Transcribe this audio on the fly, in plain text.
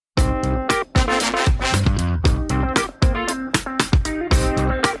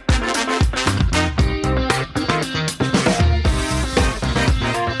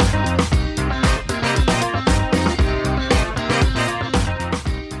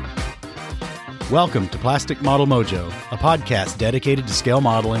Welcome to Plastic Model Mojo, a podcast dedicated to scale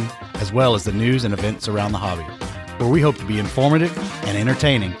modeling, as well as the news and events around the hobby, where we hope to be informative and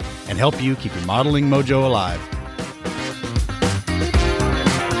entertaining and help you keep your modeling mojo alive.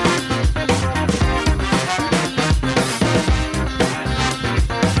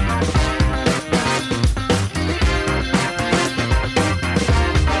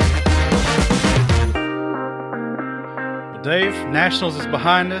 Dave, Nationals is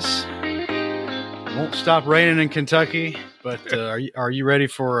behind us. Won't stop raining in Kentucky, but are you ready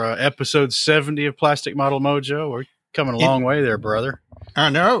for episode 70 of Plastic Model Mojo? We're coming a long way there, brother. I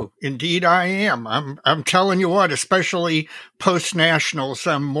know, indeed I am. I'm telling you what, especially post Nationals,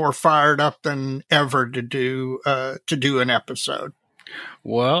 I'm more fired up than ever to do an episode.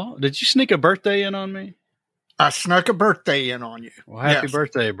 Well, did you sneak a birthday in on me? I snuck a birthday in on you. Well, happy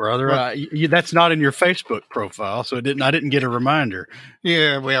birthday, brother. That's not in your Facebook profile, so I didn't get a reminder.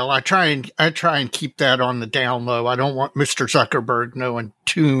 Yeah, well, I try and keep that on the down low. I don't want Mr. Zuckerberg knowing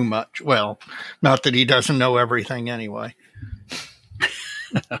too much. Well, not that he doesn't know everything anyway.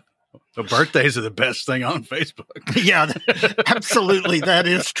 So birthdays are the best thing on Facebook. Yeah, absolutely. That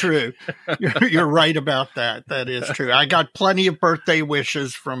is true. You're right about that. That is true. I got plenty of birthday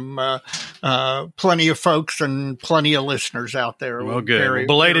wishes from plenty of folks and plenty of listeners out there. Well, good. Very,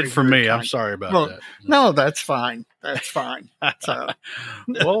 belated for me. Kind. I'm sorry about that. No, that's fine. That's fine. So,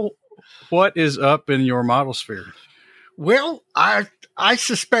 well, what is up in your model sphere? Well, I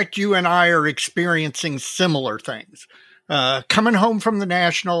suspect you and I are experiencing similar things. Coming home from the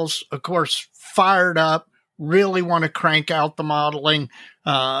Nationals, of course, fired up, really want to crank out the modeling.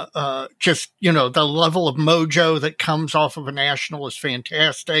 Just, the level of mojo that comes off of a National is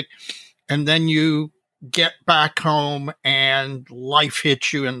fantastic. And then you get back home and life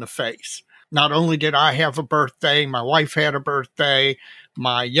hits you in the face. Not only did I have a birthday, my wife had a birthday.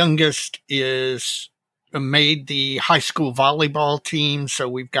 My youngest made the high school volleyball team. So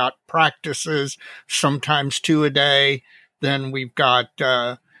we've got practices, sometimes 2 a day. Then we've got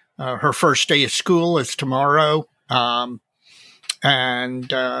her first day of school is tomorrow.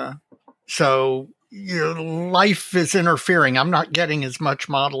 So life is interfering. I'm not getting as much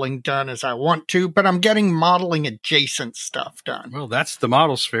modeling done as I want to, but I'm getting modeling adjacent stuff done. Well, that's the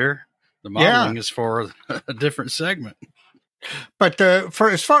model sphere. The modeling is for a different segment. But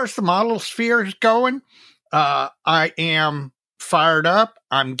as far as the model sphere is going, I am fired up.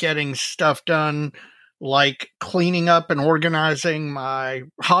 I'm getting stuff done, like cleaning up and organizing my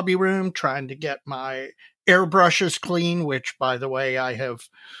hobby room, trying to get my airbrushes clean, which, by the way, I have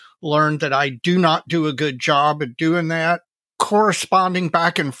learned that I do not do a good job at doing that. Corresponding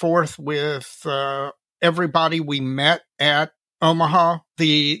back and forth with everybody we met at Omaha,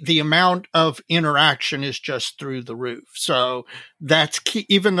 the amount of interaction is just through the roof. So that's key.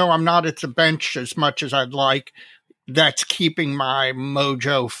 Even though I'm not at the bench as much as I'd like, that's keeping my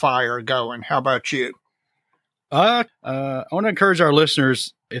mojo fire going. How about you? I want to encourage our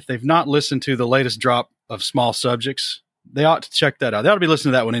listeners, if they've not listened to the latest drop of Small Subjects, they ought to check that out. They ought to be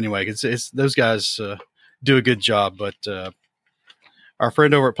listening to that one anyway, because it's those guys do a good job. But our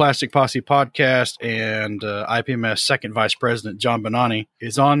friend over at Plastic Posse Podcast and IPMS second vice president, John Bonani,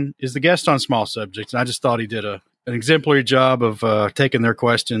 is the guest on Small Subjects. And I just thought he did an exemplary job of taking their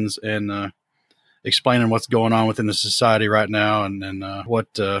questions and explaining what's going on within the society right now and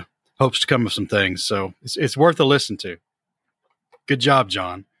what hopes to come of some things. So it's worth a listen to. Good job,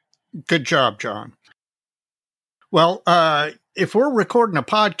 John. Good job, John. Well, if we're recording a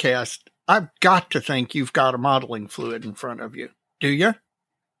podcast, I've got to think you've got a modeling fluid in front of you. Do you?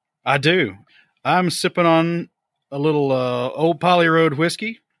 I do. I'm sipping on a little Old Poly Road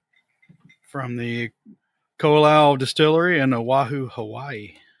whiskey from the Ko'olau Distillery in Oahu,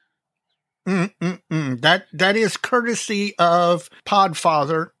 Hawaii. That is courtesy of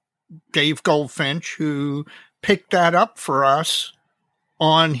Podfather Dave Goldfinch, who picked that up for us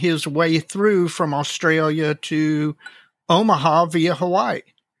on his way through from Australia to Omaha via Hawaii.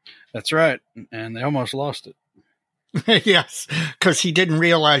 That's right. And they almost lost it. Yes, because he didn't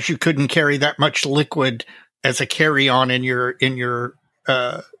realize you couldn't carry that much liquid as a carry-on in your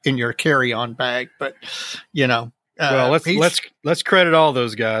carry-on bag. But well, let's credit all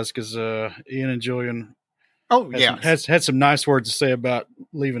those guys, because Ian and Julian has had some nice words to say about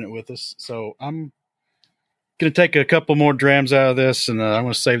leaving it with us. So I'm going to take a couple more drams out of this, and I'm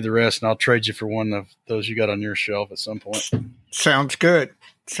going to save the rest, and I'll trade you for one of those you got on your shelf at some point. Sounds good.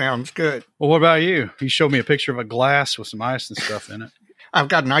 Sounds good. Well, what about you? You showed me a picture of a glass with some ice and stuff in it. I've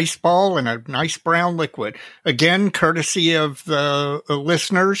got an ice ball and a nice brown liquid. Again, courtesy of the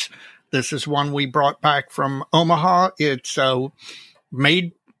listeners. This is one we brought back from Omaha. It's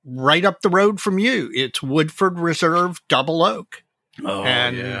made right up the road from you. It's Woodford Reserve Double Oak. Oh,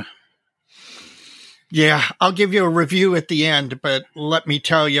 And yeah. yeah, I'll give you a review at the end, but let me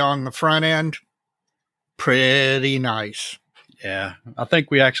tell you on the front end, pretty nice. Yeah. I think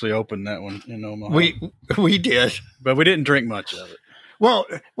we actually opened that one in Omaha. We did. But we didn't drink much of it. Well,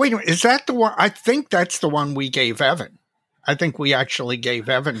 wait a minute. Is that the one? I think that's the one we gave Evan. I think we actually gave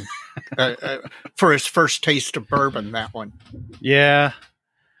Evan for his first taste of bourbon, that one. Yeah.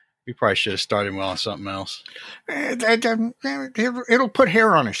 We probably should have started him on something else. It'll put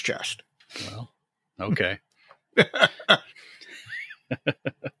hair on his chest. Well, okay.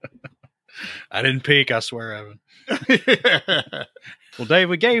 I didn't peek, I swear, Evan. Well, Dave,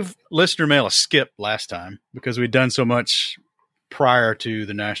 we gave listener mail a skip last time because we'd done so much prior to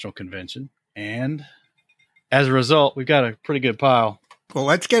the national convention. And as a result, we've got a pretty good pile. Well,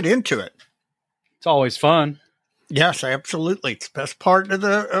 let's get into it. It's always fun. Yes, absolutely. It's the best part of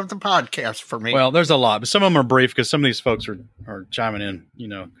the podcast for me. Well, there's a lot, but some of them are brief because some of these folks are chiming in,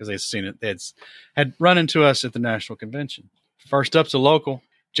 because they've seen it. They had run into us at the national convention. First up's a local,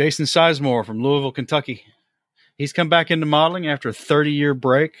 Jason Sizemore from Louisville, Kentucky. He's come back into modeling after a 30-year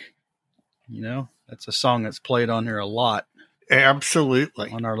break. That's a song that's played on here a lot.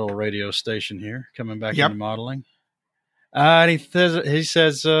 Absolutely. On our little radio station here, coming back into modeling. And he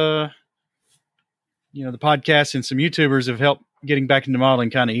says, the podcast and some YouTubers have helped getting back into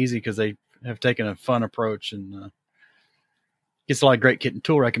modeling kind of easy because they have taken a fun approach and gets a lot of great kit and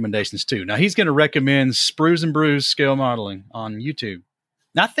tool recommendations too. Now he's going to recommend Sprues and Brews Scale Modeling on YouTube.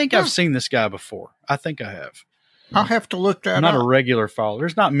 Now I think I've seen this guy before. I think I have. I'll have to look that I'm not up. a regular follower.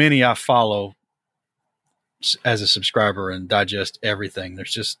 There's not many I follow as a subscriber and digest everything.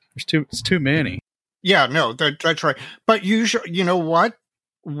 It's too many. Yeah, no, that's right. But usually, you know what?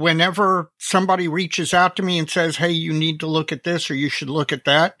 Whenever somebody reaches out to me and says, hey, you need to look at this or you should look at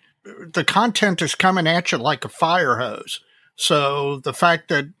that, the content is coming at you like a fire hose. So the fact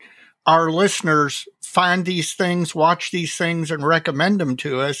that our listeners find these things, watch these things, and recommend them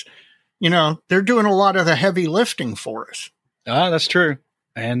to us, they're doing a lot of the heavy lifting for us. That's true.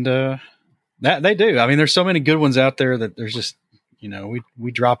 And that they do. I mean, there's so many good ones out there that there's just,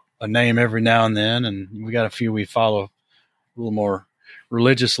 we drop a name every now and then, and we got a few we follow a little more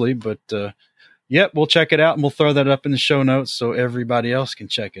religiously. But, we'll check it out, and we'll throw that up in the show notes so everybody else can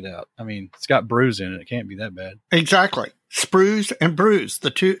check it out. I mean, it's got brews in it. It can't be that bad. Exactly. Sprues and brews, the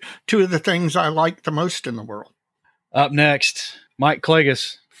two of the things I like the most in the world. Up next, Mike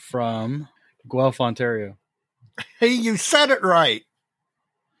Klages from Guelph, Ontario. Hey, you said it right.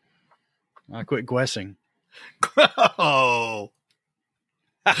 I quit guessing. Oh,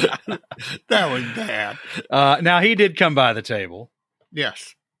 that was bad. Now, he did come by the table.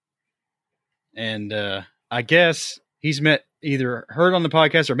 Yes. And I guess he's either heard on the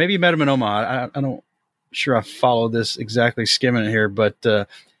podcast or maybe met him in Omaha. I don't sure I followed this exactly, skimming it here, but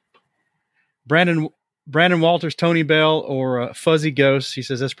Brandon Walters, Tony Bell, or Fuzzy Ghost. He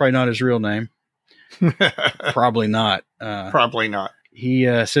says that's probably not his real name. Probably not. Probably not. He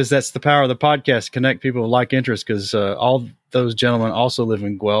says that's the power of the podcast to connect people with like interests because all those gentlemen also live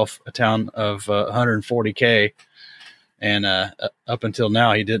in Guelph, a town of 140K. And up until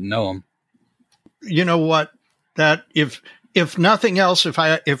now, he didn't know him. You know what? That if nothing else, if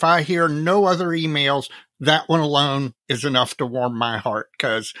I hear no other emails, that one alone is enough to warm my heart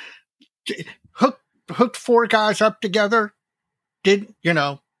because hooked four guys up together.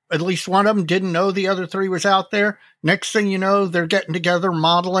 At least one of them didn't know the other three was out there. Next thing you know, they're getting together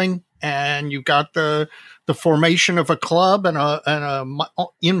modeling, and you've got the formation of a club and a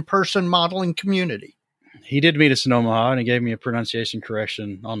in-person modeling community. He did meet us in Omaha, and he gave me a pronunciation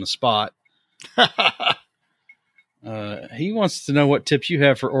correction on the spot. He wants to know what tips you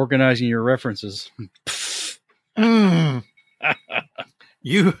have for organizing your references.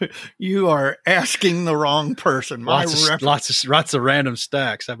 You are asking the wrong person. Lots of random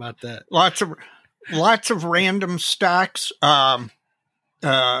stacks. How about that? Lots of random stacks. Actually,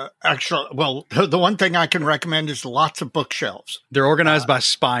 well, the one thing I can recommend is lots of bookshelves. They're organized by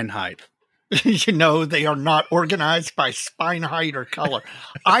spine height. They are not organized by spine height or color.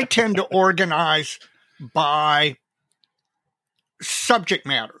 I tend to organize by subject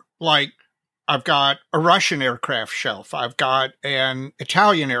matter. Like, I've got a Russian aircraft shelf. I've got an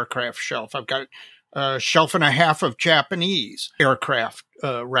Italian aircraft shelf. I've got a shelf and a half of Japanese aircraft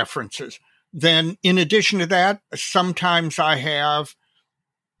references. Then, in addition to that, sometimes I have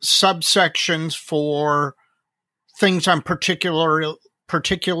subsections for things I'm particularly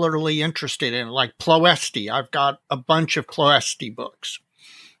interested in, like Ploesti. I've got a bunch of Ploesti books,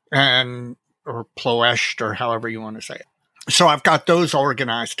 or Ploest, or however you want to say it. So I've got those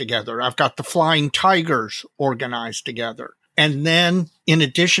organized together. I've got the Flying Tigers organized together. And then in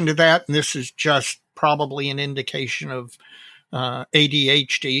addition to that, and this is just probably an indication of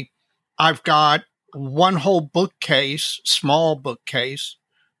ADHD, I've got one whole bookcase, small bookcase,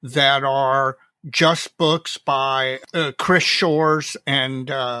 that are just books by Chris Shores and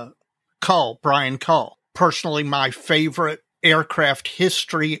Brian Cull. Personally, my favorite aircraft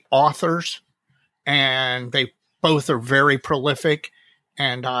history authors, and they both are very prolific,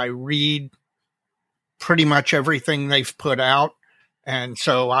 and I read pretty much everything they've put out. And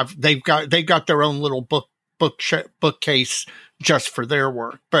so they've got their own little bookcase just for their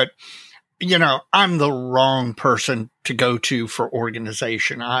work. But I'm the wrong person to go to for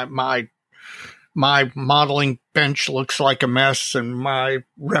organization. My modeling bench looks like a mess, and my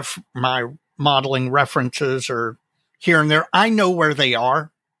modeling references are here and there. I know where they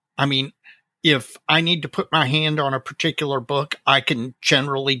are. I mean, if I need to put my hand on a particular book, I can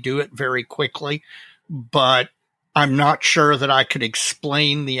generally do it very quickly, but I'm not sure that I could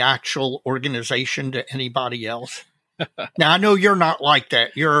explain the actual organization to anybody else. Now, I know you're not like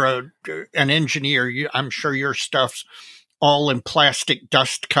that. You're an engineer. I'm sure your stuff's all in plastic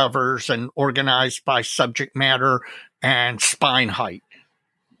dust covers and organized by subject matter and spine height.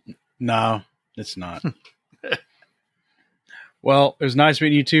 No, it's not. Well, it was nice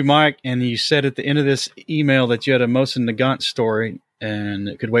meeting you too, Mike. And you said at the end of this email that you had a Mosin Nagant story and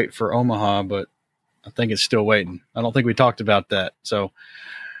it could wait for Omaha, but I think it's still waiting. I don't think we talked about that. So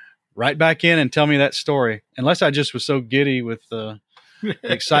write back in and tell me that story. Unless I just was so giddy with the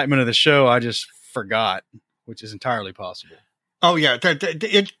excitement of the show, I just forgot, which is entirely possible. Oh, yeah.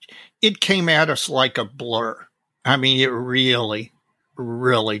 It came at us like a blur. I mean, it really,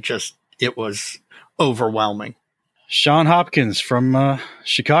 really just, it was overwhelming. Sean Hopkins from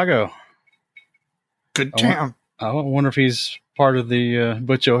Chicago. Good town. I wonder if he's part of the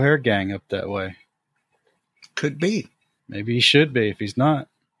Butch O'Hare gang up that way. Could be. Maybe he should be if he's not.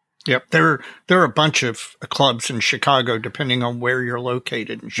 Yep. There are a bunch of clubs in Chicago, depending on where you're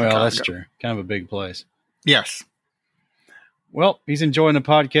located in Chicago. Well, that's true. Kind of a big place. Yes. Well, he's enjoying the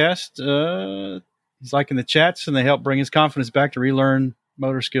podcast. He's liking the chats, and they help bring his confidence back to relearn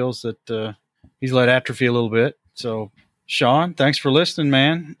motor skills that he's let atrophy a little bit. So, Sean, thanks for listening,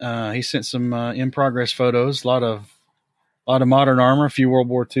 man. He sent some in-progress photos, a lot of modern armor, a few World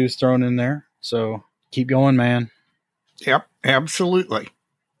War IIs thrown in there. So, keep going, man. Yep, absolutely.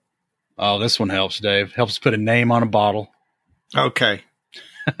 Oh, this one helps, Dave. Helps put a name on a bottle. Okay.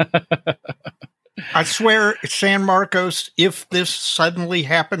 I swear, San Marcos, if this suddenly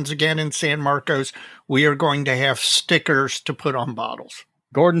happens again in San Marcos, we are going to have stickers to put on bottles.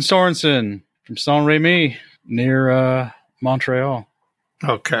 Gordon Sorensen from Saint-Rémy near Montreal.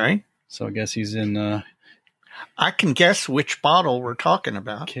 Okay. So I guess he's in... I can guess which bottle we're talking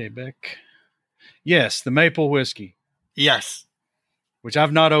about. Quebec. Yes, the maple whiskey. Yes. Which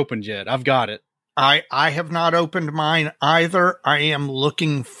I've not opened yet. I've got it. I have not opened mine either. I am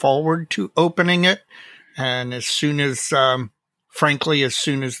looking forward to opening it. And as soon as, frankly, as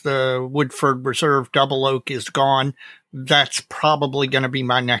soon as the Woodford Reserve Double Oak is gone, that's probably going to be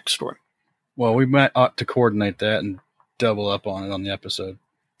my next one. Well, we might ought to coordinate that and double up on it on the episode.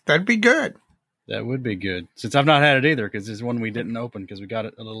 That'd be good. That would be good. Since I've not had it either, because it's one we didn't open because we got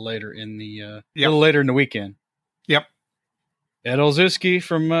it a little later in the little later in the weekend. Yep. Ed Olszewski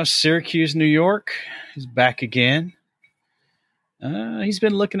from Syracuse, New York, is back again. He's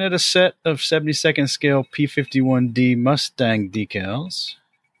been looking at a set of 72nd scale P51D Mustang decals.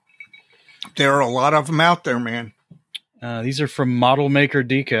 There are a lot of them out there, man. These are from Model Maker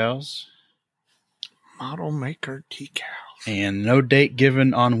Decals. Model Maker Decals. And no date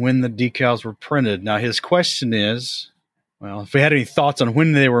given on when the decals were printed. Now, his question is, well, if we had any thoughts on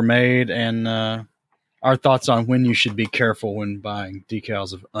when they were made and our thoughts on when you should be careful when buying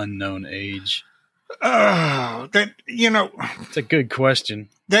decals of unknown age. It's a good question.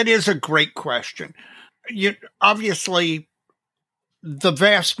 That is a great question. Obviously, the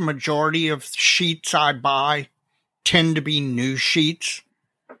vast majority of sheets I buy tend to be new sheets.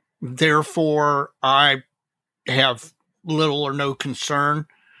 Therefore, I have little or no concern.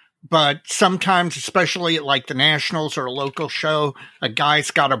 But sometimes, especially at like the Nationals or a local show, a guy's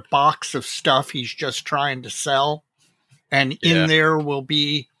got a box of stuff he's just trying to sell. And in there will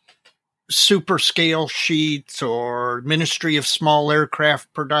be super scale sheets or Ministry of Small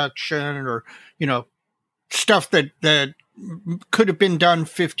Aircraft Production or, stuff that could have been done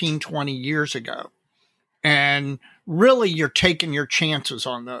 15, 20 years ago. And really, you're taking your chances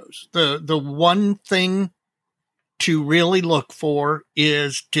on those. The one thing to really look for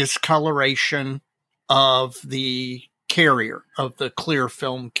is discoloration of the carrier, of the clear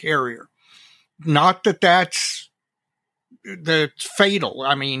film carrier. Not that that's fatal.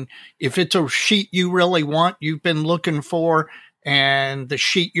 I mean, if it's a sheet you really want, you've been looking for, and the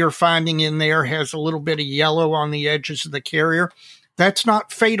sheet you're finding in there has a little bit of yellow on the edges of the carrier, that's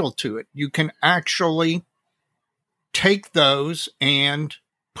not fatal to it. You can actually take those and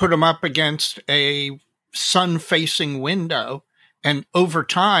put them up against a sun-facing window, and over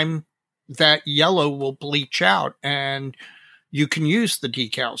time, that yellow will bleach out, and you can use the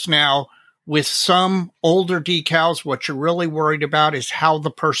decals. Now, with some older decals, what you're really worried about is how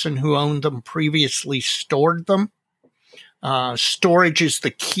the person who owned them previously stored them. Storage is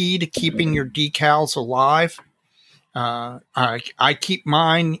the key to keeping your decals alive. I keep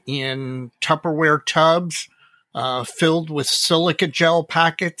mine in Tupperware tubs filled with silica gel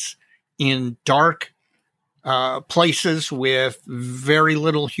packets in dark places with very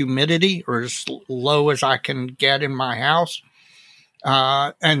little humidity, or as low as I can get in my house.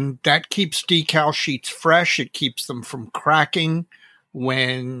 And that keeps decal sheets fresh. It keeps them from cracking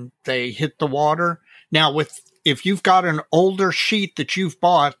when they hit the water. Now, if you've got an older sheet that you've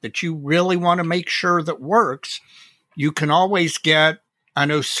bought that you really want to make sure that works, you can always get, I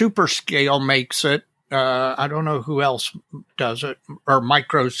know Superscale makes it. I don't know who else does it, or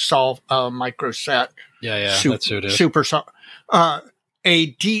Microset. Yeah, that's who it is.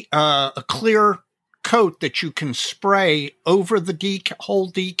 A clear coat that you can spray over the whole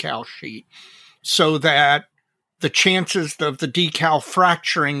decal sheet, so that the chances of the decal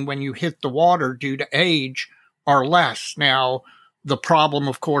fracturing when you hit the water due to age are less. Now, the problem,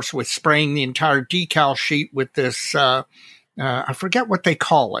 of course, with spraying the entire decal sheet with this, I forget what they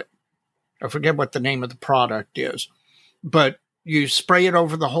call it. I forget what the name of the product is, but you spray it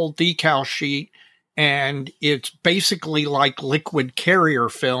over the whole decal sheet, and it's basically like liquid carrier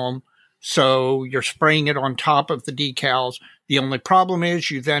film. So you're spraying it on top of the decals. The only problem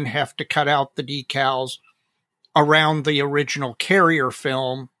is you then have to cut out the decals around the original carrier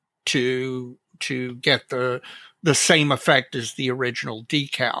film to get the same effect as the original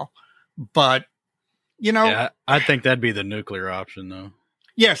decal. But, yeah, I think that'd be the nuclear option, though.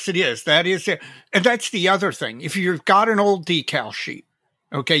 Yes, it is. That is it. And that's the other thing. If you've got an old decal sheet,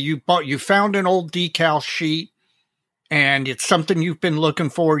 okay, you found an old decal sheet, and it's something you've been looking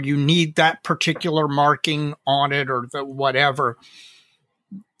for, you need that particular marking on it or the whatever.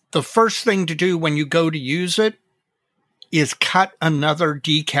 The first thing to do when you go to use it is cut another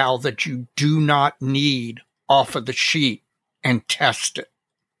decal that you do not need off of the sheet and test it,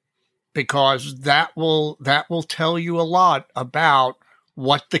 because that will tell you a lot about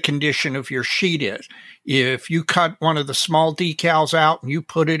what the condition of your sheet is. If you cut one of the small decals out and you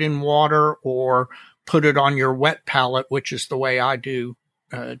put it in water or put it on your wet palette, which is the way I do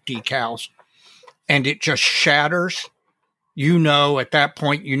decals, and it just shatters, at that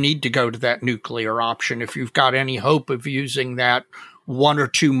point you need to go to that nuclear option if you've got any hope of using that one or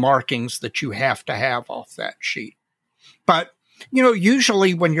two markings that you have to have off that sheet. But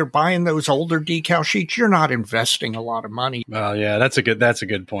usually when you're buying those older decal sheets, you're not investing a lot of money. Well, yeah, that's a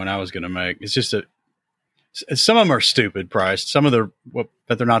good point I was going to make. It's just some of them are stupid priced. Some of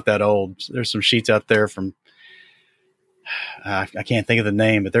but they're not that old. There's some sheets out there from, I can't think of the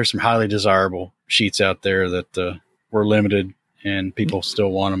name, but there's some highly desirable sheets out there that were limited and people still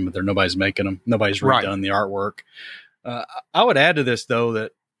want them, but nobody's making them. Nobody's redone the artwork. I would add to this though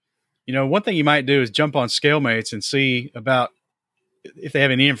that, one thing you might do is jump on ScaleMates and see about if they have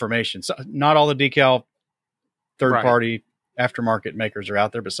any information. So not all the decal third-party aftermarket makers are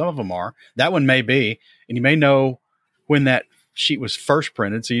out there, but some of them are. That one may be, and you may know when that sheet was first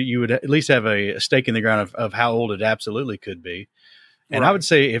printed, so you would at least have a stake in the ground of how old it absolutely could be. And I would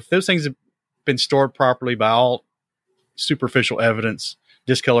say if those things have been stored properly by all superficial evidence,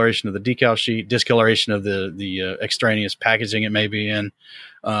 discoloration of the decal sheet, discoloration of the extraneous packaging it may be in,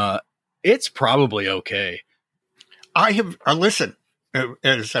 it's probably okay. I have, listen,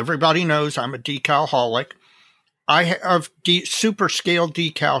 as everybody knows, I'm a decalholic. I have Superscale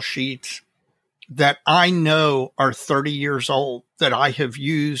decal sheets that I know are 30 years old that I have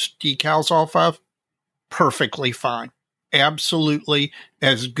used decals off of perfectly fine. Absolutely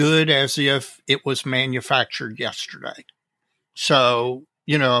as good as if it was manufactured yesterday. So,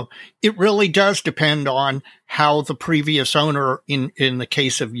 it really does depend on how the previous owner, in the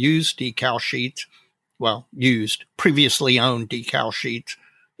case of used decal sheets, previously owned decal sheets,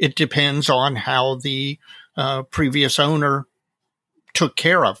 it depends on how the previous owner took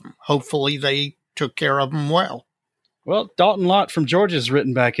care of them. Hopefully they took care of them well. Well, Dalton Lott from Georgia has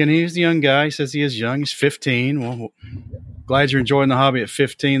written back in. He's the young guy. He says he is young. He's 15. Well, glad you're enjoying the hobby at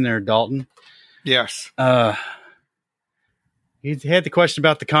 15 there, Dalton. Yes. he had the question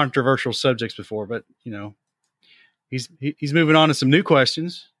about the controversial subjects before, but he's moving on to some new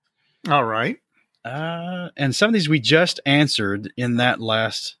questions. All right. And some of these we just answered in that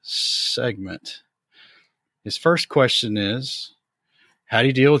last segment. His first question is, how do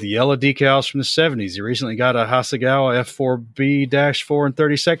you deal with yellow decals from the 70s? He recently got a Hasegawa F4B-4 and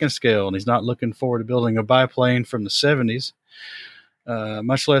 32nd scale, and he's not looking forward to building a biplane from the 70s,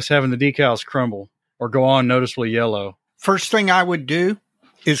 much less having the decals crumble or go on noticeably yellow. First thing I would do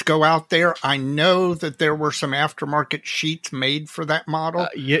is go out there. I know that there were some aftermarket sheets made for that model.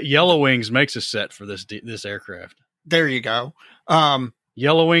 Yellow Wings makes a set for this aircraft. There you go.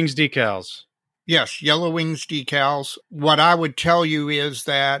 Yellow Wings decals. Yes, Yellow Wings decals. What I would tell you is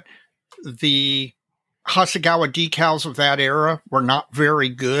that the Hasegawa decals of that era were not very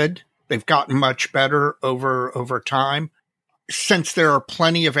good. They've gotten much better over time. Since there are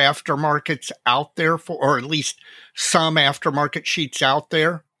plenty of aftermarkets out there or at least some aftermarket sheets out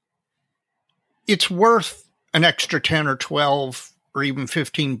there, it's worth an extra 10 or 12 or even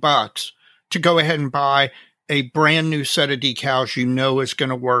 $15 to go ahead and buy a brand new set of decals is going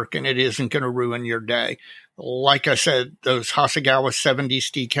to work and it isn't going to ruin your day. Like I said, those Hasegawa 70s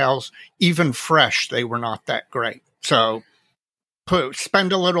decals, even fresh, they were not that great. So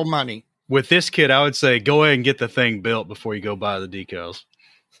spend a little money. With this kit, I would say go ahead and get the thing built before you go buy the decals.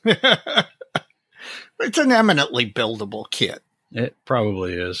 It's an eminently buildable kit. It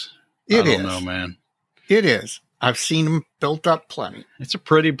probably is. I don't know, man. It is. I've seen them built up plenty. It's a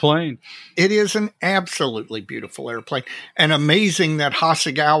pretty plane. It is an absolutely beautiful airplane. And amazing that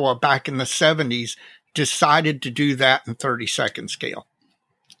Hasegawa back in the 70s decided to do that in 32nd scale.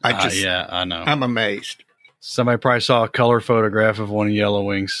 Yeah, I know. I'm amazed. Somebody probably saw a color photograph of one of Yellow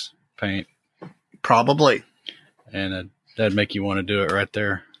Wings paint. Probably. And that'd make you want to do it right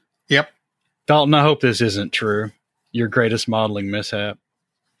there. Yep. Dalton, I hope this isn't true. Your greatest modeling mishap.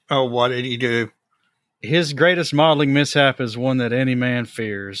 Oh, what did he do? His greatest modeling mishap is one that any man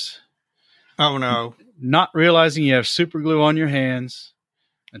fears. Oh, no. Not realizing you have super glue on your hands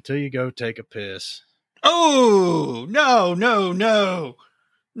until you go take a piss. Oh, no. No.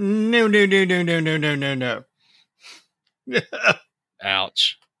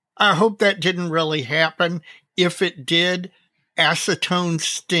 Ouch. I hope that didn't really happen. If it did, acetone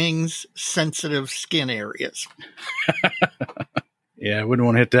stings sensitive skin areas. Yeah, I wouldn't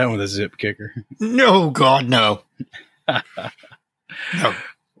want to hit that with a zip kicker. No, God, no. No.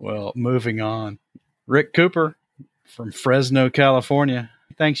 Well, moving on. Rick Cooper from Fresno, California.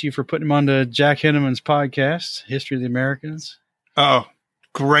 Thanks you for putting him on to Jack Henneman's podcast, History of the Americans. Oh,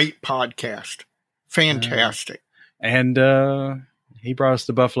 great podcast. Fantastic. And he brought us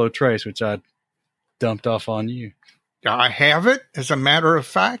the Buffalo Trace, which I dumped off on you. I have it, as a matter of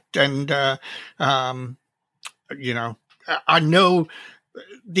fact. And, I know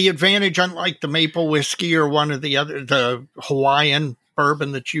the advantage, unlike the maple whiskey or one of the Hawaiian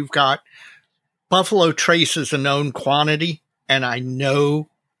bourbon that you've got, Buffalo Trace is a known quantity, and I know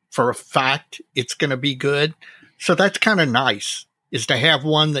for a fact it's going to be good. So that's kind of nice, is to have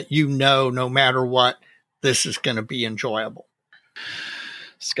one that no matter what, this is going to be enjoyable.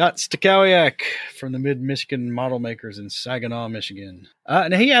 Scott Stakowiak from the Mid-Michigan Model Makers in Saginaw, Michigan.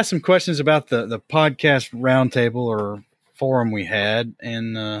 Now he asked some questions about the podcast roundtable or forum we had,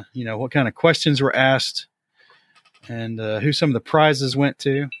 and what kind of questions were asked, and who some of the prizes went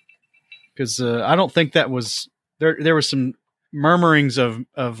to. Because I don't think that was there. There was some murmurings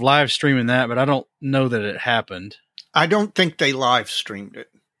of live streaming that, but I don't know that it happened. I don't think they live streamed it.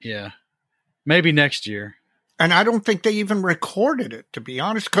 Yeah, maybe next year. And I don't think they even recorded it, to be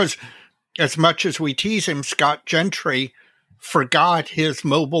honest, because as much as we tease him, Scott Gentry forgot his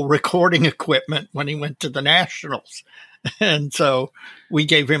mobile recording equipment when he went to the Nationals. And so we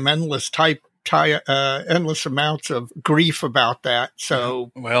gave him endless amounts of grief about that.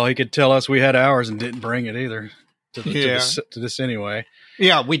 So, well, he could tell us we had ours and didn't bring it either to this anyway.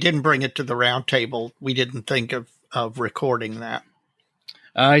 Yeah, we didn't bring it to the round table. We didn't think of recording that.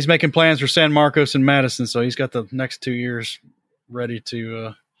 He's making plans for San Marcos and Madison, so he's got the next 2 years ready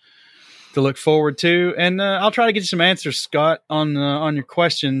to look forward to. And I'll try to get you some answers, Scott, on your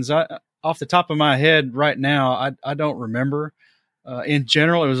questions. Off the top of my head right now, I don't remember. In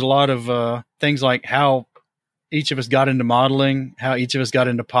general, it was a lot of things like how each of us got into modeling, how each of us got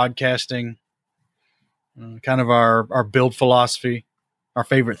into podcasting, kind of our build philosophy, our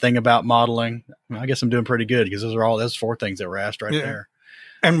favorite thing about modeling. I guess I'm doing pretty good because those 4 things that were asked right there.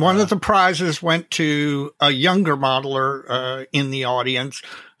 And one of the prizes went to a younger modeler in the audience.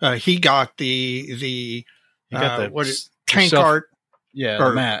 He got the tank art. Yeah,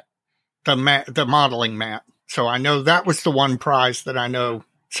 the mat. The modeling mat. So I know that was the one prize that I know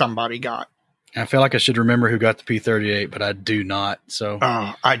somebody got. I feel like I should remember who got the P-38, but I do not. So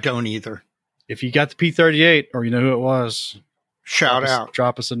I don't either. if you got the P-38 or you know who it was, Shout out.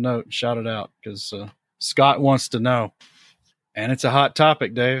 Drop us a note and shout it out because Scott wants to know. And it's a hot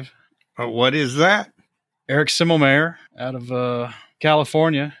topic, Dave. What is that? Eric Simmelmeyer out of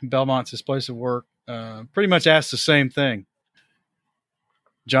California, Belmont's his place of work, pretty much asked the same thing.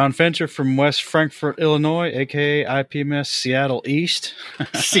 John Fincher from West Frankfort, Illinois, a.k.a. IPMS Seattle East.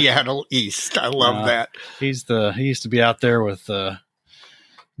 Seattle East. I love that. He used to be out there with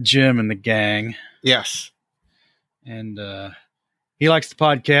Jim and the gang. Yes. And he likes the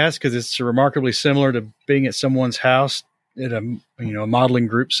podcast because it's remarkably similar to being at someone's house at a modeling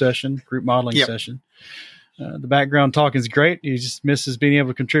group modeling session. The background talking is great. He just misses being able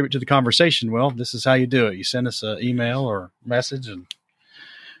to contribute to the conversation. Well, this is how you do it. You send us an email or message and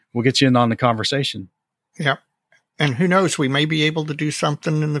we'll get you in on the conversation. Yep. And who knows, we may be able to do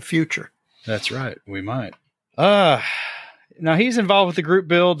something in the future. That's right. We might. Now he's involved with the group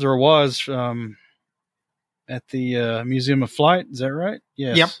builds or was at the Museum of Flight. Is that right?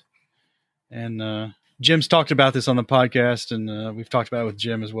 Yes. Yep. And Jim's talked about this on the podcast and we've talked about it with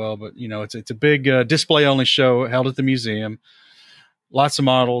Jim as well, but it's a big display only show held at the museum. Lots of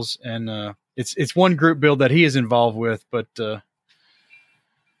models and it's one group build that he is involved with, but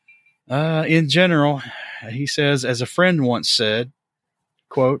in general, he says, as a friend once said,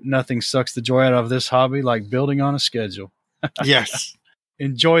 quote, nothing sucks the joy out of this hobby like building on a schedule. Yes.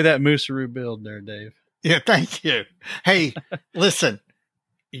 Enjoy that Moosaroo build there, Dave. Yeah, thank you. Hey, listen,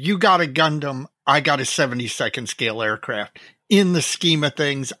 you got a Gundam. I got a 72nd scale aircraft. In the scheme of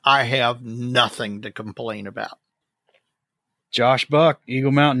things, I have nothing to complain about. Josh Buck,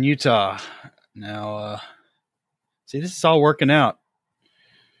 Eagle Mountain, Utah. Now, see, this is all working out.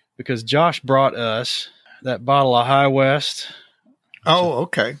 Because Josh brought us that bottle of High West. Oh,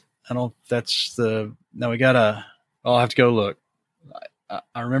 okay. I don't. That's the. No, we gotta. I'll have to go look.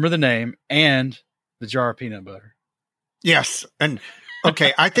 I remember the name and the jar of peanut butter. Yes, and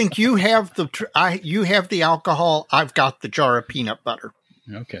okay. I think you have you have the alcohol. I've got the jar of peanut butter.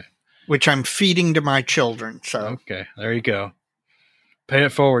 Okay. Which I'm feeding to my children. So okay, there you go. Pay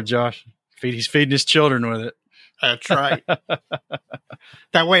it forward, Josh. He's feeding his children with it. That's right.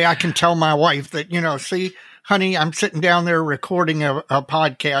 That way I can tell my wife that, see, honey, I'm sitting down there recording a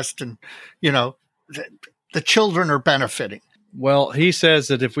podcast and, the children are benefiting. Well, he says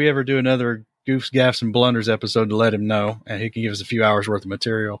that if we ever do another Goofs, Gaffs, and Blunders episode to let him know, and he can give us a few hours worth of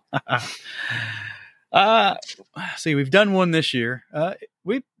material. See, we've done one this year.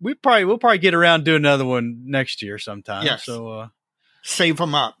 We'll probably get around to another one next year sometime. Yes. So save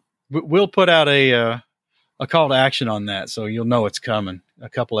them up. We'll put out a call to action on that, so you'll know it's coming a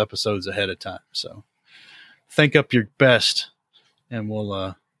couple episodes ahead of time. So think up your best, and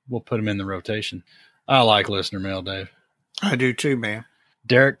we'll put them in the rotation. I like listener mail, Dave. I do too, man.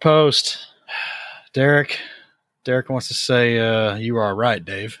 Derek Post. Derek wants to say you are right,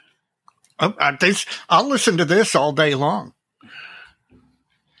 Dave. I'll listen to this all day long.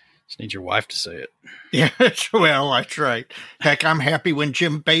 Just need your wife to say it. Yeah, well, that's right. Heck, I'm happy when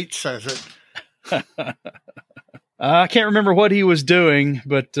Jim Bates says it. I can't remember what he was doing,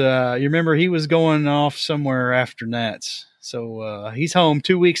 but you remember he was going off somewhere after Nats. So he's home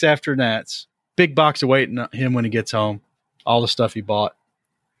 2 weeks after Nats. Big box awaiting him when he gets home. All the stuff he bought.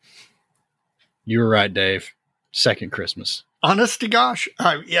 You were right, Dave. Second Christmas. Honest to gosh,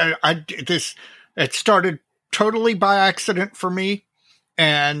 it started totally by accident for me,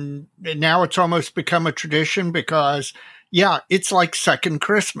 and now it's almost become a tradition because, it's like second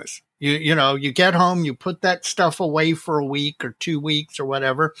Christmas. You get home, you put that stuff away for a week or 2 weeks or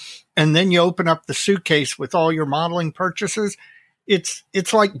whatever, and then you open up the suitcase with all your modeling purchases.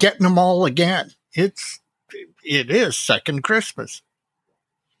 It's like getting them all again. It is second Christmas.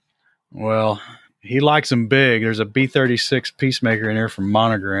 Well, he likes them big. There's a B-36 Peacemaker in here from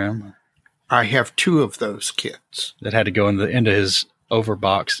Monogram. I have 2 of those kits that had to go into his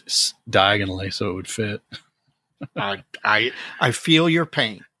overbox diagonally so it would fit. I feel your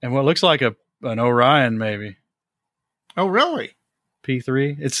pain. And what looks like an Orion, maybe. Oh, really?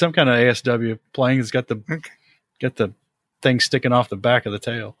 P3. It's some kind of ASW plane. It's got the thing sticking off the back of the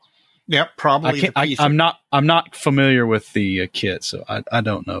tail. Yep, probably. I'm not familiar with the kit, so I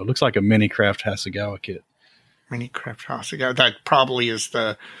don't know. It looks like a Minicraft Hasegawa kit. Minicraft Hasegawa. That probably is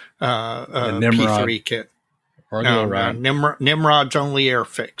the Nimrod P3 kit. Or the Orion. Nimrod's only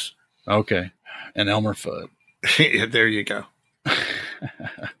Airfix. Okay, and Elmer Fudd. There you go.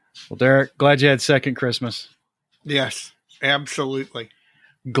 Well, Derek, glad you had second Christmas. Yes, absolutely.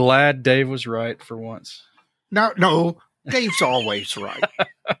 Glad Dave was right for once. No, Dave's always right.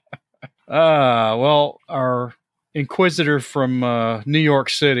 Well, our inquisitor from New York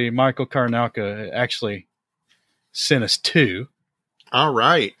City, Michael Karnalka, actually sent us 2. All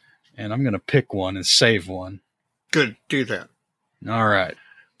right. And I'm going to pick one and save one. Good. Do that. All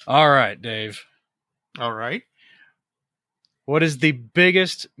right, Dave. All right. What is the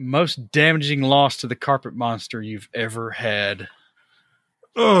biggest, most damaging loss to the carpet monster you've ever had?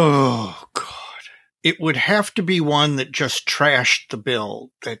 Oh, God. It would have to be one that just trashed the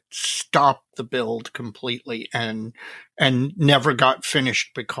build, that stopped the build completely and never got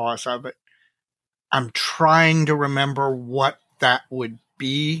finished because of it. I'm trying to remember what that would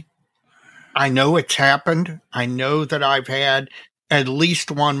be. I know it's happened. I know that I've had at least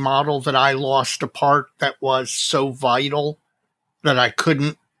one model that I lost a part that was so vital that I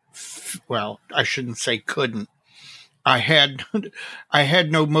couldn't, well, I shouldn't say couldn't. I had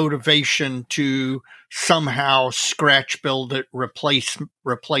no motivation to somehow scratch build it, replace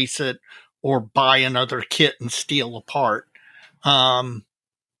it, or buy another kit and steal a part. I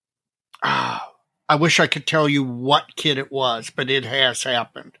wish I could tell you what kit it was, but it has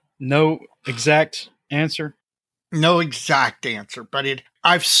happened. No exact answer? No exact answer, but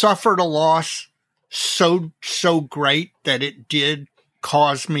I've suffered a loss so great that it did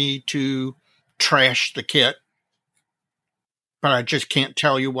cause me to trash the kit. But I just can't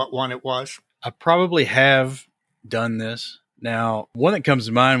tell you what one it was. I probably have done this. Now, one that comes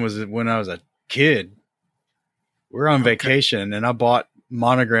to mind was when I was a kid. We were on vacation, and I bought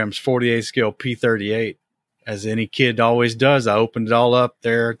Monogram's 48 scale P38. As any kid always does, I opened it all up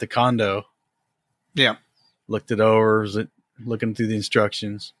there at the condo. Yeah. Looked it over, looking through the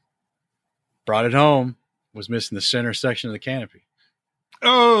instructions. Brought it home. Was missing the center section of the canopy.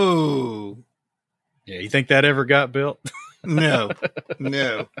 Oh. Yeah, you think that ever got built? No.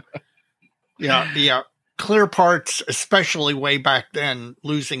 Yeah. Clear parts, especially way back then,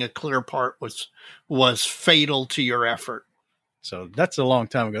 losing a clear part was fatal to your effort. So that's a long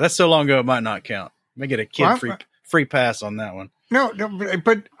time ago. That's so long ago it might not count. May get a kid free pass on that one. No,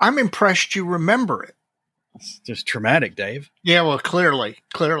 but I'm impressed you remember it. It's just traumatic, Dave. Yeah, well, clearly.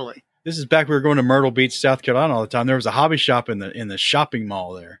 This is back when we were going to Myrtle Beach, South Carolina all the time. There was a hobby shop in the shopping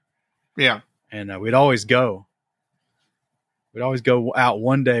mall there. Yeah. And we'd always go. We'd always go out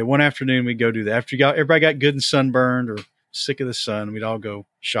one afternoon. We'd go do that. After everybody got good and sunburned or sick of the sun, we'd all go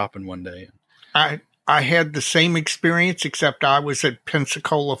shopping one day. I had the same experience, except I was at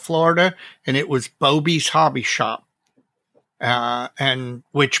Pensacola, Florida, and it was Bobby's Hobby Shop. And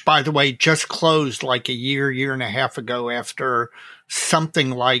which, by the way, just closed like a year and a half ago after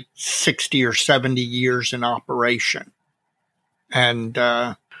something like 60 or 70 years in operation. And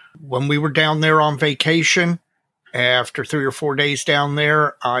when we were down there on vacation, after 3 or 4 days down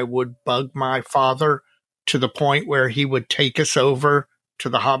there, I would bug my father to the point where he would take us over to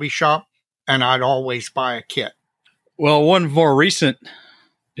the hobby shop, and I'd always buy a kit. Well, one more recent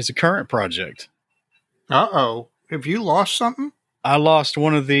is a current project. Uh-oh. Have you lost something? I lost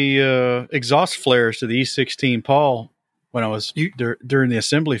one of the exhaust flares to the E16 Paul when I was during the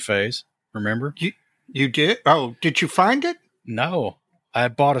assembly phase. Remember? You did? Oh, did you find it? No, I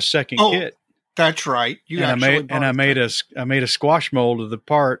bought a second kit. That's right. I made a squash mold of the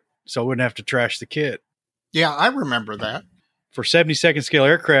part so I wouldn't have to trash the kit. Yeah, I remember that. For 72nd scale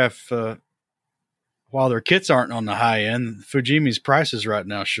aircraft, while their kits aren't on the high end, Fujimi's prices right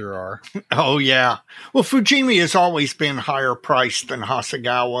now sure are. Oh, yeah. Well, Fujimi has always been higher priced than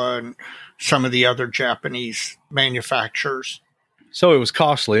Hasegawa and some of the other Japanese manufacturers. So it was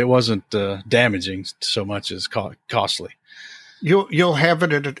costly. It wasn't damaging so much as costly. You'll have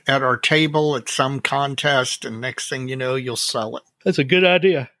it at our table at some contest, and next thing you know, you'll sell it. That's a good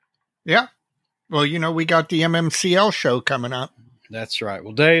idea. Yeah. Well, we got the MMCL show coming up. That's right.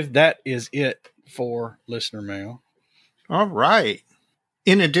 Well, Dave, that is it for listener mail. All right.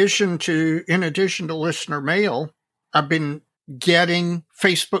 In addition to listener mail, I've been getting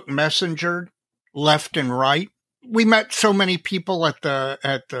Facebook Messenger left and right. We met so many people at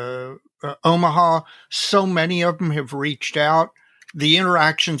the Omaha. So many of them have reached out. The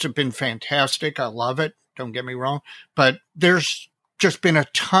interactions have been fantastic. I love it. Don't get me wrong, but there's just been a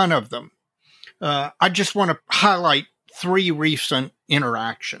ton of them. I just want to highlight 3 recent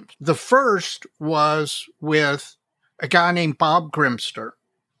interactions. The first was with a guy named Bob Grimster,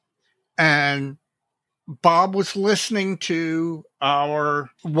 and Bob was listening to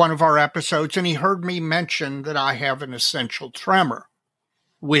one of our episodes, and he heard me mention that I have an essential tremor,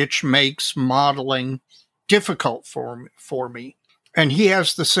 which makes modeling difficult for me. And he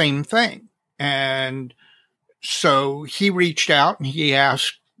has the same thing. And so he reached out and he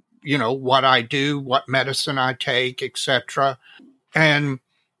asked what I do, what medicine I take, etc. And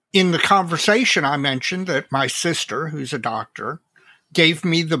in the conversation, I mentioned that my sister, who's a doctor, gave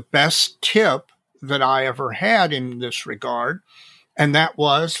me the best tip that I ever had in this regard. And that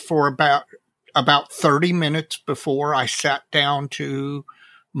was for about 30 minutes before I sat down to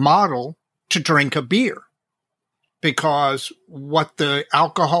model, to drink a beer. Because what the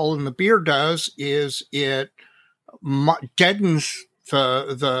alcohol in the beer does is it deadens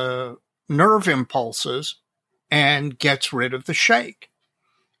the nerve impulses and gets rid of the shake.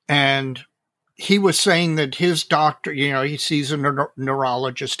 And he was saying that his doctor, he sees a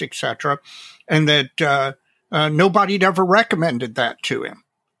neurologist, etc., and that nobody'd ever recommended that to him.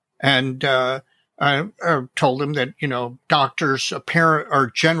 And I told him that, doctors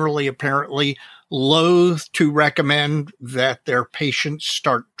are generally apparently loath to recommend that their patients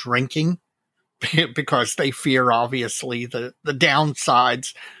start drinking because they fear, obviously, the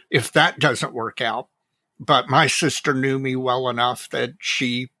downsides if that doesn't work out. But my sister knew me well enough that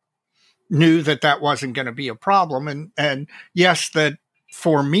she knew that that wasn't going to be a problem. And yes, that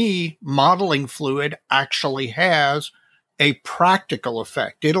for me, modeling fluid actually has a practical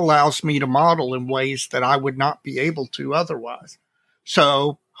effect. It allows me to model in ways that I would not be able to otherwise.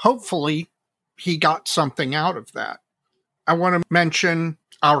 So hopefully he got something out of that. I want to mention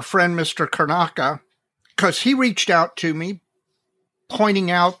our friend, Mr. Karnaka, because he reached out to me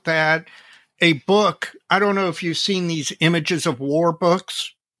pointing out that a book, I don't know if you've seen these Images of War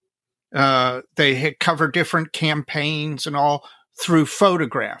books. They cover different campaigns and all through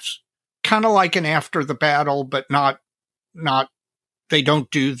photographs, kind of like an after the battle, but not, they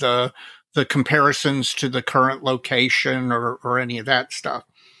don't do the comparisons to the current location or any of that stuff.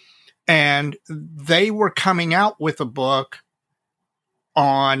 And they were coming out with a book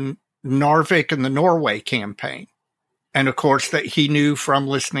on Narvik and the Norway campaign. And of course, that he knew from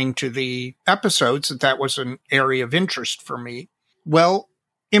listening to the episodes that was an area of interest for me. Well,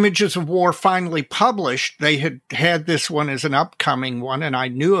 Images of War finally published. They had this one as an upcoming one, and I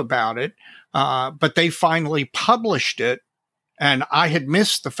knew about it, but they finally published it, and I had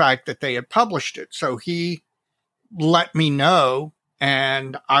missed the fact that they had published it. So he let me know,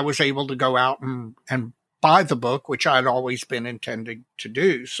 and I was able to go out and buy the book, which I'd always been intending to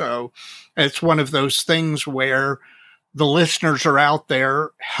do. So it's one of those things where the listeners are out there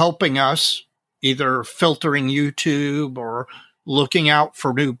helping us, either filtering YouTube or looking out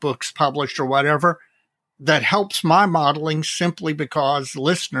for new books published or whatever. That helps my modeling simply because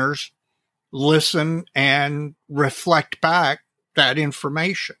listeners listen and reflect back that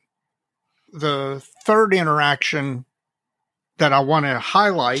information. The third interaction that I want to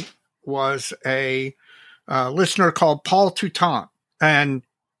highlight was a listener called Paul Toutant, and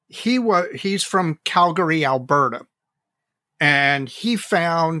he's from Calgary, Alberta, and he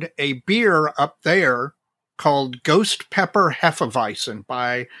found a beer up there called Ghost Pepper Hefeweizen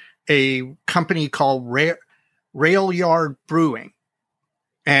by a company called Railyard Brewing.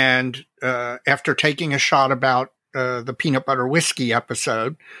 And after taking a shot about the peanut butter whiskey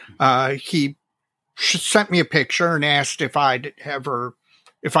episode, he sent me a picture and asked if I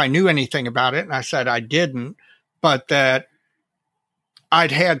knew anything about it. And I said I didn't, but that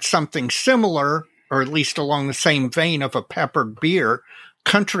I'd had something similar, or at least along the same vein of a peppered beer.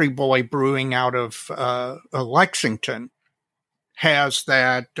 Country Boy Brewing out of Lexington has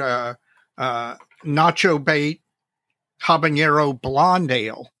that Nacho Bait Habanero Blonde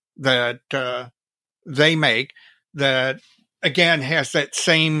Ale that they make that, again, has that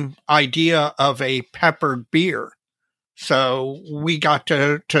same idea of a peppered beer. So we got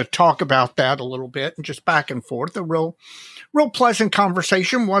to talk about that a little bit and just back and forth. A real pleasant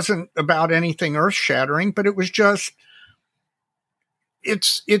conversation. Wasn't about anything earth-shattering, but it was just,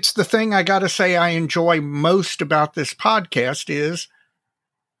 it's the thing I got to say I enjoy most about this podcast is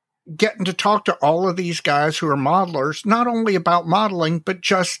getting to talk to all of these guys who are modelers, not only about modeling, but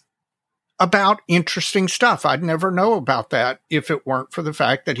just about interesting stuff. I'd never know about that if it weren't for the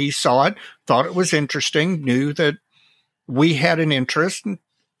fact that he saw it, thought it was interesting, knew that we had an interest,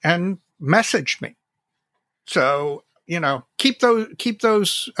 and messaged me. So, keep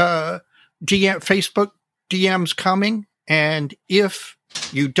those Facebook DMs coming. And if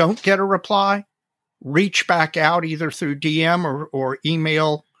you don't get a reply, reach back out either through DM or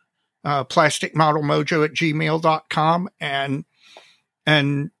email plasticmodelmojo@gmail.com and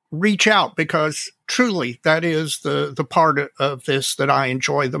reach out, because truly that is the part of this that I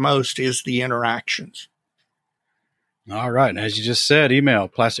enjoy the most is the interactions. All right. And as you just said, email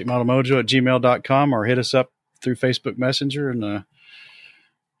plasticmodelmojo@gmail.com or hit us up through Facebook Messenger, and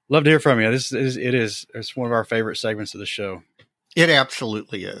love to hear from you. It's one of our favorite segments of the show. It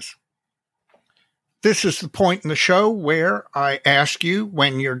absolutely is. This is the point in the show where I ask you,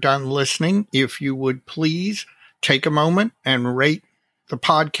 when you're done listening, if you would please take a moment and rate the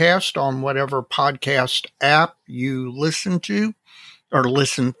podcast on whatever podcast app you listen to or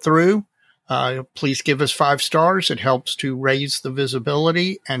listen through. Please give us 5 stars. It helps to raise the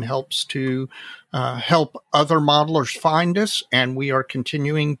visibility and helps to help other modelers find us. And we are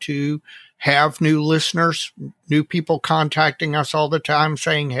continuing to have new listeners, new people contacting us all the time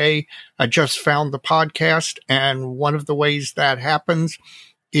saying, hey, I just found the podcast. And one of the ways that happens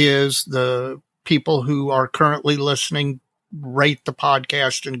is the people who are currently listening rate the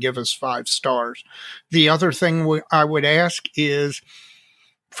podcast and give us 5 stars. The other thing I would ask is,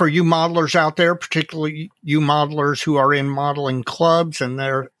 for you modelers out there, particularly you modelers who are in modeling clubs and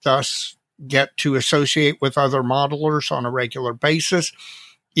they're thus get to associate with other modelers on a regular basis,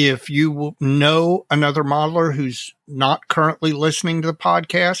 if you know another modeler who's not currently listening to the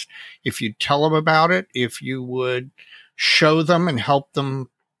podcast, if you tell them about it, if you would show them and help them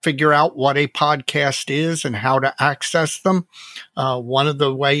figure out what a podcast is and how to access them. One of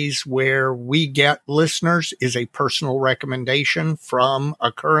the ways where we get listeners is a personal recommendation from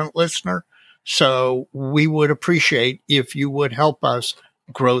a current listener. So we would appreciate if you would help us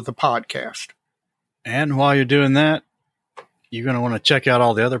grow the podcast. And while you're doing that, you're going to want to check out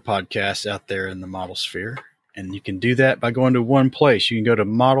all the other podcasts out there in the model sphere. And you can do that by going to one place. You can go to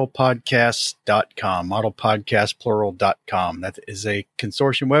modelpodcasts.com, modelpodcastplural.com. That is a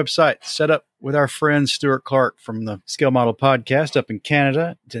consortium website set up with our friend Stuart Clark from the Scale Model Podcast up in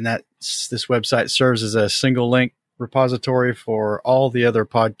Canada. And this website serves as a single link repository for all the other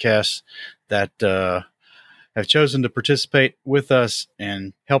podcasts that have chosen to participate with us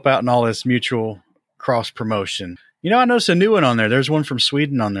and help out in all this mutual cross promotion. You know, I noticed a new one on there. There's one from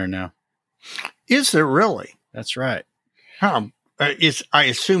Sweden on there now. Is there really? That's right. I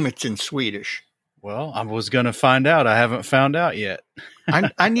assume it's in Swedish. Well, I was going to find out. I haven't found out yet.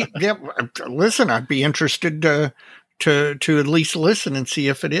 I need. Yeah, listen, I'd be interested to at least listen and see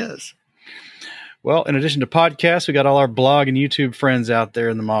if it is. Well, in addition to podcasts, we got all our blog and YouTube friends out there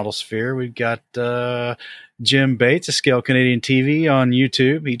in the model sphere. We've got Jim Bates of Scale Canadian TV on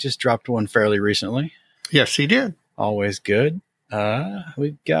YouTube. He just dropped one fairly recently. Yes, he did. Always good.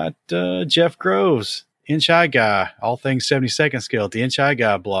 We've got Jeff Groves, Inch High Guy, all things 72nd scale at the Inch High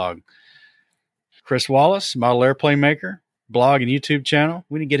Guy blog. Chris Wallace, model airplane maker, blog and YouTube channel.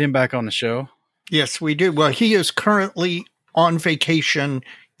 We need to get him back on the show. Yes, we do. Well, he is currently on vacation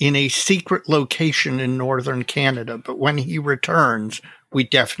in a secret location in northern Canada, but when he returns, we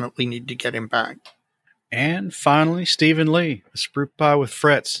definitely need to get him back. And finally, Stephen Lee, a Spruce Pie with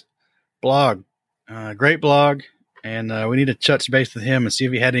Frets blog. Great blog. And we need to touch base with him and see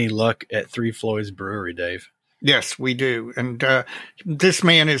if he had any luck at Three Floyds Brewery, Dave. Yes, we do. And this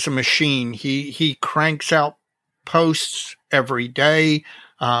man is a machine. He cranks out posts every day,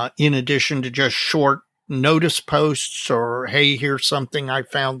 in addition to just short notice posts or, hey, here's something I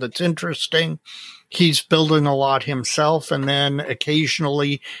found that's interesting. He's building a lot himself. And then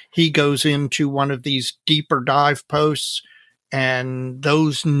occasionally he goes into one of these deeper dive posts, and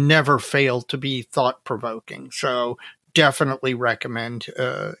those never fail to be thought-provoking. So definitely recommend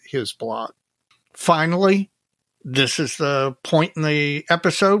his blog. Finally, this is the point in the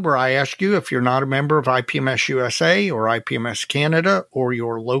episode where I ask you, if you're not a member of IPMS USA or IPMS Canada or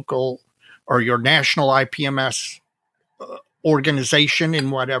your local or your national IPMS organization in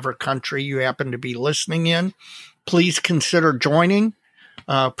whatever country you happen to be listening in, please consider joining,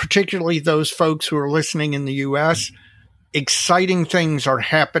 particularly those folks who are listening in the U.S. Exciting things are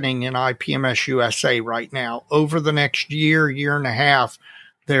happening in IPMS USA right now. Over the next year and a half,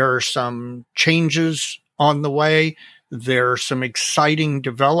 there are some changes on the way. There are some exciting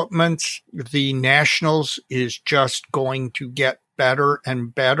developments. The Nationals is just going to get better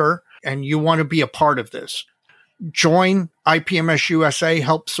and better, and you want to be a part of this. Join IPMS USA,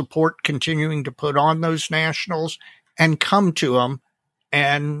 help support continuing to put on those Nationals, and come to them,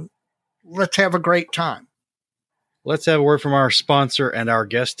 and let's have a great time. Let's have a word from our sponsor and our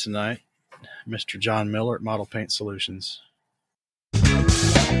guest tonight, Mr. John Miller at Model Paint Solutions.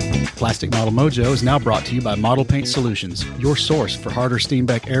 Plastic Model Mojo is now brought to you by Model Paint Solutions, your source for Harder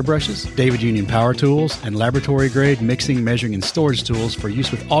Steenbeck airbrushes, David Union power tools, and laboratory-grade mixing, measuring, and storage tools for use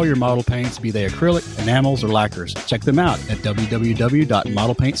with all your model paints, be they acrylic, enamels, or lacquers. Check them out at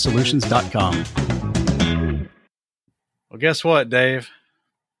www.modelpaintsolutions.com. Well, guess what, Dave?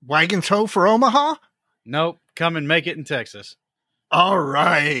 Wagons ho for Omaha? Nope. Come and make it in Texas. All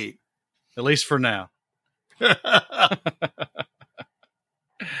right. At least for now.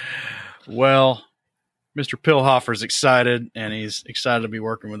 Well, Mr. Pilhofer's excited, and he's excited to be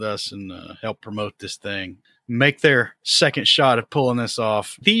working with us and help promote this thing. Make their second shot at pulling this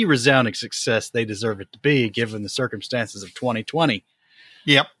off the resounding success they deserve it to be, given the circumstances of 2020.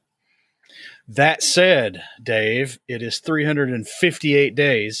 Yep. That said, Dave, it is 358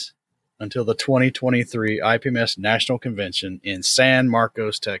 days until the 2023 IPMS National Convention in San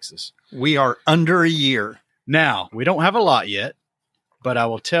Marcos, Texas. We are under a year. Now, we don't have a lot yet, but I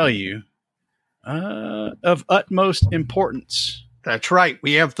will tell you, of utmost importance. That's right.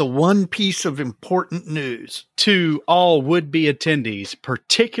 We have the one piece of important news. To all would-be attendees,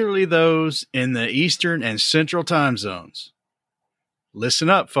 particularly those in the Eastern and Central time zones. Listen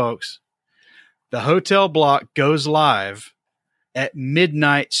up, folks. The hotel block goes live at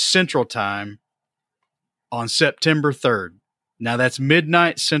midnight Central Time on September 3rd. Now, that's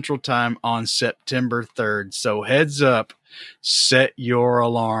midnight Central Time on September 3rd. So heads up, set your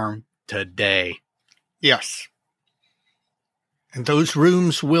alarm today. Yes. And those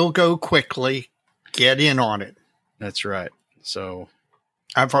rooms will go quickly. Get in on it. That's right. So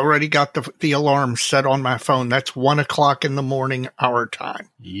I've already got the alarm set on my phone. That's 1:00 in the morning, our time.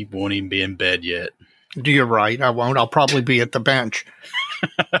 You won't even be in bed yet. You're right. I won't. I'll probably be at the bench.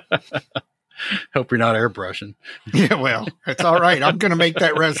 Hope you're not airbrushing. Yeah, well, it's all right. I'm going to make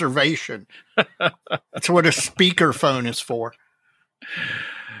that reservation. That's what a speakerphone is for.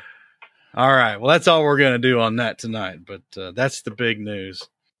 All right. Well, that's all we're going to do on that tonight, but that's the big news.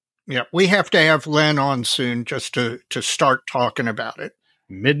 Yeah, we have to have Len on soon just to start talking about it.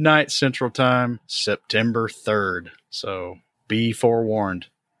 Midnight Central Time, September 3rd. So be forewarned.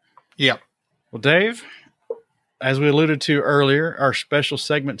 Yep. Well, Dave, as we alluded to earlier, our special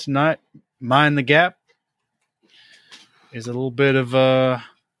segment tonight, Mind the Gap, is a little bit of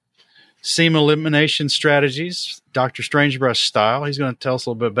seam elimination strategies, Dr. Strangebrush style. He's going to tell us a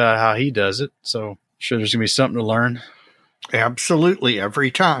little bit about how he does it. So I'm sure there's going to be something to learn. Absolutely, every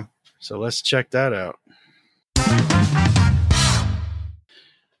time. So let's check that out.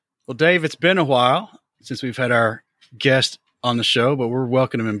 Well, Dave, it's been a while since we've had our guest on the show, but we're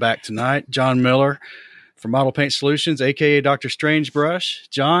welcoming him back tonight. John Miller from Model Paint Solutions, a.k.a. Dr. Strangebrush.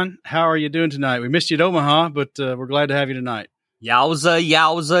 John, how are you doing tonight? We missed you at Omaha, but we're glad to have you tonight. Yowza,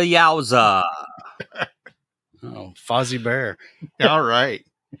 yowza, yowza. Oh, Fozzie Bear. All right.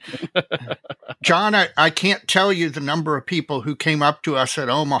 John, I can't tell you the number of people who came up to us at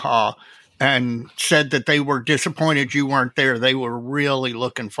Omaha and said that they were disappointed you weren't there. They were really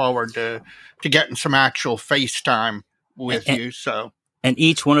looking forward to getting some actual FaceTime with you. So, and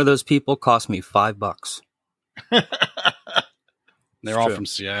each one of those people cost me $5. They're all from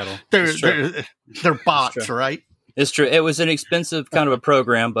Seattle. They're bots, right? It's true. It was an expensive kind of a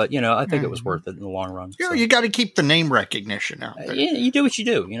program, but, I think it was worth it in the long run. So. You got to keep the name recognition out there. Yeah, you do what you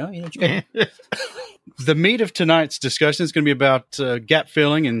do, The meat of tonight's discussion is going to be about gap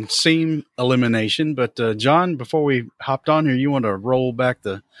filling and seam elimination. But, John, before we hopped on here, you want to roll back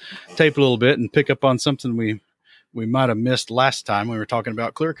the tape a little bit and pick up on something we might have missed last time when we were talking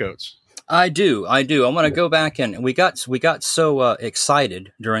about clear coats. I do. I want to go back, and we got so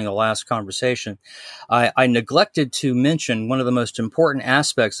excited during the last conversation. I neglected to mention one of the most important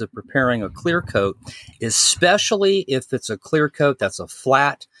aspects of preparing a clear coat, especially if it's a clear coat that's a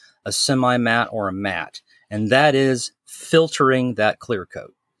flat, a semi-matte, or a matte, and that is filtering that clear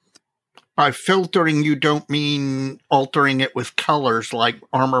coat. By filtering, you don't mean altering it with colors like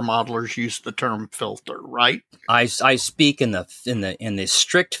armor modelers use the term filter, right? I speak in the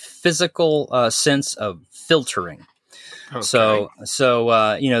strict physical sense of filtering. Okay. So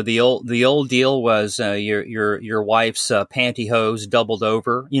the old deal was your wife's pantyhose doubled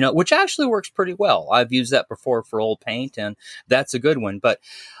over, which actually works pretty well. I've used that before for old paint, and that's a good one. But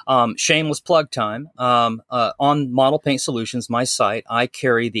shameless plug time. On Model Paint Solutions, my site, I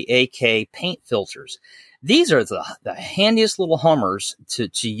carry the AK paint filters. These are the handiest little hummers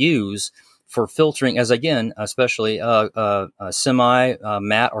to use for filtering, especially semi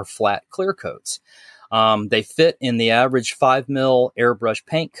matte or flat clear coats. They fit in the average 5 mil airbrush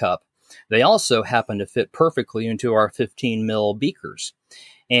paint cup. They also happen to fit perfectly into our 15 mil beakers.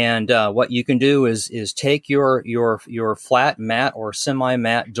 And what you can do is take your flat matte or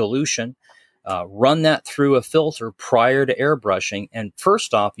semi-matte dilution, run that through a filter prior to airbrushing. And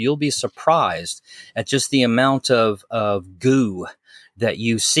first off, you'll be surprised at just the amount of goo that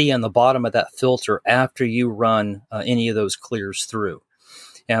you see on the bottom of that filter after you run any of those clears through.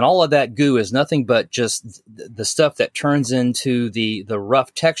 And all of that goo is nothing but just the stuff that turns into the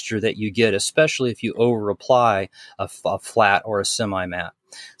rough texture that you get, especially if you over apply a flat or a semi-matte.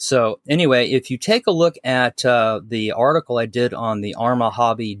 So anyway, if you take a look at the article I did on the Arma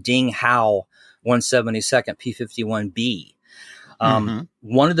Hobby Ding Hao 1/72 P51B.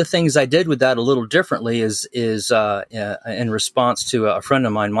 One of the things I did with that a little differently is in response to a friend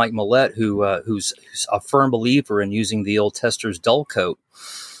of mine, Mike Millette, who's a firm believer in using the old Testor's dull coat.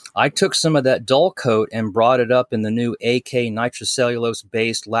 I took some of that dull coat and brought it up in the new AK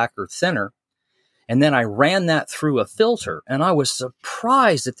nitrocellulose-based lacquer thinner, and then I ran that through a filter, and I was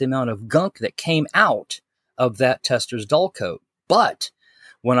surprised at the amount of gunk that came out of that Testor's dull coat. But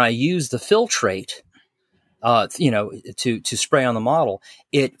when I used the filtrate, to spray on the model,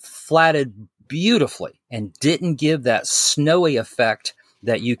 it flatted beautifully and didn't give that snowy effect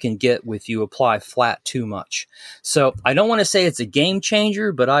that you can get if you apply flat too much. So I don't want to say it's a game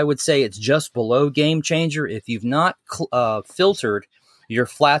changer, but I would say it's just below game changer. If you've not filtered your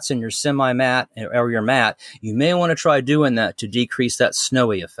flats and your semi-matte or your matte, you may want to try doing that to decrease that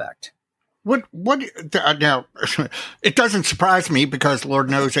snowy effect. What now? It doesn't surprise me because Lord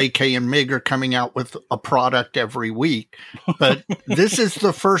knows AK and MIG are coming out with a product every week, but this is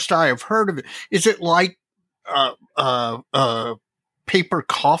the first I have heard of it. Is it like paper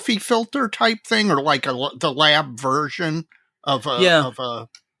coffee filter type thing, or like the lab version of a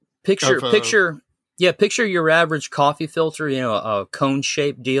picture your average coffee filter, a cone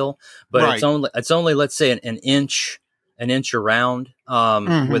shaped deal, but right. it's only let's say an inch around,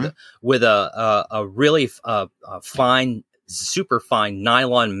 with a really fine, super fine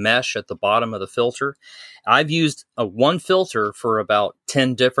nylon mesh at the bottom of the filter. I've used one filter for about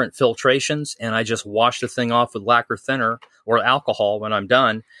 10 different filtrations, and I just wash the thing off with lacquer thinner or alcohol when I'm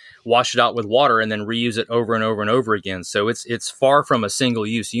done, wash it out with water, and then reuse it over and over and over again. So it's far from a single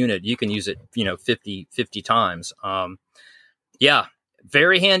use unit. You can use it, 50 times.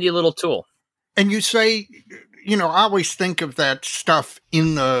 Very handy little tool. And you say, I always think of that stuff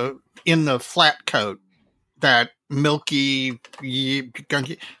in the flat coat, that milky,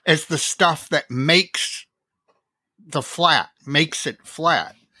 as the stuff that makes it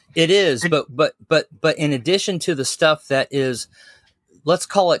flat. It is, but in addition to the stuff that is, let's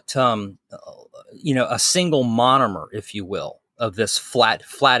call it, a single monomer, if you will, of this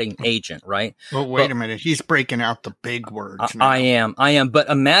flatting agent, right? Well, wait a minute. He's breaking out the big words now. I am. But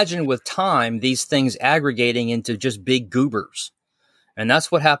imagine with time, these things aggregating into just big goobers. And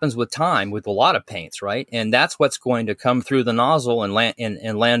that's what happens with time with a lot of paints, right? And that's what's going to come through the nozzle and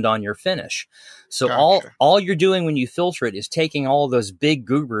land on your finish. So gotcha. all you're doing when you filter it is taking all of those big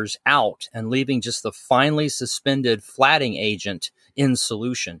goobers out and leaving just the finely suspended flatting agent in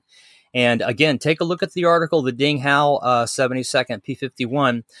solution. And again, take a look at the article, the Ding Hao 72nd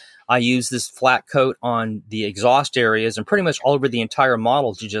P51. I use this flat coat on the exhaust areas and pretty much all over the entire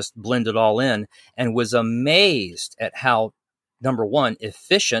model to just blend it all in, and was amazed at how, number one,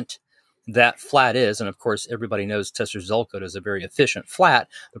 efficient that flat is. And of course, everybody knows Testor's dull coat is a very efficient flat.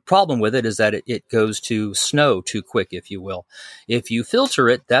 The problem with it is that it goes to snow too quick, if you will. If you filter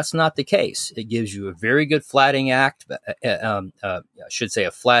it, that's not the case. It gives you a very good flatting I should say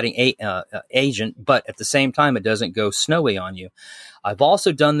a flatting agent, but at the same time, it doesn't go snowy on you. I've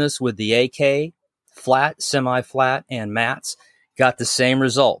also done this with the AK, flat, semi-flat, and mattes. Got the same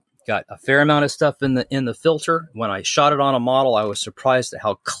result. Got a fair amount of stuff in the filter. When I shot it on a model, I was surprised at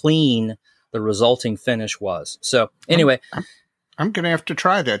how clean the resulting finish was. So anyway, I'm going to have to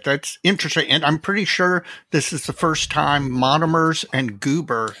try that. That's interesting. And I'm pretty sure this is the first time monomers and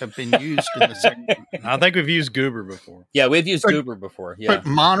goober have been used in the same. I think we've used goober before. Yeah, we've used goober before. Yeah. But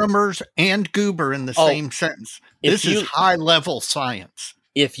monomers and goober in the same sentence. This is high level science.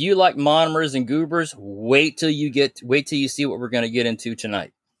 If you like monomers and goobers, wait till you see what we're going to get into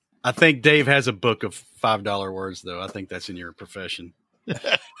tonight. I think Dave has a book of $5 words, though. I think that's in your profession.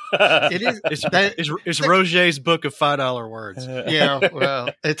 It is. It's Roger's book of $5 words. Yeah, well,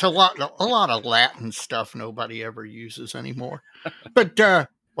 it's a lot of Latin stuff nobody ever uses anymore. But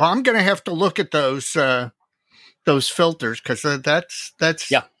I'm going to have to look at those filters because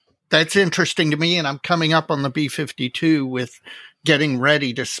that's interesting to me, and I'm coming up on the B52 with getting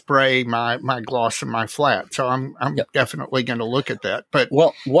ready to spray my gloss and my flat. So I'm definitely going to look at that. But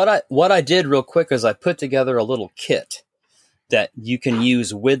what I did real quick is I put together a little kit that you can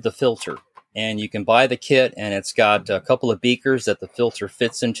use with the filter, and you can buy the kit, and it's got a couple of beakers that the filter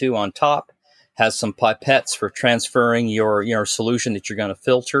fits into on top, has some pipettes for transferring your solution that you're going to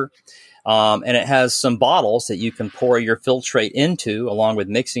filter. And it has some bottles that you can pour your filtrate into along with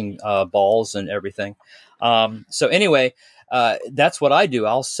mixing balls and everything. So anyway, that's what I do.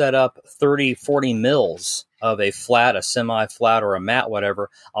 I'll set up 30, 40 mils of a flat, a semi-flat, or a matte, whatever.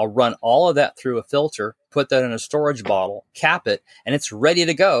 I'll run all of that through a filter, put that in a storage bottle, cap it, and it's ready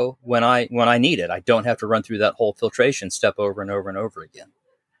to go when I need it. I don't have to run through that whole filtration step over and over and over again.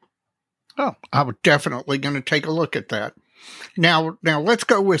 Oh, I was definitely going to take a look at that. Now let's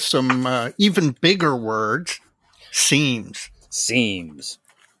go with some even bigger words. Seams. Seams.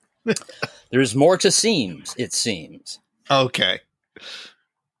 There's more to seams, it seems. Okay.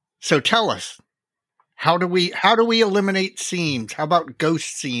 So tell us, how do we eliminate seams? How about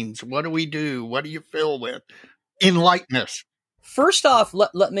ghost seams? What do we do? What do you fill with? Enlighten us. First off,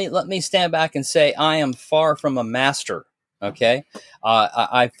 let me stand back and say I am far from a master. Okay,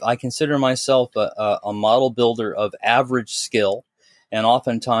 I consider myself a model builder of average skill, and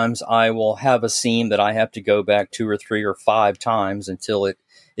oftentimes I will have a seam that I have to go back 2 or 3 or 5 times until it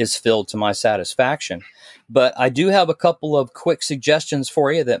is filled to my satisfaction. But I do have a couple of quick suggestions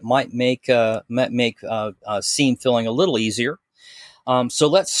for you that might make seam filling a little easier. So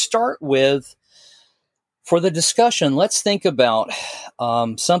let's start with, for the discussion, let's think about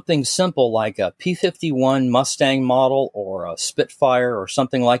something simple like a P-51 Mustang model or a Spitfire or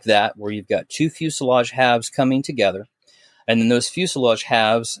something like that, where you've got 2 fuselage halves coming together, and then those fuselage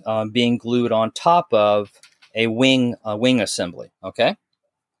halves being glued on top of a wing assembly. Okay.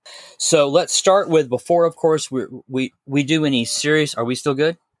 So let's start with, before, of course, we do any serious. Are we still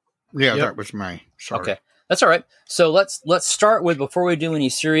good? Yeah, yep. That was my. Sorry. Okay, that's all right. So let's start with, before we do any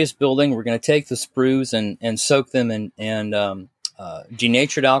serious building, we're going to take the sprues and soak them in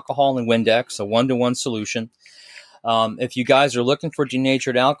denatured alcohol and Windex, a 1-to-1 solution. If you guys are looking for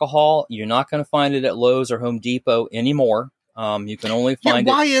denatured alcohol, you're not going to find it at Lowe's or Home Depot anymore. You can only find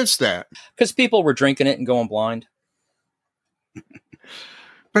it. Why is that? Because people were drinking it and going blind.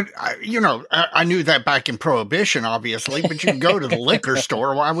 But, I knew that back in Prohibition, obviously, but you can go to the liquor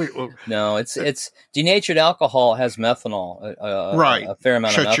store. Why would... No, it's denatured alcohol has methanol, right. a fair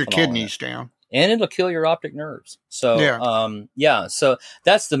amount of methanol. Shuts your kidneys down. And it'll kill your optic nerves. So, so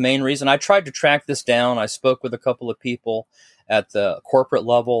that's the main reason. I tried to track this down. I spoke with a couple of people at the corporate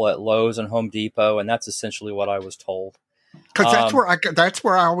level at Lowe's and Home Depot, and that's essentially what I was told. Because that's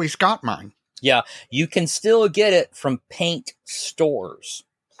where I always got mine. Yeah, you can still get it from paint stores,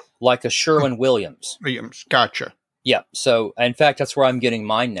 like a Sherwin-Williams. Gotcha. Yeah. So, in fact, that's where I'm getting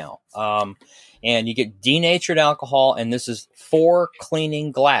mine now. And you get denatured alcohol, and this is for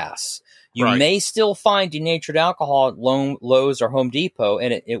cleaning glass. You may still find denatured alcohol at Lowe's or Home Depot,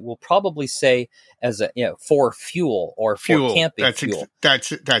 and it will probably say as for fuel or for camping fuel.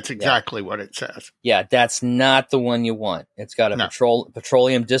 That's exactly what it says. Yeah, that's not the one you want. It's got a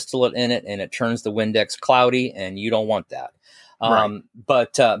petroleum distillate in it, and it turns the Windex cloudy, and you don't want that.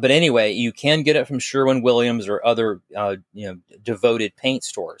 But anyway, you can get it from Sherwin-Williams or other devoted paint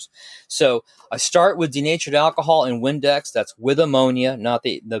stores. So I start with denatured alcohol and Windex. That's with ammonia, not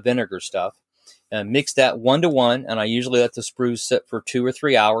the vinegar stuff. And mix that 1-to-1, and I usually let the sprues sit for 2 or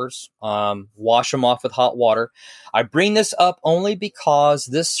 3 hours. Wash them off with hot water. I bring this up only because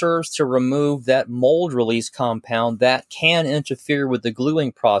this serves to remove that mold release compound that can interfere with the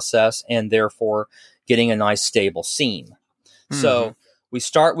gluing process and therefore getting a nice stable seam. So we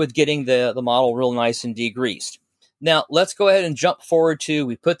start with getting the model real nice and degreased. Now, let's go ahead and jump forward to,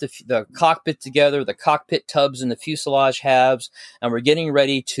 we put the cockpit together, the cockpit tubs and the fuselage halves, and we're getting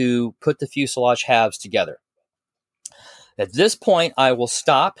ready to put the fuselage halves together. At this point, I will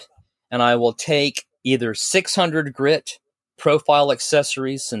stop and I will take either 600 grit Profile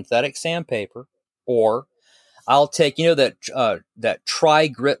Accessories synthetic sandpaper, or I'll take, that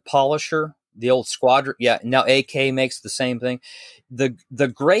tri-grit polisher, the old Squadron. Yeah. Now AK makes the same thing. The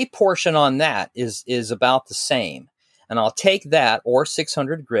gray portion on that is about the same. And I'll take that, or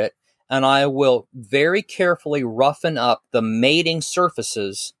 600 grit, and I will very carefully roughen up the mating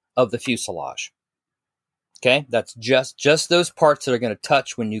surfaces of the fuselage. Okay. That's just those parts that are going to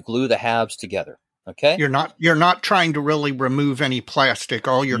touch when you glue the halves together. Okay. You're not trying to really remove any plastic.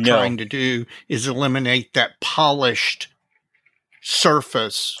 All you're trying to do is eliminate that polished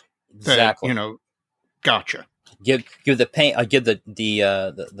surface. Exactly. Gotcha. Give the paint, give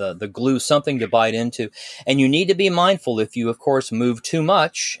the glue something to bite into, and you need to be mindful if you, of course, move too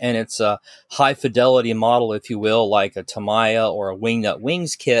much, and it's a high fidelity model, if you will, like a Tamiya or a Wingnut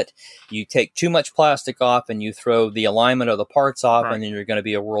Wings kit. You take too much plastic off, and you throw the alignment of the parts off, and then you're going to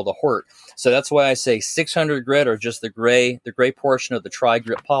be a world of hurt. So that's why I say 600 grit, or just the gray portion of the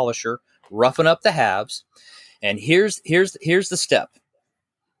tri-grit polisher. Roughen up the halves, and here's the step.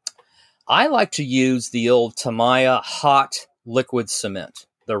 I like to use the old Tamiya hot liquid cement,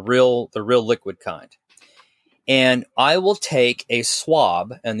 the real liquid kind. And I will take a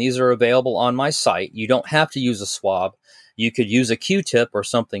swab, and these are available on my site. You don't have to use a swab. You could use a Q-tip or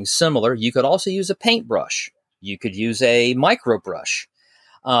something similar. You could also use a paintbrush. You could use a micro brush.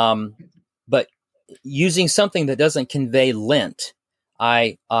 But using something that doesn't convey lint,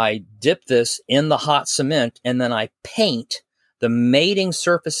 I dip this in the hot cement, and then I paint the mating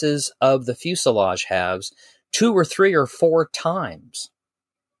surfaces of the fuselage halves 2 or 3 or 4 times,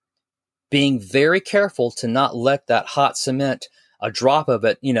 being very careful to not let that hot cement, a drop of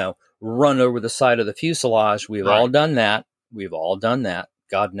it, run over the side of the fuselage. We've all done that.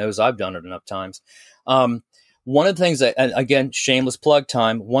 God knows I've done it enough times. One of the things that, and again, shameless plug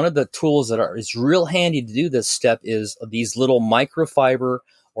time, one of the tools that is real handy to do this step is these little microfiber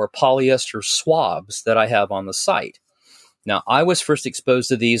or polyester swabs that I have on the site. Now, I was first exposed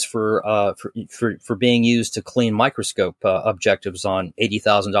to these for being used to clean microscope objectives on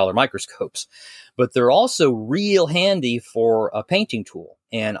 $80,000 microscopes, but they're also real handy for a painting tool.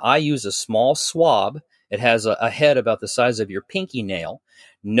 And I use a small swab. It has a head about the size of your pinky nail,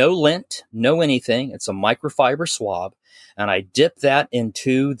 no lint, no anything. It's a microfiber swab, and I dip that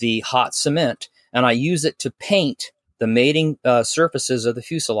into the hot cement, and I use it to paint the mating surfaces of the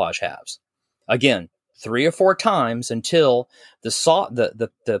fuselage halves. Again, 3 or 4 times until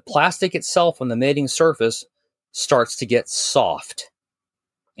the plastic itself on the mating surface starts to get soft.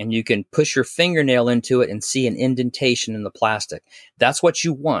 And you can push your fingernail into it and see an indentation in the plastic. That's what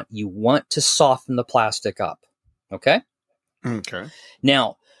you want. You want to soften the plastic up. Okay? Okay.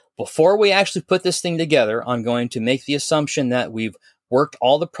 Now, before we actually put this thing together, I'm going to make the assumption that we've worked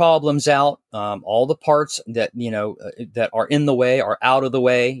all the problems out, all the parts that that are in the way are out of the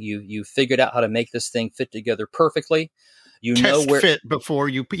way. You figured out how to make this thing fit together perfectly. You test know where fit before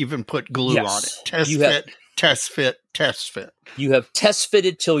you even put glue on it. Test fit. You have test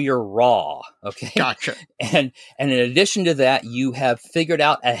fitted till you're raw. Okay, gotcha. And in addition to that, you have figured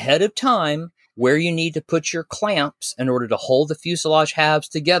out ahead of time where you need to put your clamps in order to hold the fuselage halves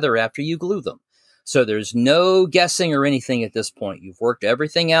together after you glue them. So there's no guessing or anything at this point. You've worked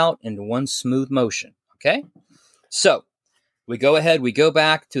everything out in one smooth motion. Okay. So we go ahead, we go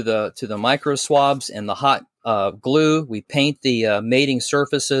back to the micro swabs and the hot glue. We paint the mating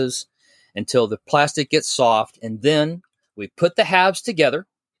surfaces until the plastic gets soft. And then we put the halves together.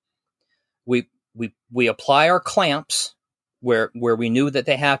 We apply our clamps where we knew that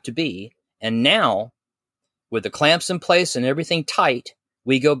they have to be. And now with the clamps in place and everything tight,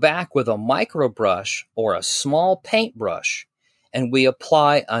 we go back with a micro brush or a small paintbrush, and we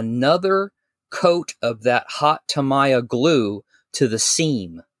apply another coat of that hot Tamiya glue to the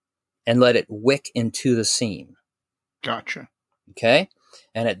seam and let it wick into the seam. Gotcha. Okay?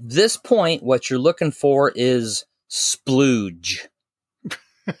 And at this point, what you're looking for is splooge.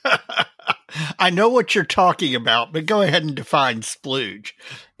 I know what you're talking about, but go ahead and define splooge.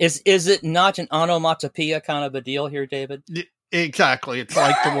 Is it not an onomatopoeia kind of a deal here, David? Exactly. It's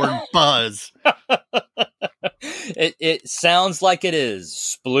like the word buzz. It sounds like it is.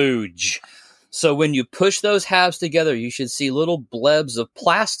 Splooge. So when you push those halves together, you should see little blebs of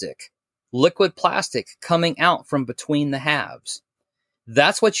plastic, liquid plastic, coming out from between the halves.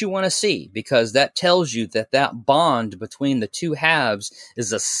 That's what you want to see, because that tells you that bond between the two halves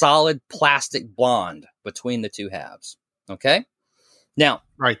is a solid plastic bond between the two halves. Okay? Now,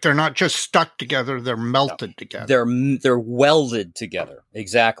 right, they're not just stuck together, they're melted together. They're welded together.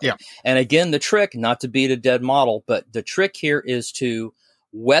 Exactly. Yeah. And again, the trick, not to beat a dead model, but the trick here is to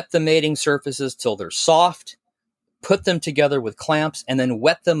wet the mating surfaces till they're soft, put them together with clamps, and then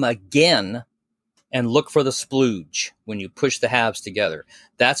wet them again and look for the splooge when you push the halves together.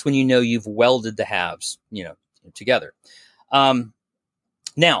 That's when you know you've welded the halves, together.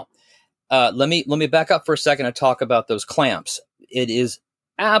 Now, let me back up for a second and talk about those clamps. It is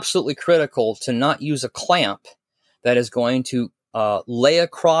absolutely critical to not use a clamp that is going to lay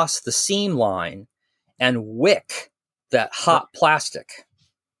across the seam line and wick that hot plastic.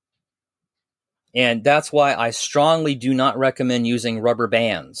 And that's why I strongly do not recommend using rubber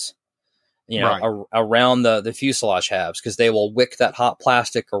bands, around the fuselage halves, because they will wick that hot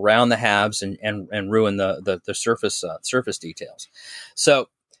plastic around the halves and ruin the surface details. So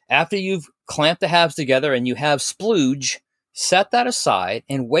after you've clamped the halves together and you have splooge, set that aside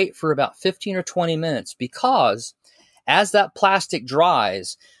and wait for about 15 or 20 minutes, because as that plastic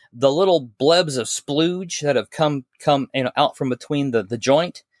dries, the little blebs of splooge that have come out from between the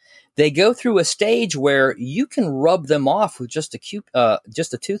joint, they go through a stage where you can rub them off with just a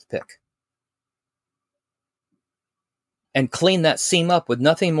toothpick and clean that seam up with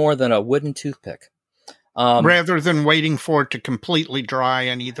nothing more than a wooden toothpick. Rather than waiting for it to completely dry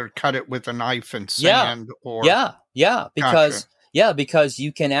and either cut it with a knife and sand or... Because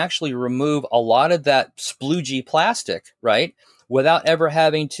you can actually remove a lot of that sploogey plastic, right, without ever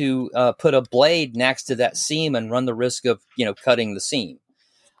having to put a blade next to that seam and run the risk of, cutting the seam.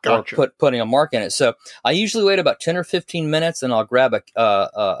 Gotcha. or putting a mark in it. So I usually wait about 10 or 15 minutes, and I'll grab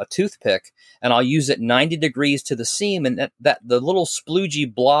a toothpick, and I'll use it 90 degrees to the seam, and that the little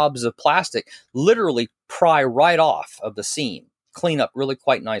sploogey blobs of plastic literally pry right off of the seam, clean up really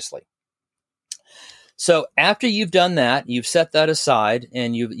quite nicely. So after you've done that, you've set that aside,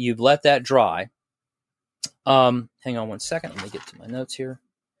 and you've let that dry. Hang on one second. Let me get to my notes here.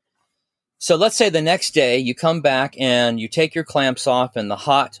 So let's say the next day you come back and you take your clamps off, and the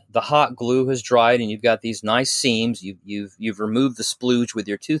hot glue has dried, and you've got these nice seams. You've removed the splooge with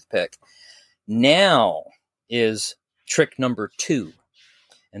your toothpick. Now is trick number 2,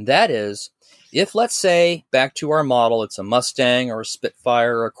 and that is, if, let's say, back to our model, it's a Mustang or a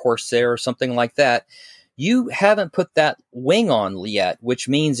Spitfire or a Corsair or something like that, you haven't put that wing on yet, which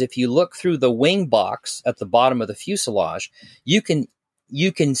means if you look through the wing box at the bottom of the fuselage, you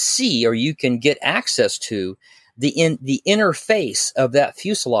can see, or you can get access to the inner face of that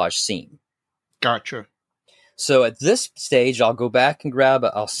fuselage seam. Gotcha. So at this stage, I'll go back and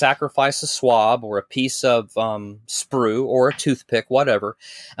I'll sacrifice a swab or a piece of sprue or a toothpick, whatever,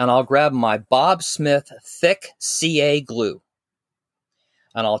 and I'll grab my Bob Smith thick CA glue.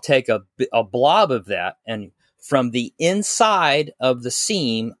 And I'll take a blob of that, and from the inside of the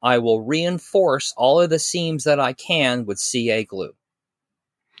seam, I will reinforce all of the seams that I can with CA glue.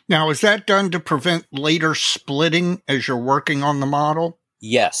 Now, is that done to prevent later splitting as you're working on the model?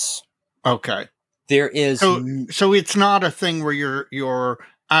 Yes. Okay. There is. So it's not a thing where you're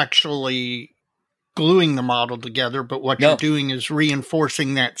actually gluing the model together, but what you're doing is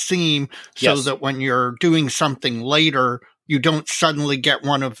reinforcing that seam so that when you're doing something later, you don't suddenly get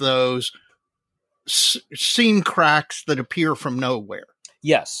one of those seam cracks that appear from nowhere.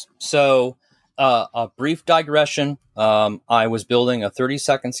 Yes. So a brief digression. I was building a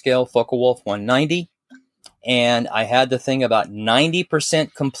 32nd scale Focke-Wulf 190, and I had the thing about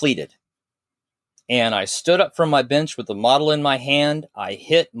 90% completed. And I stood up from my bench with the model in my hand. I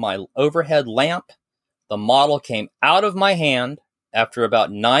hit my overhead lamp. The model came out of my hand after about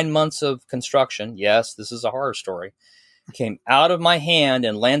 9 months of construction. Yes, this is a horror story. Came out of my hand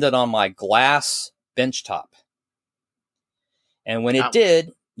and landed on my glass bench top. And when it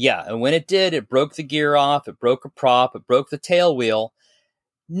did, it broke the gear off, it broke a prop, it broke the tail wheel.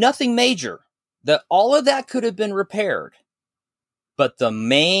 Nothing major. All of that could have been repaired. But the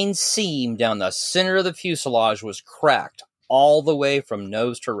main seam down the center of the fuselage was cracked all the way from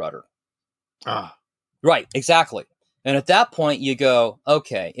nose to rudder. Right, exactly. And at that point, you go,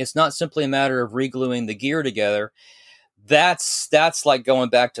 okay, it's not simply a matter of regluing the gear together. That's like going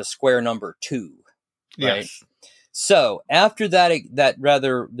back to square number 2, right? Yes. So after that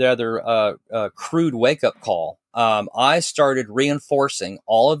rather crude wake up call, I started reinforcing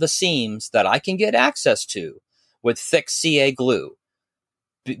all of the seams that I can get access to with thick CA glue,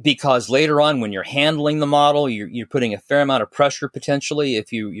 because later on, when you're handling the model, you're putting a fair amount of pressure potentially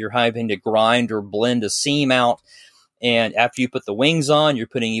if you're having to grind or blend a seam out. And after you put the wings on, you're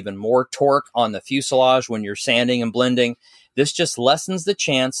putting even more torque on the fuselage when you're sanding and blending. This just lessens the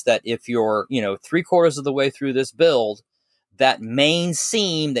chance that if you're, 3/4 of the way through this build, that main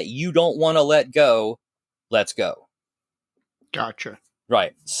seam that you don't want to let go, lets go. Gotcha.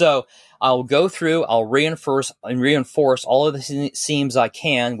 Right. So I'll go through, I'll reinforce all of the seams I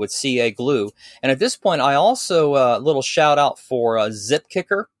can with CA glue. And at this point, I also, a little shout out for Zip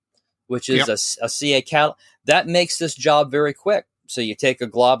Kicker, which is a CA catalyst. That makes this job very quick. So you take a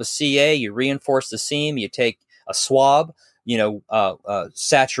glob of CA, you reinforce the seam, you take a swab,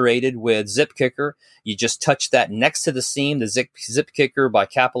 saturated with Zip Kicker. You just touch that next to the seam. The Zip Kicker, by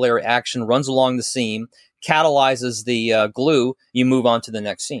capillary action, runs along the seam, catalyzes the glue. You move on to the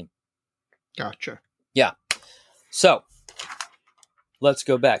next seam. Gotcha. Yeah. So let's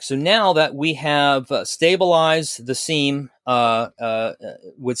go back. So now that we have stabilized the seam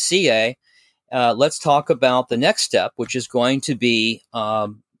with CA, let's talk about the next step, which is going to be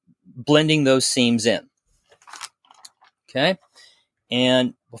blending those seams in. Okay.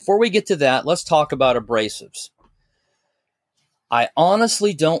 And before we get to that, let's talk about abrasives. I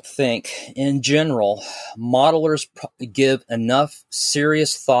honestly don't think, in general, modelers give enough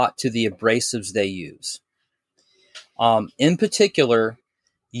serious thought to the abrasives they use. In particular,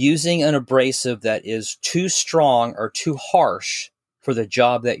 using an abrasive that is too strong or too harsh for the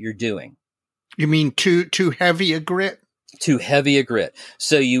job that you're doing. You mean too heavy a grit? Too heavy a grit.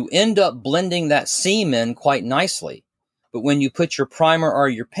 So you end up blending that seam in quite nicely. But when you put your primer or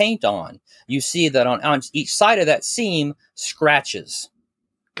your paint on, you see that on each side of that seam scratches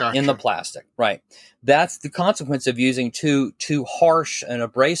in the plastic. Right. That's the consequence of using too harsh an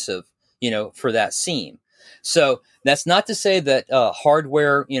abrasive, for that seam. So that's not to say that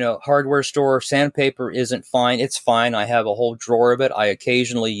hardware store sandpaper isn't fine. It's fine. I have a whole drawer of it. I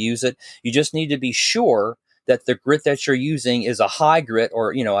occasionally use it. You just need to be sure that the grit that you're using is a high grit,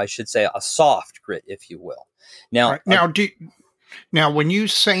 or, I should say a soft grit, if you will. Now, now, when you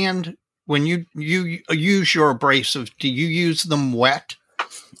sand, when you use your abrasives, do you use them wet?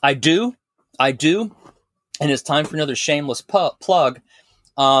 I do. And it's time for another shameless plug.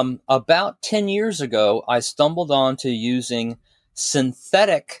 About 10 years ago, I stumbled onto using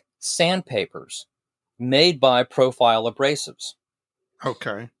synthetic sandpapers made by Profile Abrasives.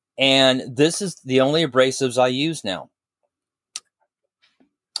 Okay. And this is the only abrasives I use now.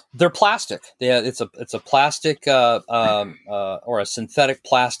 They're plastic. It's a plastic or a synthetic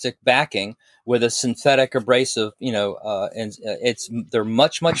plastic backing with a synthetic abrasive. And they're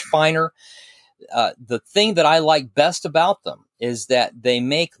much finer. The thing that I like best about them is that they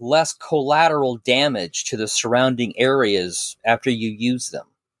make less collateral damage to the surrounding areas after you use them,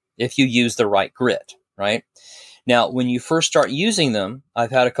 if you use the right grit, right? Now, when you first start using them, I've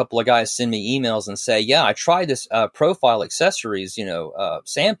had a couple of guys send me emails and say, yeah, I tried this Profile Accessories,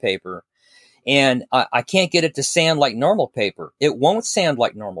 sandpaper, and I can't get it to sand like normal paper. It won't sand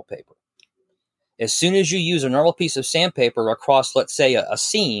like normal paper. As soon as you use a normal piece of sandpaper across, let's say, a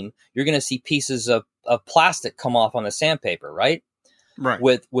seam, you're going to see pieces of plastic come off on the sandpaper, right? Right.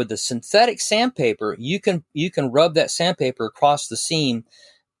 With the synthetic sandpaper, you can rub that sandpaper across the seam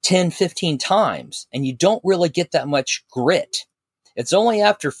 10, 15 times, and you don't really get that much grit. It's only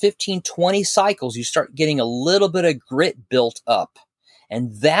after 15, 20 cycles you start getting a little bit of grit built up.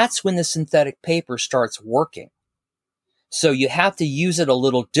 And that's when the synthetic paper starts working. So you have to use it a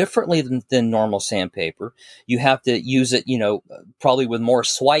little differently than normal sandpaper. You have to use it, probably with more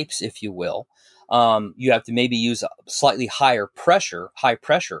swipes, if you will. You have to maybe use a slightly high pressure.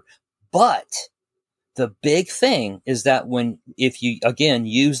 But the big thing is that if you, again,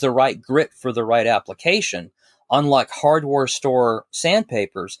 use the right grit for the right application, unlike hardware store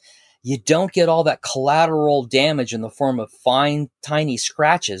sandpapers, you don't get all that collateral damage in the form of fine, tiny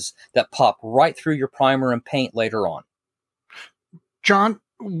scratches that pop right through your primer and paint later on. John,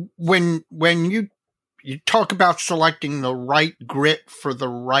 when you talk about selecting the right grit for the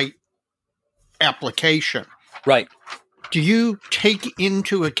right application, right? Do you take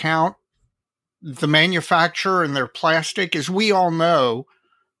into account the manufacturer and their plastic? As we all know,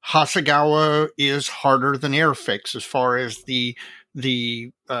 Hasegawa is harder than Airfix as far as the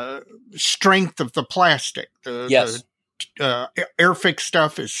strength of the plastic. Yes. Airfix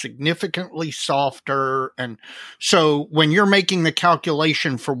stuff is significantly softer. And so when you're making the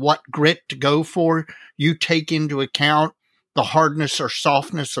calculation for what grit to go for, you take into account the hardness or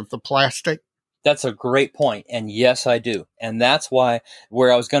softness of the plastic. That's a great point. And yes, I do. And that's why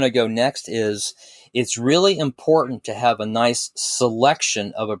where I was going to go next is it's really important to have a nice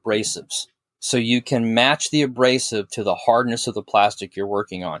selection of abrasives so you can match the abrasive to the hardness of the plastic you're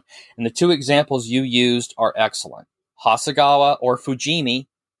working on. And the two examples you used are excellent. Hasegawa or Fujimi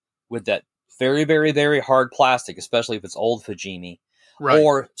with that very, very, very hard plastic, especially if it's old Fujimi, right.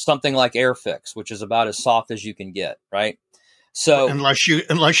 Or something like Airfix, which is about as soft as you can get, right? So unless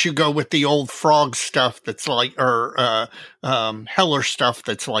you go with the old Frog stuff that's like, or Heller stuff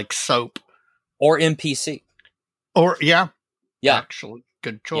that's like soap, or MPC, or yeah, actually,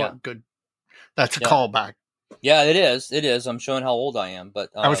 good choice, good. That's a callback. Yeah, it is. It is. I'm showing how old I am, but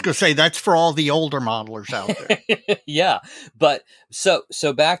I was going to say that's for all the older modelers out there. Yeah, but so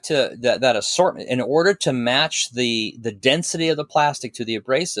back to that assortment. In order to match the density of the plastic to the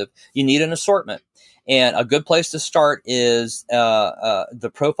abrasive, you need an assortment. And a good place to start is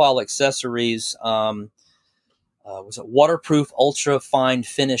the Profile Accessories was it Waterproof Ultra Fine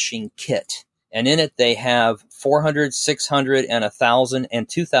Finishing Kit. And in it, they have 400, 600, and 1,000 and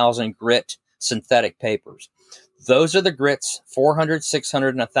 2,000 grit synthetic papers. Those are the grits, 400, 600,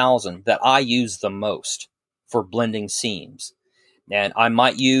 and 1,000, that I use the most for blending seams. And I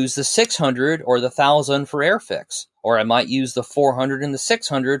might use the 600 or the 1,000 for Airfix, or I might use the 400 and the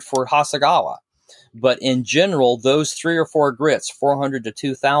 600 for Hasegawa. But in general, those 3 or 4 grits, 400 to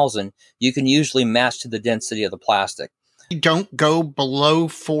 2,000, you can usually match to the density of the plastic. You don't go below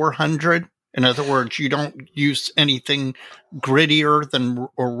 400. In other words, you don't use anything grittier than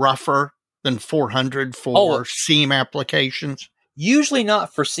or rougher than 400 for seam applications. Usually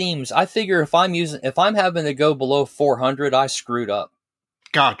not for seams. I figure if I'm having to go below 400, I screwed up.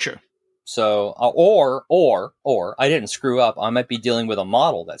 Gotcha. So, or I didn't screw up. I might be dealing with a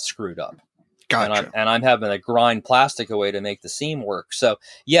model that screwed up. Gotcha. And I'm having to grind plastic away to make the seam work. So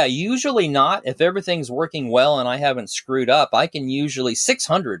yeah, usually not. If everything's working well and I haven't screwed up, I can usually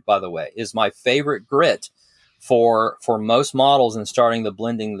 600, by the way, is my favorite grit for most models and starting the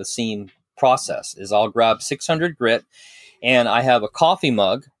blending the seam process. Is I'll grab 600 grit, and I have a coffee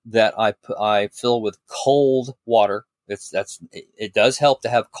mug that I fill with cold water. It does help to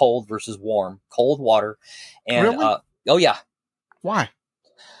have cold versus warm, cold water. And Really? Oh yeah. Why?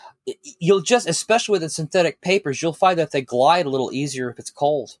 You'll just, especially with the synthetic papers, you'll find that they glide a little easier if it's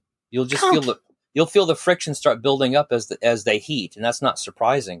cold. You'll just feel the friction start building up as they heat, and that's not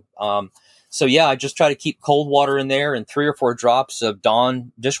surprising. So yeah, I just try to keep cold water in there and 3 or 4 drops of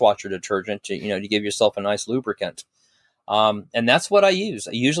Dawn dishwasher detergent to give yourself a nice lubricant. And that's what I use.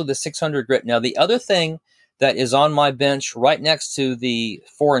 Usually the 600 grit. Now the other thing that is on my bench right next to the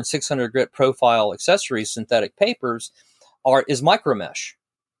 400 and 600 grit profile accessories synthetic papers is micromesh.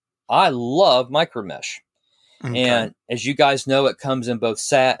 I love micromesh. Okay. And as you guys know, it comes in both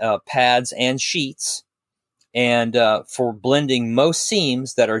pads and sheets. And for blending most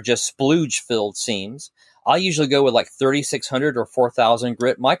seams that are just splooge-filled seams, I usually go with like 3,600 or 4,000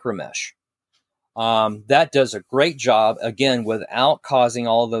 grit micromesh. That does a great job, again, without causing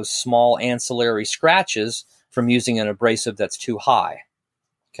all of those small ancillary scratches from using an abrasive that's too high.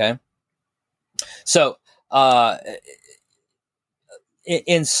 Okay? So,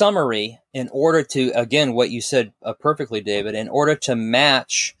 in summary, in order to, again, what you said perfectly, David, in order to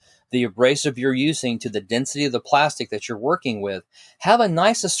match the abrasive you're using to the density of the plastic that you're working with, have a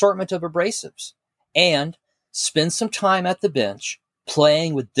nice assortment of abrasives and spend some time at the bench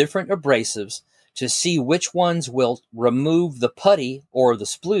playing with different abrasives to see which ones will remove the putty or the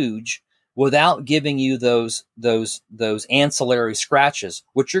splooge without giving you those ancillary scratches,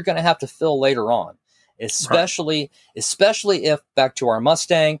 which you're going to have to fill later on. Especially if, back to our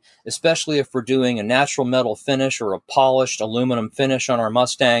Mustang, especially if we're doing a natural metal finish or a polished aluminum finish on our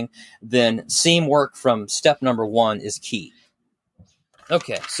Mustang, then seam work from step number 1 is key.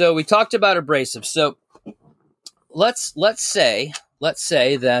 Okay, so we talked about abrasives. So let's say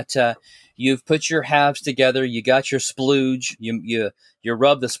that you've put your halves together, you got your splooge, you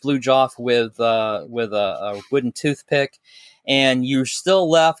rub the splooge off with a wooden toothpick, and you're still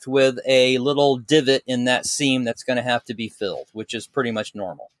left with a little divot in that seam that's going to have to be filled, which is pretty much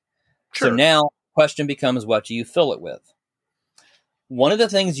normal. Sure. So now the question becomes, what do you fill it with? One of the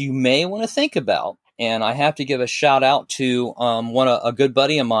things you may want to think about, and I have to give a shout out to a good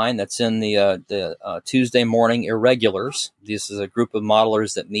buddy of mine that's in the Tuesday Morning Irregulars. This is a group of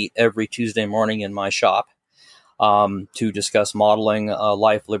modelers that meet every Tuesday morning in my shop to discuss modeling,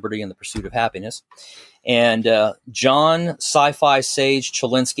 life, liberty, and the pursuit of happiness. And John Sci-Fi Sage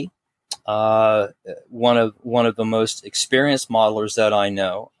Chilinsky, one of the most experienced modelers that I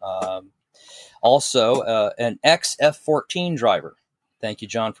know, also an ex-F-14 driver. Thank you,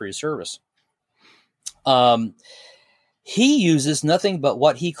 John, for your service. He uses nothing but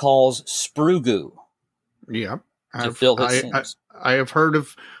what he calls sprue goo. Yeah, to fill his seams. I have heard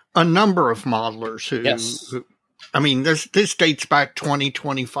of a number of modelers who I mean, this dates back 20,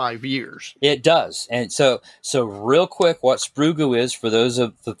 25 years. It does. And so real quick, what sprue goo is, for those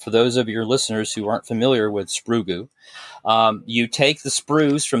of your listeners who aren't familiar with sprue goo, you take the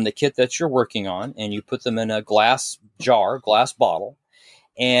sprues from the kit that you're working on and you put them in a glass bottle,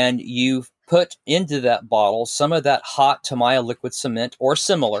 and you put into that bottle some of that hot Tamiya liquid cement or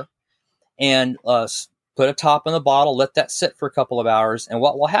similar, and put a top on the bottle, let that sit for a couple of hours, and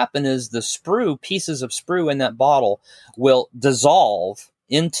what will happen is the pieces of sprue in that bottle will dissolve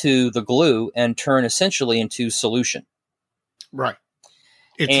into the glue and turn essentially into solution. Right.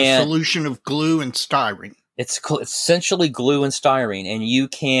 It's a solution of glue and styrene. It's essentially glue and styrene, and you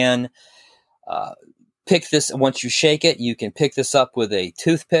can pick this, once you shake it, you can pick this up with a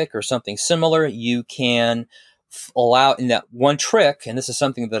toothpick or something similar. You can allow, in that one trick, and this is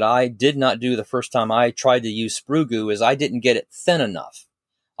something that I did not do the first time I tried to use sprue goo, is I didn't get it thin enough.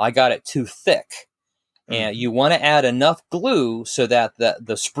 I got it too thick. And you want to add enough glue so that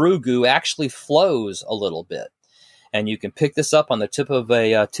the sprue goo actually flows a little bit. And you can pick this up on the tip of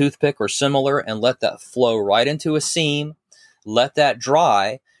a toothpick or similar and let that flow right into a seam. Let that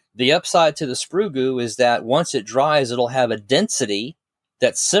dry. The upside to the sprue goo is that once it dries, it'll have a density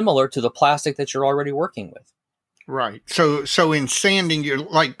that's similar to the plastic that you're already working with. Right. So in sanding, you're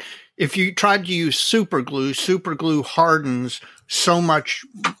like, if you tried to use super glue hardens so much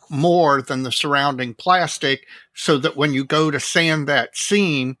more than the surrounding plastic, so that when you go to sand that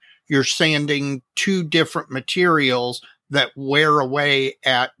seam, you're sanding 2 different materials that wear away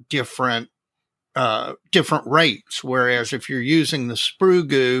at different rates. Whereas if you're using the sprue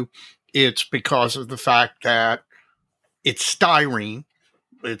goo, it's because of the fact that it's styrene.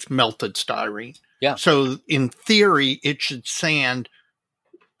 It's melted styrene. Yeah. So in theory, it should sand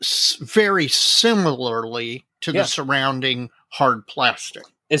very similarly to the surrounding hard plastic.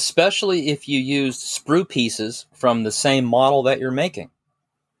 Especially if you used sprue pieces from the same model that you're making.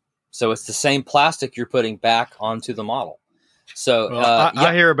 So it's the same plastic you're putting back onto the model. So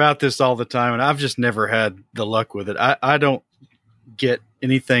I hear about this all the time, and I've just never had the luck with it. I don't get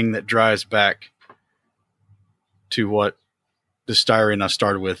anything that dries back to what the styrene I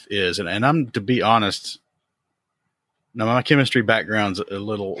started with is. And I'm, to be honest, now my chemistry background's a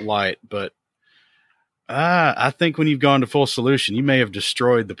little light, but I think when you've gone to full solution, you may have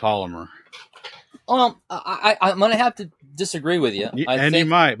destroyed the polymer. I'm going to have to disagree with you. You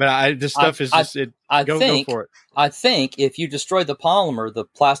might, but this stuff is just go for it. I think if you destroy the polymer, the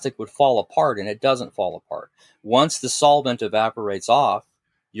plastic would fall apart, and it doesn't fall apart. Once the solvent evaporates off,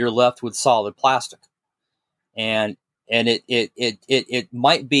 you're left with solid plastic. And it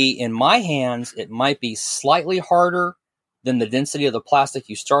might be, in my hands, it might be slightly harder than the density of the plastic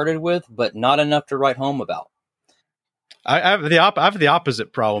you started with, but not enough to write home about. I have the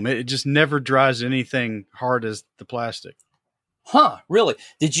opposite problem. It just never dries anything hard as the plastic. Huh? Really?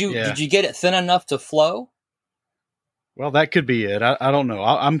 Did you get it thin enough to flow? Well, that could be it. I don't know.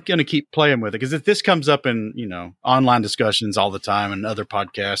 I'm going to keep playing with it because if this comes up in online discussions all the time and other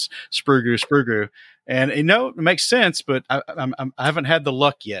podcasts, sprue goo, and it makes sense, but I haven't had the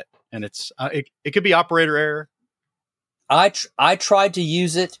luck yet, and it could be operator error. I tried to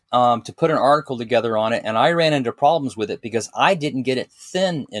use it to put an article together on it, and I ran into problems with it because I didn't get it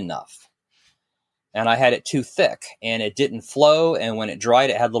thin enough. And I had it too thick, and it didn't flow, and when it dried,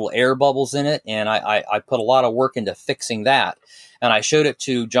 it had little air bubbles in it, and I put a lot of work into fixing that. And I showed it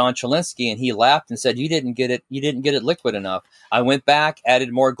to John Chalinsky, and he laughed and said, you didn't get it liquid enough. I went back,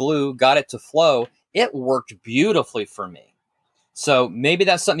 added more glue, got it to flow. It worked beautifully for me. So maybe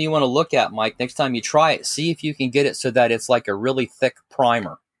that's something you want to look at, Mike. Next time you try it, see if you can get it so that it's like a really thick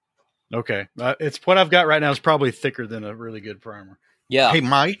primer. Okay. It's what I've got right now is probably thicker than a really good primer. Yeah. Hey,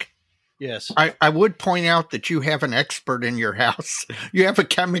 Mike. Yes. I would point out that you have an expert in your house. You have a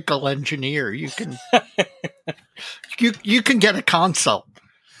chemical engineer. You can you can get a consult.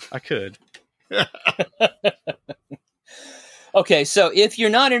 I could. Okay, so if you're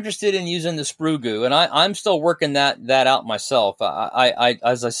not interested in using the sprue goo, and I'm still working that out myself, I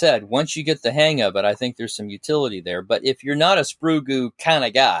as I said, once you get the hang of it, I think there's some utility there. But if you're not a sprue goo kind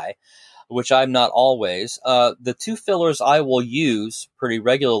of guy, which I'm not always, the two fillers I will use pretty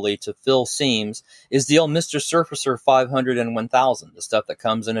regularly to fill seams is the old Mr. Surfacer 500 and 1000, the stuff that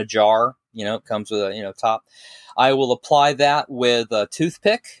comes in a jar, it comes with a top. I will apply that with a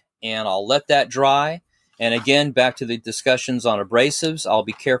toothpick, and I'll let that dry. And again, back to the discussions on abrasives, I'll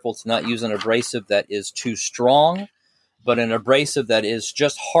be careful to not use an abrasive that is too strong, but an abrasive that is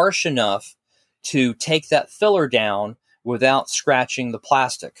just harsh enough to take that filler down without scratching the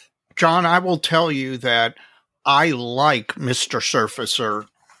plastic. John, I will tell you that I like Mr. Surfacer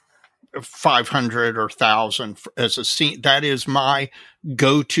 500 or 1000 as a seam. That is my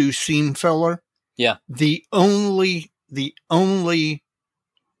go-to seam filler. Yeah. The only,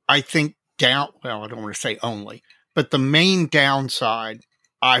 I think, I don't want to say only, but the main downside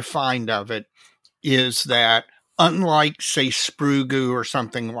I find of it is that unlike, say, sprue goo or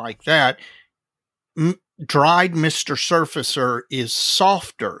something like that, dried Mr. Surfacer is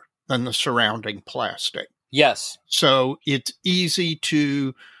softer than the surrounding plastic. Yes. So it's easy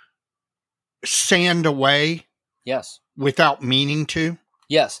to sand away. Yes. Without meaning to.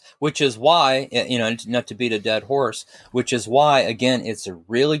 Yes, which is why, not to beat a dead horse, which is why, again, it's a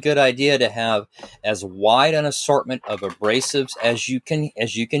really good idea to have as wide an assortment of abrasives as you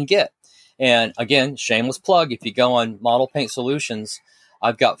can get. And again, shameless plug, if you go on Model Paint Solutions,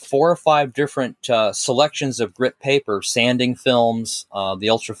 I've got 4 or 5 different selections of grit paper, sanding films, the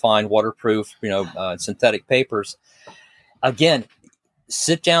ultrafine waterproof, synthetic papers. Again,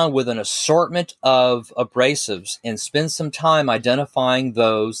 sit down with an assortment of abrasives and spend some time identifying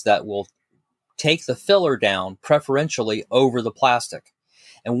those that will take the filler down preferentially over the plastic.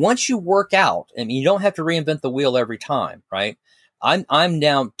 And once you work out, you don't have to reinvent the wheel every time, right? I'm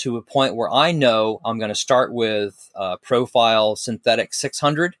down to a point where I know I'm going to start with Profile Synthetic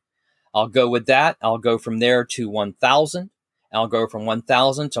 600. I'll go with that. I'll go from there to 1000. I'll go from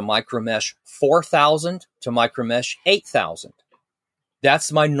 1000 to Micromesh 4000 to Micromesh 8000.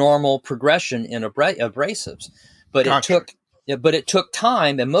 That's my normal progression in abrasives. But gotcha. It took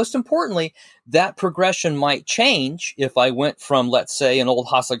time. And most importantly, that progression might change if I went from, let's say, an old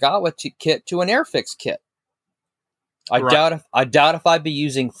Hasegawa kit to an Airfix kit. I doubt if I'd be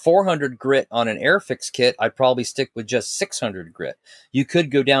using 400 grit on an Airfix kit, I'd probably stick with just 600 grit. You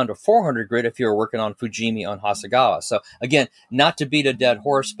could go down to 400 grit if you were working on Fujimi on Hasegawa. So again, not to beat a dead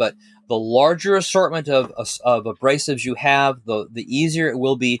horse, but the larger assortment of abrasives you have, the easier it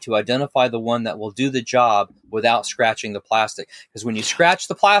will be to identify the one that will do the job without scratching the plastic. Because when you scratch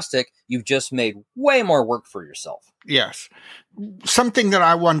the plastic, you've just made way more work for yourself. Yes. Something that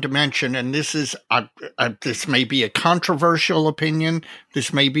I wanted to mention, and this is, this may be a controversial opinion,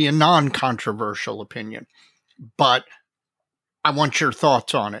 this may be a non-controversial opinion, but I want your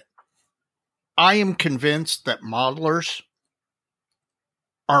thoughts on it. I am convinced that modelers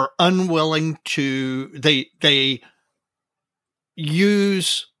are unwilling to, they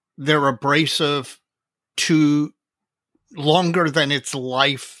use their abrasive to longer than its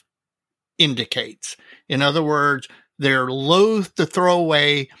life indicates. In other words, they're loath to throw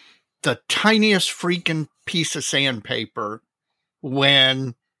away the tiniest freaking piece of sandpaper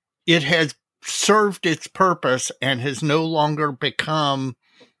when it has served its purpose and has no longer become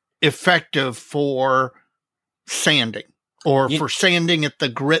effective for sanding or for sanding at the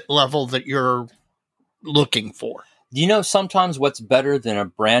grit level that you're looking for. Do you know sometimes what's better than a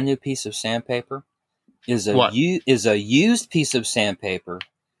brand new piece of sandpaper is a used piece of sandpaper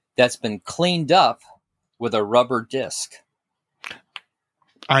that's been cleaned up with a rubber disc.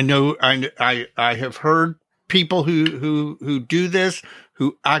 I know. I have heard people who do this,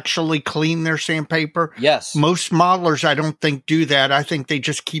 who actually clean their sandpaper. Yes. Most modelers, I don't think, do that. I think they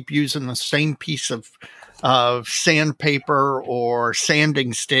just keep using the same piece of sandpaper or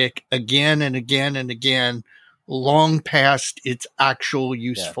sanding stick again and again and again, long past its actual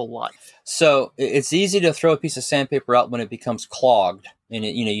useful life. So it's easy to throw a piece of sandpaper out when it becomes clogged, and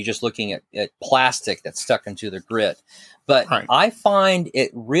you're just looking at plastic that's stuck into the grit. But right. I find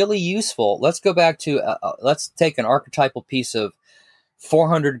it really useful. Let's go back to let's take an archetypal piece of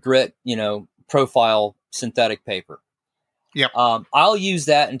 400 grit, profile synthetic paper. Yeah. I'll use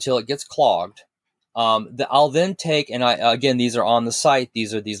that until it gets clogged. I'll then take, and again, these are on the site.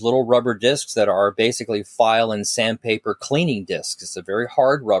 These are these little rubber discs that are basically file and sandpaper cleaning discs. It's a very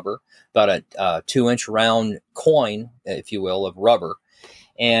hard rubber, about a 2-inch round coin, if you will, of rubber.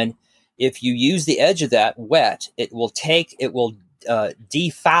 And if you use the edge of that wet, it will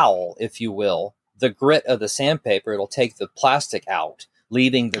defoul, if you will, the grit of the sandpaper. It'll take the plastic out,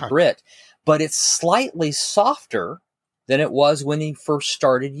 leaving the grit, but it's slightly softer than it was when you first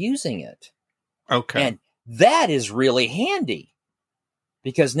started using it. Okay. And that is really handy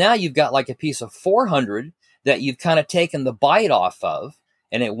because now you've got like a piece of 400 that you've kind of taken the bite off of,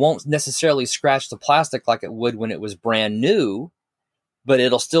 and it won't necessarily scratch the plastic like it would when it was brand new, but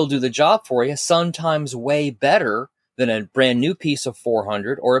it'll still do the job for you, sometimes way better than a brand new piece of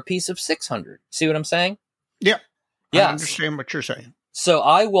 400 or a piece of 600. See what I'm saying? Yeah. Yeah. I understand what you're saying. So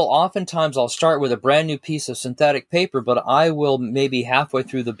I'll start with a brand new piece of synthetic paper, but I will maybe halfway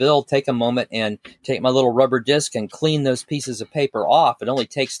through the build take a moment and take my little rubber disc and clean those pieces of paper off. It only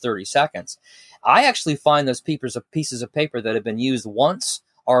takes 30 seconds. I actually find those pieces of paper that have been used once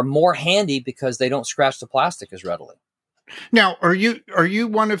are more handy because they don't scratch the plastic as readily. Now, are you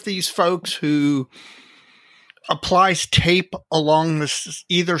one of these folks who applies tape along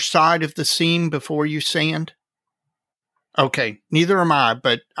either side of the seam before you sand? Okay, neither am I,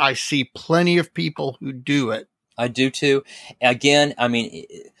 but I see plenty of people who do it. I do too. Again, I mean,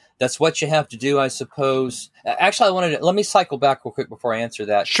 that's what you have to do, I suppose. Actually, let me cycle back real quick before I answer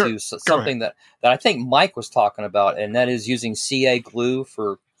that to something that I think Mike was talking about, and that is using CA glue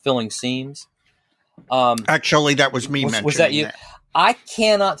for filling seams. Actually, that was me mentioning. Was that you? I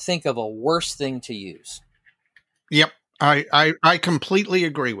cannot think of a worse thing to use. Yep. I completely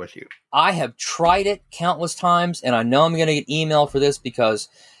agree with you. I have tried it countless times, and I know I'm going to get email for this because,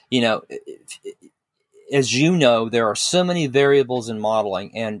 as you know, there are so many variables in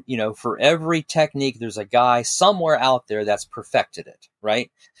modeling, and, for every technique, there's a guy somewhere out there that's perfected it, right?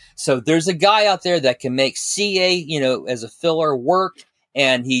 So there's a guy out there that can make CA, as a filler work,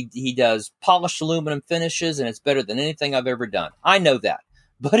 and he does polished aluminum finishes, and it's better than anything I've ever done. I know that.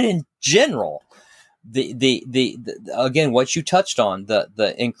 But in general, the again, what you touched on,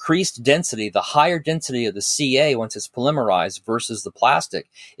 the increased density, the higher density of the CA once it's polymerized versus the plastic,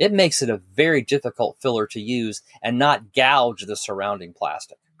 it makes it a very difficult filler to use and not gouge the surrounding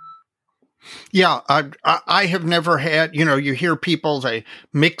plastic. Yeah, I have never had, you hear people say,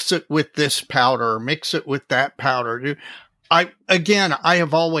 mix it with this powder, mix it with that powder. I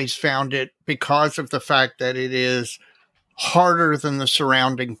have always found it, because of the fact that it is harder than the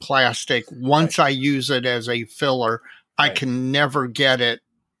surrounding plastic. Once I use it as a filler, I can never get it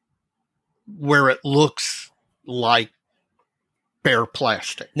where it looks like bare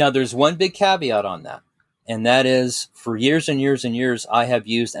plastic. Now, there's one big caveat on that, and that is for years and years and years, I have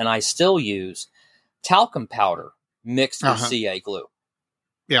used, and I still use, talcum powder mixed with CA glue.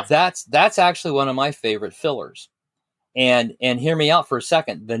 Yeah. That's actually one of my favorite fillers. And hear me out for a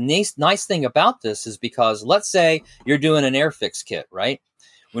second. The nice thing about this is because let's say you're doing an Airfix kit, right?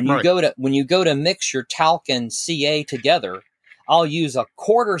 When you go to mix your talc and CA together, I'll use a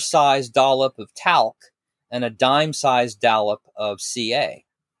quarter-sized dollop of talc and a dime-sized dollop of CA.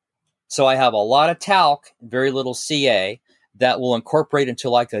 So I have a lot of talc, very little CA that will incorporate into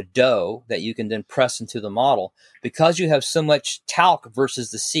like a dough that you can then press into the model. Because you have so much talc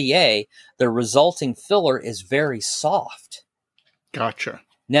versus the CA, the resulting filler is very soft. Gotcha.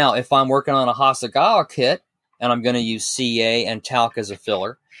 Now, if I'm working on a Hasegawa kit and I'm going to use CA and talc as a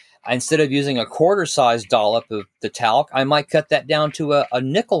filler, instead of using a quarter-sized dollop of the talc, I might cut that down to a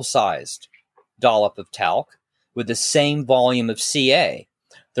nickel-sized dollop of talc with the same volume of CA.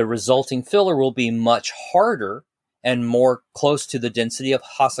 The resulting filler will be much harder and more close to the density of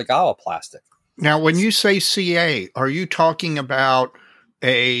Hasegawa plastic. Now, when you say CA, are you talking about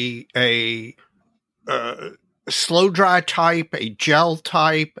a slow dry type, a gel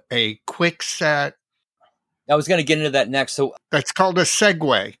type, a quick set? I was going to get into that next. So that's called a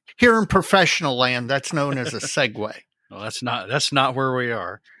segue. Here in professional land, that's known as a segue. Well, that's not where we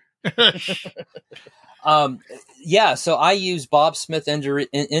are. Yeah, so I use Bob Smith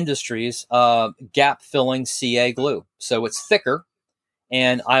Industries gap filling CA glue. So it's thicker,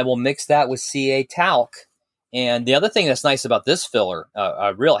 and I will mix that with CA talc. And the other thing that's nice about this filler,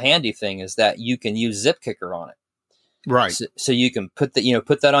 a real handy thing, is that you can use zip kicker on it. Right. So you can put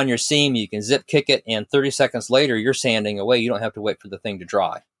that on your seam, you can zip kick it, and 30 seconds later you're sanding away. You don't have to wait for the thing to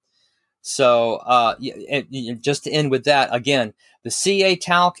dry. So just to end with that, again, the CA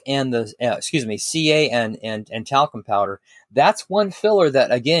talc and the CA and talcum powder, that's one filler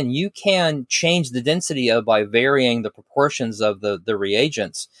that, again, you can change the density of by varying the proportions of the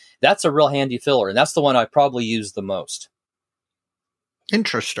reagents. That's a real handy filler, and that's the one I probably use the most.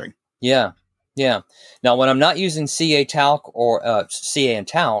 Interesting. Yeah. Now, when I'm not using CA talc or CA and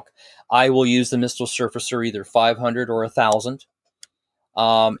talc, I will use the Mistel Surfacer, either 500 or 1000.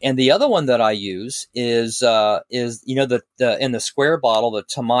 And the other one that I use is the in the square bottle, the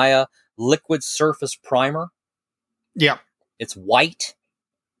Tamiya Liquid Surface Primer. Yeah. It's white.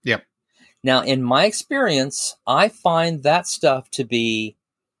 Yep. Now, in my experience, I find that stuff to be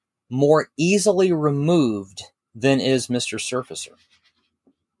more easily removed than is Mr. Surfacer.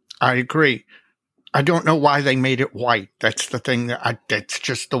 I agree. I don't know why they made it white. That's the thing that's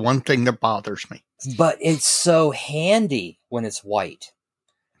just the one thing that bothers me. But it's so handy when it's white.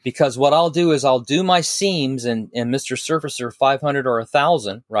 Because what I'll do is I'll do my seams in Mr. Surfacer 500 or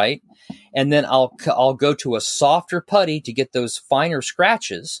 1000, right? And then I'll go to a softer putty to get those finer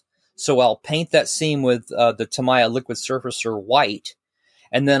scratches. So I'll paint that seam with the Tamiya Liquid Surfacer white.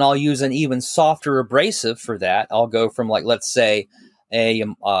 And then I'll use an even softer abrasive for that. I'll go from, like, let's say a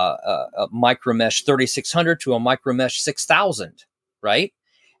Micromesh 3600 to a Micromesh 6000, right?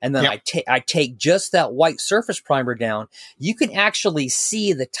 And then I take just that white surface primer down. You can actually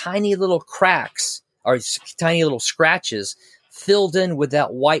see the tiny little cracks or tiny little scratches filled in with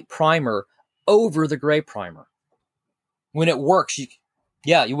that white primer over the gray primer. When it works,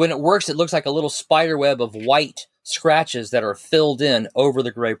 when it works, it looks like a little spider web of white scratches that are filled in over the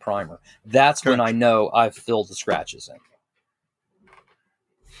gray primer. That's when I know I've filled the scratches in.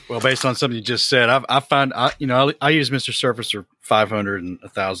 Well, based on something you just said, I use Mr. Surfacer 500 and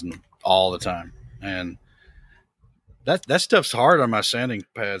 1000 all the time, and that stuff's hard on my sanding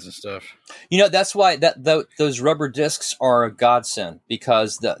pads and stuff. That's why those rubber discs are a godsend,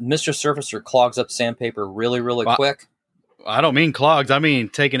 because the Mr. Surfacer clogs up sandpaper really, really quick. I don't mean clogs. I mean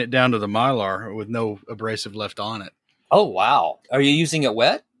taking it down to the Mylar with no abrasive left on it. Oh, wow. Are you using it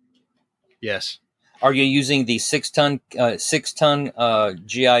wet? Yes. Are you using the 6-ton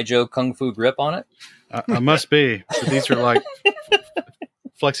G.I. Joe Kung Fu grip on it? I must be. But these are like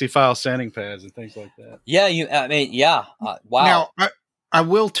flexi-file sanding pads and things like that. Yeah, wow. Now, I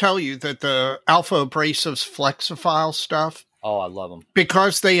will tell you that the Alpha Abrasives Flexifile stuff. Oh, I love them.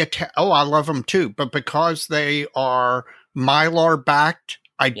 Because I love them too. But because they are Mylar backed,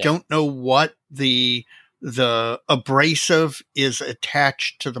 I don't know what the abrasive is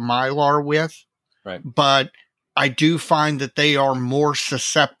attached to the Mylar with. Right. But I do find that they are more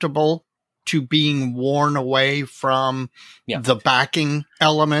susceptible to being worn away from the backing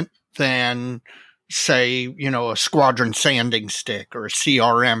element than, say, a Squadron sanding stick or a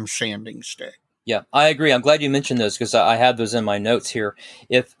CRM sanding stick. Yeah, I agree. I'm glad you mentioned those because I had those in my notes here.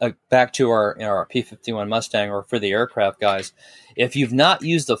 If back to our P-51 Mustang, or for the aircraft guys, if you've not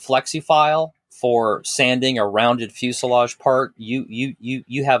used the FlexiFile for sanding a rounded fuselage part,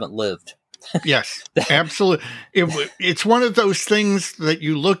 you haven't lived. Yes, absolutely. It's one of those things that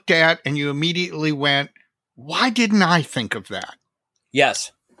you looked at and you immediately went, "Why didn't I think of that?"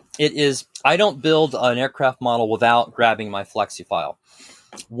 Yes, it is. I don't build an aircraft model without grabbing my FlexiFile.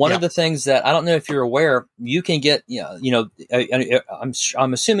 One of the things that I don't know if you're aware, you can get,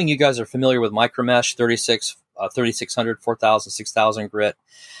 I'm assuming you guys are familiar with Micromesh 3600, 4000, 6000 grit.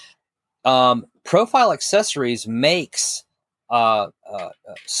 Profile Accessories makes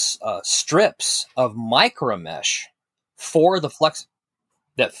strips of Micromesh for the Flex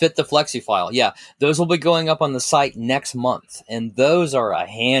that fit the FlexiFile. Yeah, those will be going up on the site next month, and those are a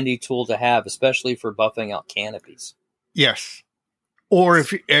handy tool to have, especially for buffing out canopies. Yes. Or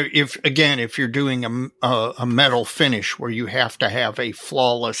if you're doing a metal finish where you have to have a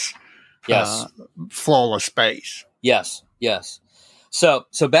flawless base. Yes. So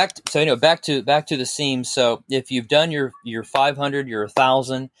back to the seams. So if you've done your 500, your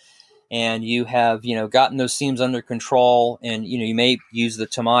 1,000, and you have gotten those seams under control, and you may use the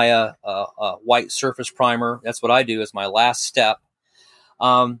Tamiya white surface primer. That's what I do as my last step.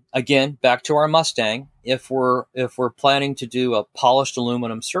 Again, back to our Mustang. If we're planning to do a polished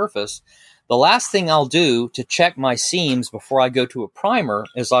aluminum surface, the last thing I'll do to check my seams before I go to a primer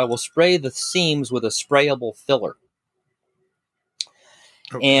is I will spray the seams with a sprayable filler.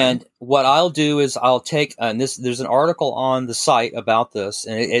 Okay. And what I'll do is I'll take, there's an article on the site about this,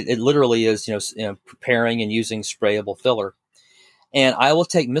 and it literally is, preparing and using sprayable filler. And I will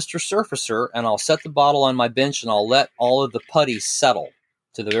take Mr. Surfacer and I'll set the bottle on my bench and I'll let all of the putty settle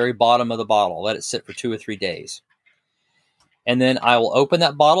to the very bottom of the bottle. Let it sit for 2 or 3 days. And then I will open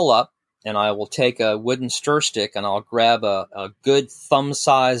that bottle up and I will take a wooden stir stick and I'll grab a good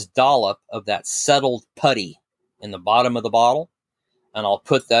thumb-sized dollop of that settled putty in the bottom of the bottle. And I'll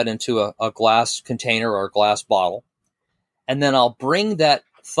put that into a glass container or a glass bottle. And then I'll bring that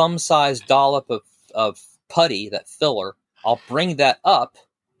thumb-sized dollop of putty, that filler, I'll bring that up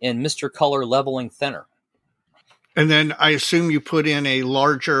in Mr. Color leveling thinner. And then I assume you put in a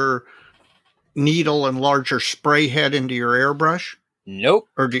larger needle and larger spray head into your airbrush? Nope.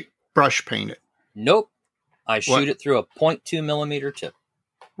 Or do you brush paint it? Nope. I shoot it through a 0.2 millimeter tip.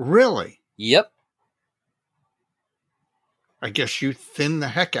 Really? Yep. I guess you thin the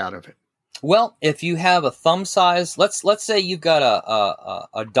heck out of it. Well, if you have a thumb size, let's say you've got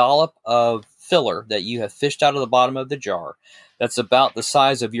a dollop of filler that you have fished out of the bottom of the jar. That's about the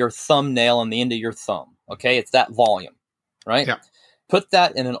size of your thumbnail on the end of your thumb. Okay, it's that volume, right? Yeah. Put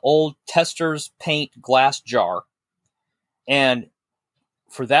that in an old Tester's paint glass jar, and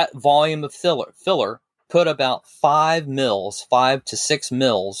for that volume of filler, put about 5 to 6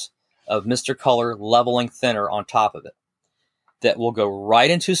 mils of Mr. Color leveling thinner on top of it. That will go right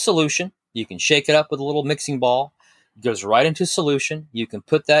into solution. You can shake it up with a little mixing ball. It goes right into solution. You can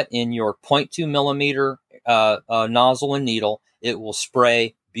put that in your 0.2 millimeter nozzle and needle. It will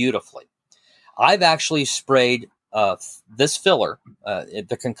spray beautifully. I've actually sprayed this filler,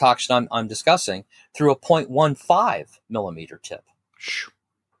 the concoction I'm discussing, through a 0.15 millimeter tip.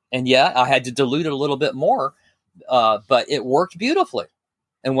 And yeah, I had to dilute it a little bit more, but it worked beautifully.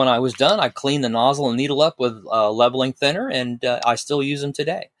 And when I was done, I cleaned the nozzle and needle up with leveling thinner, and I still use them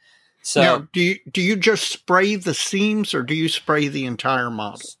today. So now, do you just spray the seams, or do you spray the entire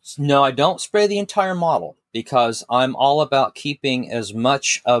model? No, I don't spray the entire model because I'm all about keeping as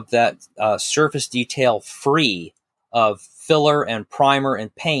much of that surface detail free of filler and primer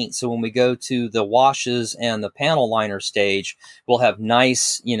and paint. So when we go to the washes and the panel liner stage, we'll have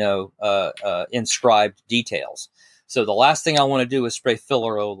nice, inscribed details. So the last thing I want to do is spray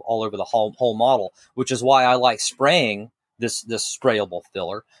filler all over the whole model, which is why I like spraying this sprayable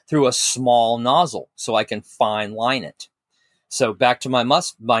filler through a small nozzle so I can fine line it. So back to my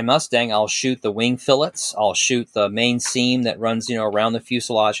Mustang, I'll shoot the wing fillets. I'll shoot the main seam that runs, around the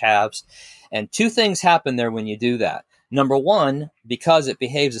fuselage halves. And 2 things happen there when you do that. Number one, because it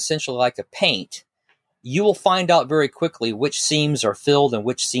behaves essentially like a paint, you will find out very quickly which seams are filled and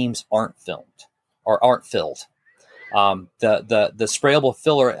which seams aren't filled. The sprayable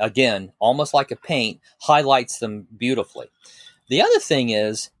filler, again, almost like a paint, highlights them beautifully. The other thing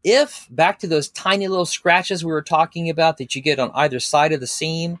is, if back to those tiny little scratches we were talking about that you get on either side of the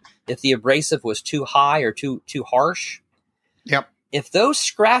seam, if the abrasive was too high or too harsh, yep. If those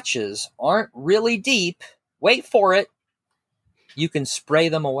scratches aren't really deep, wait for it, you can spray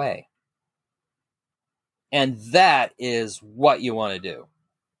them away. And that is what you want to do.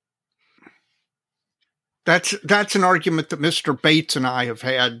 That's an argument that Mr. Bates and I have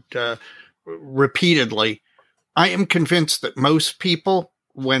had repeatedly. I am convinced that most people,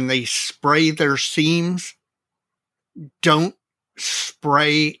 when they spray their seams, don't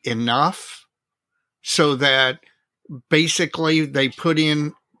spray enough so that basically they put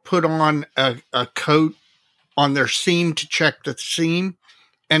on a coat on their seam to check the seam,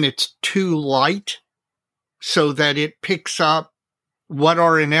 and it's too light so that it picks up what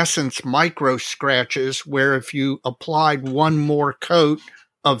are in essence micro scratches, where if you applied one more coat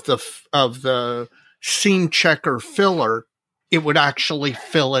of the seam checker filler, it would actually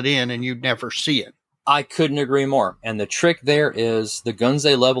fill it in and you'd never see it. I couldn't agree more. And the trick there is the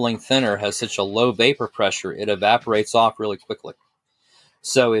Gunze leveling thinner has such a low vapor pressure, it evaporates off really quickly.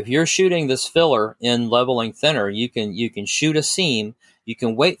 So if you're shooting this filler in leveling thinner, you can shoot a seam, you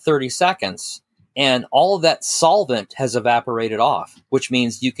can wait 30 seconds, and all of that solvent has evaporated off, which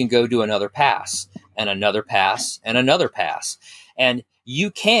means you can go do another pass and another pass and another pass. And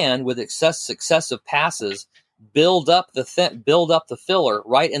you can, with successive passes, build up the filler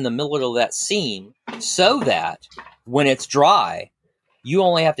right in the middle of that seam, so that when it's dry, you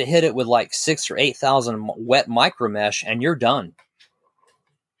only have to hit it with like 6,000 or 8,000 wet micro mesh, and you're done.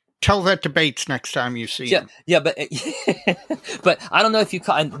 Tell that to Bates next time you see him. Yeah, but but I don't know if you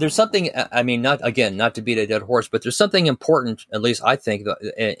there's something. I mean, not to beat a dead horse, but there's something important, at least I think,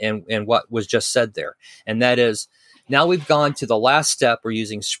 in what was just said there, and that is now we've gone to the last step. We're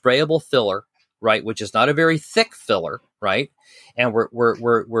using sprayable filler, right, which is not a very thick filler, right, and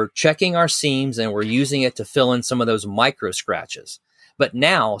we're checking our seams and we're using it to fill in some of those micro scratches. But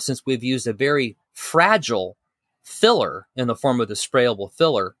now, since we've used a very fragile filler in the form of the sprayable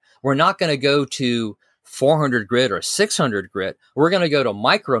filler, we're not going to go to 400 grit or 600 grit. We're going to go to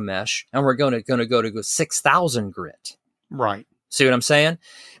micro mesh, and we're going to go to 6,000 grit. Right. See what I'm saying?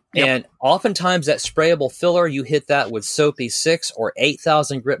 Yep. And oftentimes that sprayable filler, you hit that with soapy 6 or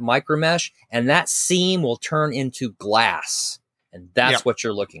 8,000 grit micro mesh, and that seam will turn into glass, and that's what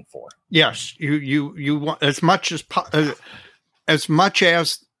you're looking for. Yes, you want as much as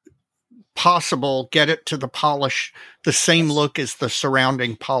possible, get it to the polish, the same look as the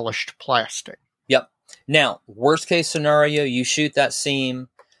surrounding polished plastic. Yep. Now, worst case scenario, you shoot that seam,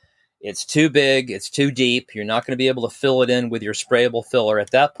 it's too big, it's too deep, you're not going to be able to fill it in with your sprayable filler.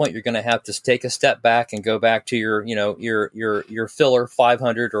 At that point, you're going to have to take a step back and go back to your filler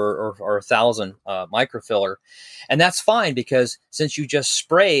 500 or 1,000 microfiller. And that's fine, because since you just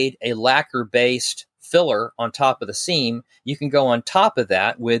sprayed a lacquer-based filler on top of the seam, you can go on top of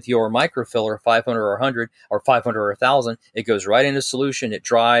that with your microfiller 500 or 100 or 500 or 1,000. It goes right into solution. It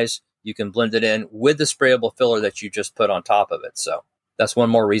dries. You can blend it in with the sprayable filler that you just put on top of it. So that's one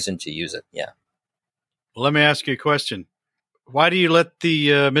more reason to use it. Yeah. Well, let me ask you a question. Why do you let the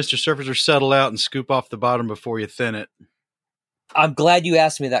Mr. Surfacer settle out and scoop off the bottom before you thin it? I'm glad you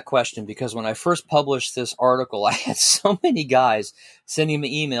asked me that question, because when I first published this article, I had so many guys sending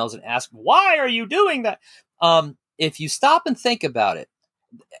me emails and ask, why are you doing that? If you stop and think about it,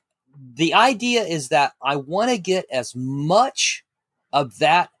 the idea is that I want to get as much of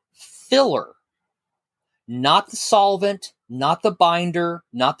that filler, not the solvent, not the binder,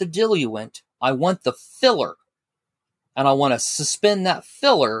 not the diluent. I want the filler, and I want to suspend that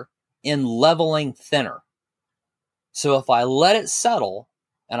filler in leveling thinner. So if I let it settle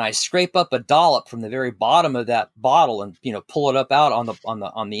and I scrape up a dollop from the very bottom of that bottle and pull it up out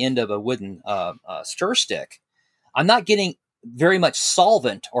on the end of a wooden stir stick, I'm not getting very much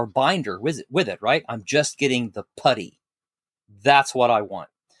solvent or binder with it, right? I'm just getting the putty. That's what I want.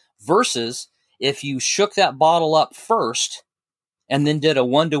 Versus if you shook that bottle up first and then did a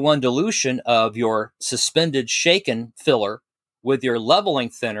 1-to-1 dilution of your suspended shaken filler with your leveling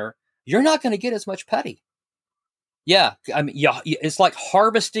thinner, you're not going to get as much putty. Yeah, I mean, it's like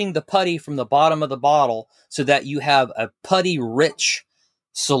harvesting the putty from the bottom of the bottle so that you have a putty-rich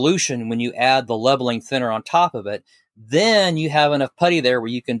solution when you add the leveling thinner on top of it. Then you have enough putty there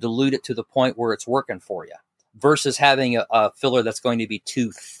where you can dilute it to the point where it's working for you, versus having a filler that's going to be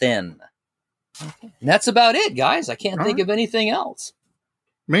too thin. Okay. And that's about it, guys. I can't think of anything else.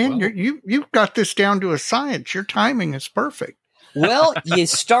 Man, you've got this down to a science. Your timing is perfect. Well, you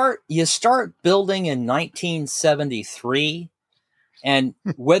start building in 1973, and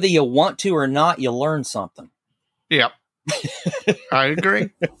whether you want to or not, you learn something. Yep. I agree.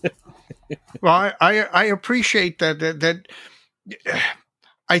 Well, I appreciate that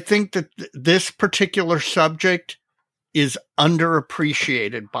I think that this particular subject is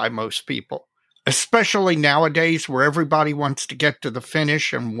underappreciated by most people, especially nowadays where everybody wants to get to the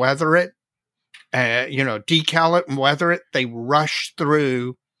finish and weather it. Decal it and weather it. They rush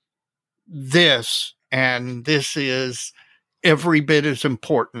through this and this is every bit as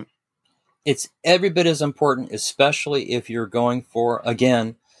important. It's every bit as important, especially if you're going for,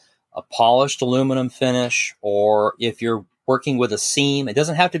 again, a polished aluminum finish, or if you're working with a seam. It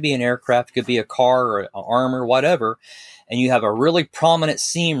doesn't have to be an aircraft. It could be a car or an armor, whatever. And you have a really prominent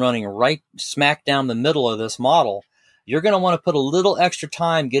seam running right smack down the middle of this model. You're going to want to put a little extra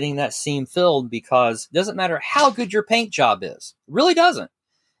time getting that seam filled, because it doesn't matter how good your paint job is. It really doesn't.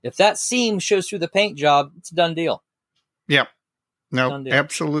 If that seam shows through the paint job, it's a done deal. Yep. No,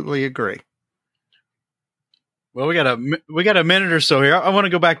 absolutely agree. Well, we got a minute or so here. I want to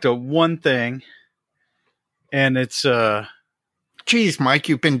go back to one thing, and it's Geez, Mike,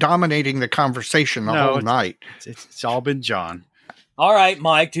 you've been dominating the conversation the whole night. It's all been John. All right,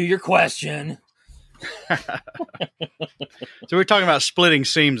 Mike, do your question. So we were talking about splitting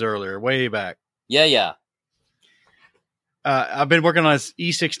seams earlier, way back. Yeah. I've been working on this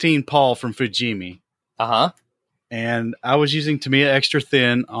E16 Paul from Fujimi. And I was using Tamiya Extra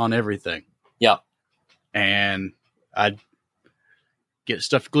Thin on everything. Yeah. And I'd get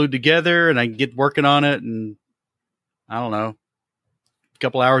stuff glued together, and I'd get working on it, and I don't know, a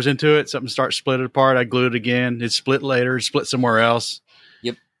couple hours into it, something starts splitting apart. I glue it again. It split later, split somewhere else.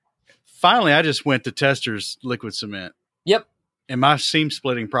 Yep. Finally, I just went to Tester's liquid cement. Yep. And my seam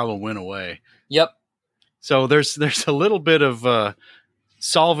splitting problem went away. Yep. So there's a little bit of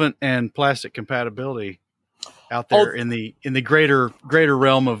solvent and plastic compatibility out there in the greater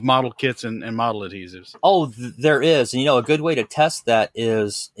realm of model kits and model adhesives. There is. And, a good way to test that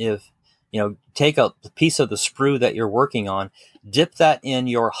is if, take a piece of the sprue that you're working on, dip that in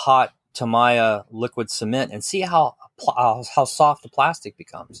your hot Tamiya liquid cement, and see how soft the plastic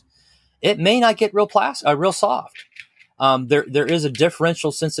becomes. It may not get real soft. There is a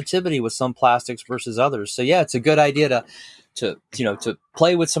differential sensitivity with some plastics versus others. So yeah, it's a good idea to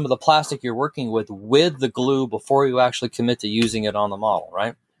play with some of the plastic you're working with the glue before you actually commit to using it on the model,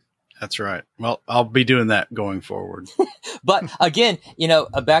 right? That's right. Well, I'll be doing that going forward. But again,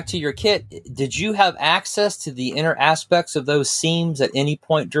 back to your kit, did you have access to the inner aspects of those seams at any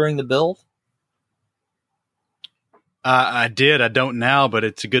point during the build? I did. I don't now, but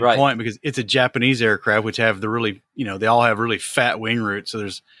it's a good point, because it's a Japanese aircraft, which have the really, they all have really fat wing roots. So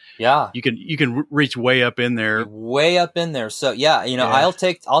there's, you can reach way up in there. So I'll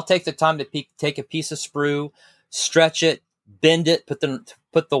take the time to take a piece of sprue, stretch it, bend it, put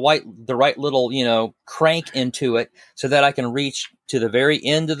the right little, crank into it, so that I can reach to the very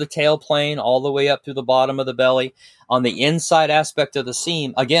end of the tail plane, all the way up to the bottom of the belly. On the inside aspect of the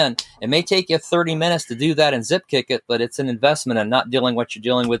seam, again, it may take you 30 minutes to do that and zip kick it, but it's an investment in not dealing what you're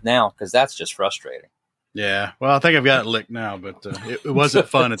dealing with now, because that's just frustrating. Yeah. Well, I think I've got it licked now, but it wasn't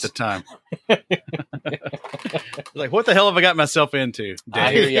fun at the time. Like, what the hell have I got myself into, Dave?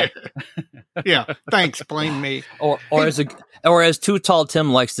 I hear you. Yeah. Thanks. Blame me. Or as Too Tall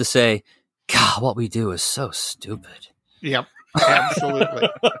Tim likes to say, God, what we do is so stupid. Yep. Absolutely.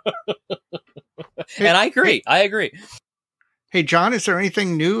 And I agree. Hey, John, is there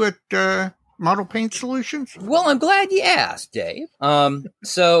anything new at Model Paint Solutions? Well, I'm glad you asked, Dave.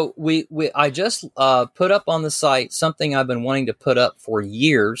 So I just put up on the site something I've been wanting to put up for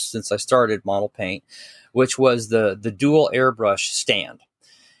years since I started Model Paint, which was the dual airbrush stand.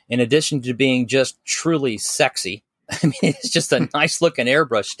 In addition to being just truly sexy, I mean, it's just a nice looking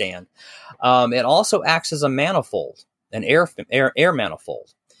airbrush stand. It also acts as a manifold, an air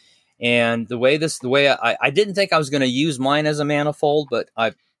manifold. And the way I didn't think I was going to use mine as a manifold, but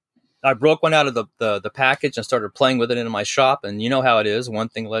I broke one out of the package and started playing with it in my shop. And you know how it is. One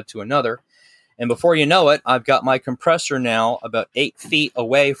thing led to another. And before you know it, I've got my compressor now about 8 feet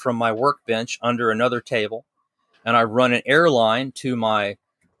away from my workbench under another table. And I run an air line to my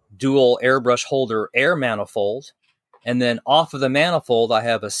dual airbrush holder air manifold. And then off of the manifold, I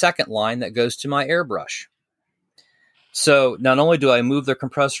have a second line that goes to my airbrush. So not only do I move the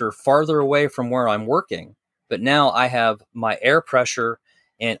compressor farther away from where I'm working, but now I have my air pressure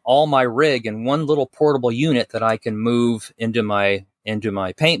and all my rig in one little portable unit that I can move into my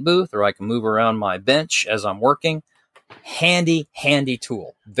paint booth, or I can move around my bench as I'm working. Handy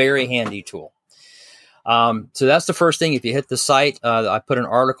tool. Very handy tool. So that's the first thing. If you hit the site, I put an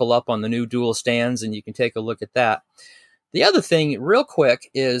article up on the new dual stands, and you can take a look at that. The other thing, real quick,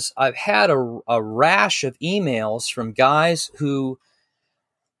 is I've had a rash of emails from guys who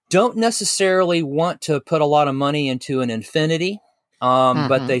don't necessarily want to put a lot of money into an Infinity,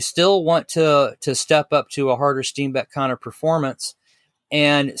 but they still want to step up to a harder Steenbeck kind of performance.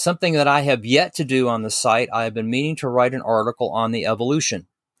 And something that I have yet to do on the site, I have been meaning to write an article on the Evolution.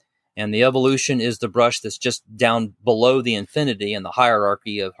 And the Evolution is the brush that's just down below the Infinity in the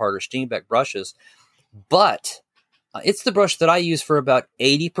hierarchy of harder Steenbeck brushes. but it's the brush that I use for about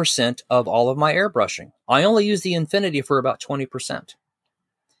 80% of all of my airbrushing. I only use the Infinity for about 20%.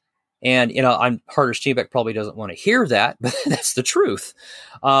 And, Harder Steenbeck probably doesn't want to hear that, but that's the truth.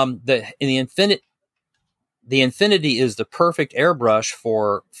 The Infinity is the perfect airbrush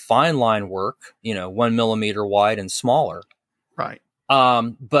for fine line work, 1 millimeter wide and smaller. Right.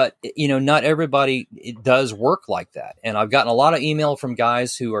 But not everybody does work like that. And I've gotten a lot of email from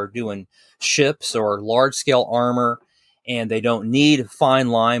guys who are doing ships or large scale armor, and they don't need fine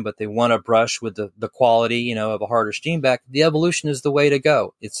line, but they want to brush with the quality, of a Harder Steenbeck. The Evolution is the way to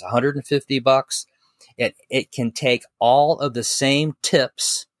go. It's $150. It can take all of the same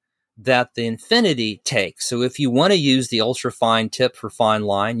tips that the Infinity takes. So if you want to use the ultra fine tip for fine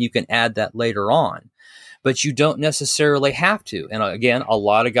line, you can add that later on, but you don't necessarily have to. And again, a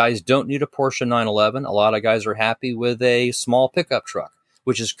lot of guys don't need a Porsche 911. A lot of guys are happy with a small pickup truck,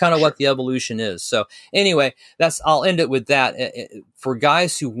 which is kind of what the Evolution is. So anyway, I'll end it with that. For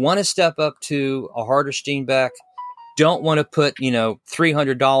guys who want to step up to a Harder Steenbeck, don't want to put,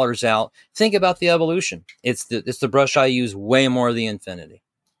 $300 out, think about the Evolution. It's the brush I use way more than the Infinity.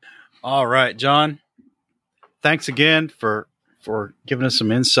 All right, John, thanks again for giving us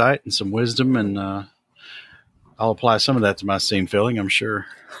some insight and some wisdom, and I'll apply some of that to my seam filling, I'm sure.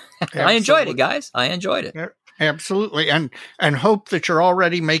 I enjoyed it, guys. I enjoyed it. Yeah. Absolutely. And hope that you're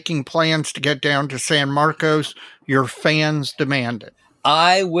already making plans to get down to San Marcos. Your fans demand it.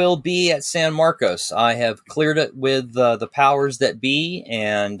 I will be at San Marcos. I have cleared it with the powers that be,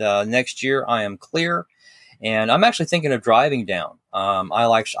 and next year I am clear. And I'm actually thinking of driving down. I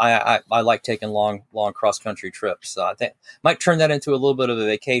like taking long cross country trips. So I think might turn that into a little bit of a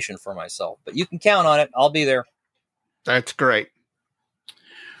vacation for myself. But you can count on it. I'll be there. That's great.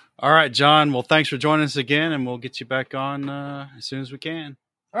 All right, John. Well, thanks for joining us again, and we'll get you back on as soon as we can.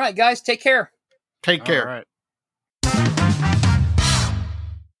 All right, guys. Take care. Take care. All right.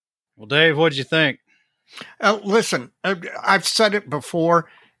 Well, Dave, what did you think? Listen, I've said it before.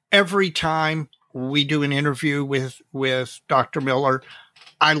 Every time we do an interview with Dr. Miller,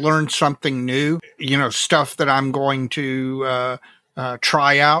 I learn something new, stuff that I'm going to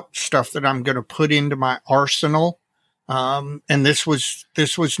try out, stuff that I'm going to put into my arsenal. And this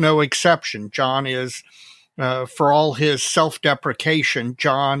was no exception. John is, for all his self-deprecation,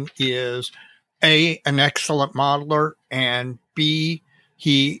 John is an excellent modeler, and B,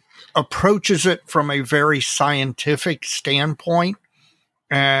 he approaches it from a very scientific standpoint.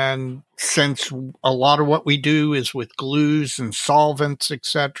 And since a lot of what we do is with glues and solvents,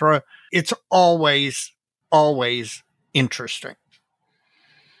 etc., it's always interesting.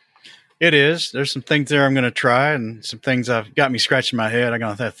 It is. There's some things there I'm going to try, and some things I've got me scratching my head. I'm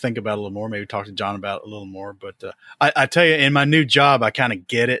going to have to think about it a little more, maybe talk to John about it a little more. But I tell you, in my new job, I kind of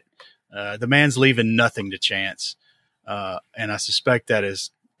get it. The man's leaving nothing to chance. And I suspect that is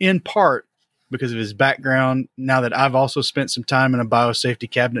in part because of his background. Now that I've also spent some time in a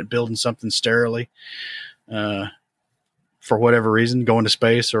biosafety cabinet building something sterilely for whatever reason, going to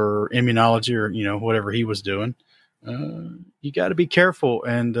space or immunology or, whatever he was doing. You got to be careful,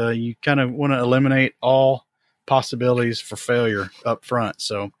 and you kind of want to eliminate all possibilities for failure up front.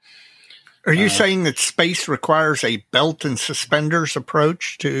 So, are you saying that space requires a belt and suspenders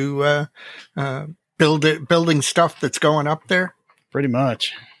approach to building stuff that's going up there? Pretty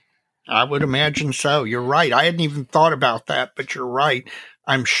much. I would imagine so. You're right. I hadn't even thought about that, but you're right.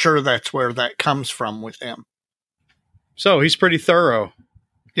 I'm sure that's where that comes from with him. So he's pretty thorough.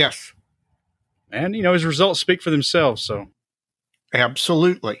 Yes. And, his results speak for themselves. So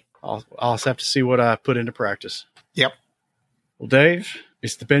absolutely. I'll have to see what I put into practice. Yep. Well, Dave,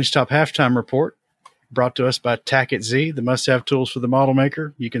 it's the Benchtop Halftime Report, brought to us by Tackett Z, the must-have tools for the model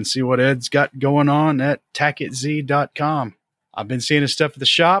maker. You can see what Ed's got going on at TackettZ.com. I've been seeing his stuff at the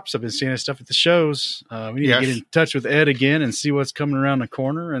shops. I've been seeing his stuff at the shows. We need to get in touch with Ed again and see what's coming around the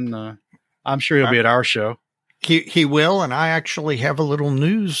corner. And I'm sure he'll be at our show. He will, and I actually have a little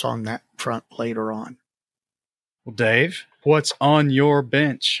news on that front later on. Well, Dave, what's on your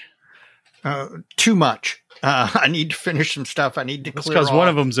bench? Too much. I need to finish some stuff. I need to clear off. Because one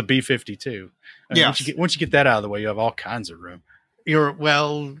of them's a B-52. Yes. Once you get that out of the way, you have all kinds of room.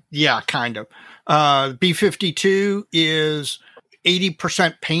 Kind of. B-52 is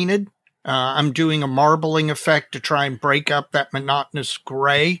 80% painted. I'm doing a marbling effect to try and break up that monotonous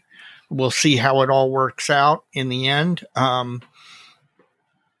gray. We'll see how it all works out in the end.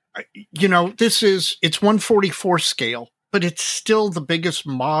 It's 144 scale, but it's still the biggest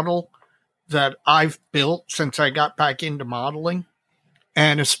model that I've built since I got back into modeling.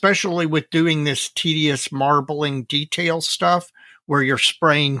 And especially with doing this tedious marbling detail stuff, where you're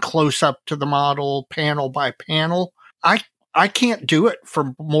spraying close up to the model, panel by panel. I can't do it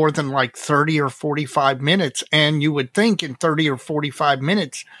for more than like 30 or 45 minutes. And you would think in 30 or 45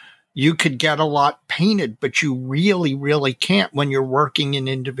 minutes, you could get a lot painted, but you really, really can't when you're working in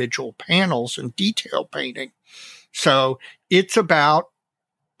individual panels and detail painting. So it's about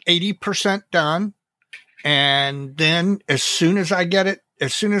 80% done. And then as soon as I get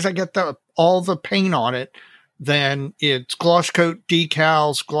all the paint on it, then it's gloss coat,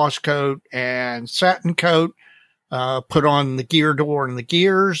 decals, gloss coat, and satin coat. Put on the gear door and the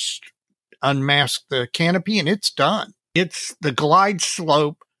gears, unmask the canopy, and it's done. It's the glide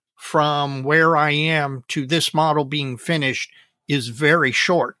slope from where I am to this model being finished is very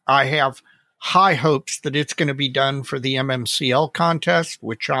short. I have high hopes that it's going to be done for the MMCL contest,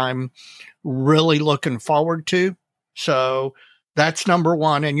 which I'm really looking forward to. So that's number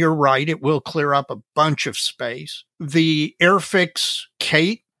one. And you're right, it will clear up a bunch of space. The Airfix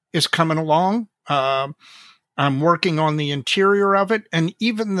Kate is coming along. I'm working on the interior of it. And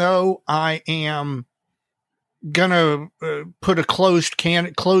even though I am going to put a closed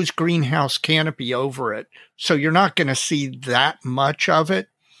greenhouse canopy over it, so you're not going to see that much of it,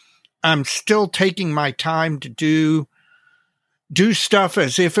 I'm still taking my time to do stuff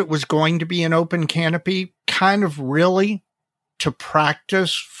as if it was going to be an open canopy, kind of really to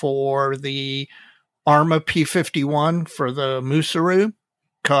practice for the Arrma P51 for the Musaru.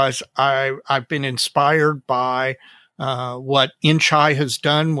 Because I've been inspired by what Inchai has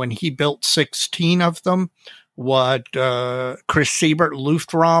done when he built 16 of them, what Chris Siebert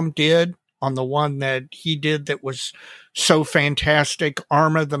Luftraum did on the one that he did that was so fantastic.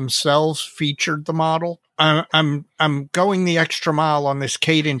 Arrma themselves featured the model. I'm going the extra mile on this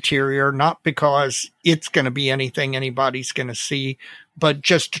Kate interior, not because it's going to be anything anybody's going to see, but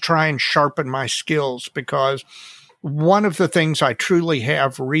just to try and sharpen my skills, because one of the things I truly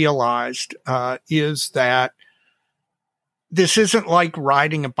have realized is that this isn't like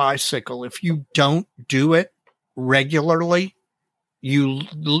riding a bicycle. If you don't do it regularly, you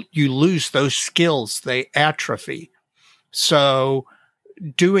lose those skills. They atrophy. So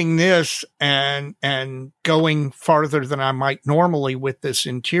doing this and going farther than I might normally with this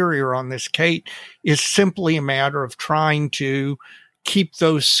interior on this Kate is simply a matter of trying to keep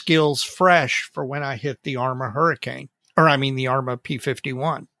those skills fresh for when I hit the Arrma Hurricane, the Arrma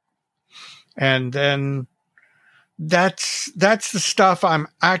P51. And then that's the stuff I'm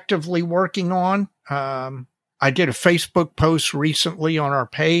actively working on. I did a Facebook post recently on our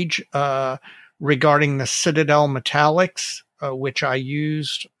page regarding the Citadel Metallics, which I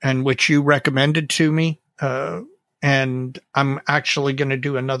used and which you recommended to me. And I'm actually going to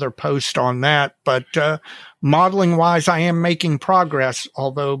do another post on that. But modeling wise, I am making progress,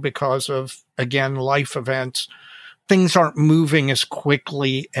 although because of, again, life events, things aren't moving as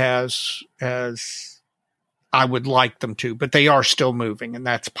quickly as I would like them to, but they are still moving, and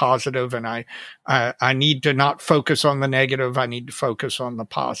that's positive. And I need to not focus on the negative. I need to focus on the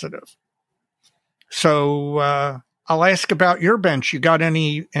positive. So, I'll ask about your bench. You got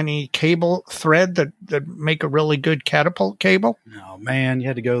any cable thread that make a really good catapult cable? Oh man, you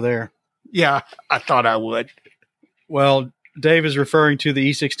had to go there. Yeah, I thought I would. Well, Dave is referring to the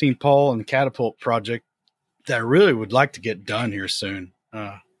E16 pole and the catapult project that I really would like to get done here soon.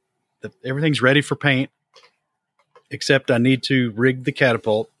 Everything's ready for paint, except I need to rig the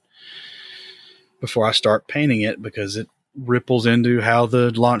catapult before I start painting it because it ripples into how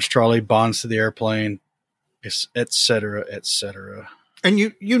the launch trolley bonds to the airplane, et cetera, et cetera. And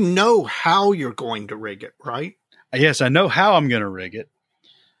you know how you're going to rig it, right? Yes, I know how I'm going to rig it,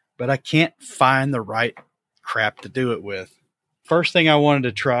 but I can't find the right crap to do it with. First thing I wanted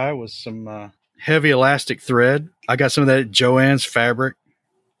to try was some heavy elastic thread. I got some of that at Joann's Fabric,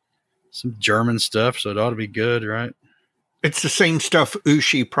 some German stuff, so it ought to be good, right? It's the same stuff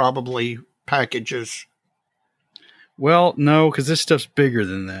Ushi probably packages. Well, no, because this stuff's bigger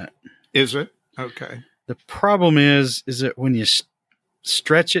than that. Is it? Okay. The problem is that when you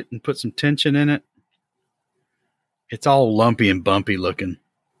stretch it and put some tension in it, it's all lumpy and bumpy looking.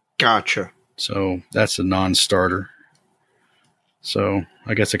 Gotcha. So that's a non-starter. So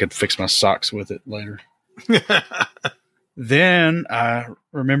I guess I could fix my socks with it later. Then I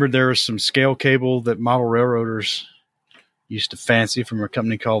remembered there was some scale cable that model railroaders used to fancy from a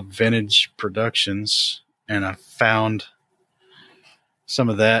company called Vintage Productions, and I found some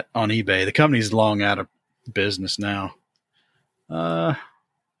of that on eBay. The company's long out of business now. When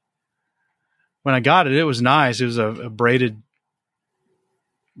I got it, it was nice. It was a braided,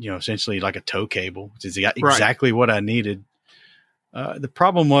 essentially like a tow cable, which is exactly what I needed. The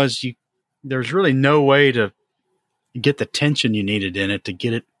problem was there's really no way to get the tension you needed in it to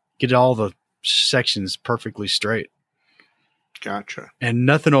get all the sections perfectly straight. Gotcha. And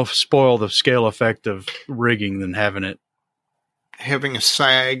nothing will spoil the scale effect of rigging than having a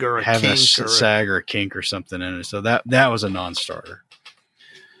sag or a kink sag or a kink or something in it. So that was a non-starter.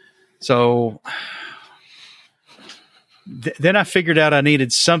 So then I figured out I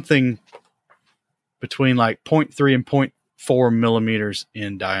needed something between like 0.3 and 0.4 millimeters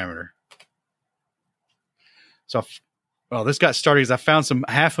in diameter. So, this got started because I found some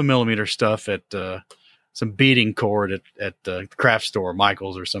 0.5 millimeter stuff at some beading cord at the craft store,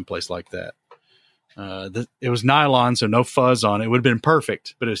 Michael's or someplace like that. It was nylon, so no fuzz on it. It would have been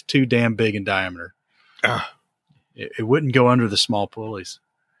perfect, but it was too damn big in diameter. It wouldn't go under the small pulleys.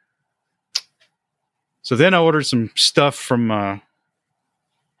 So then I ordered some stuff from,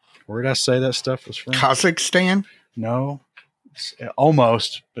 where did I say that stuff was from? Kazakhstan? No,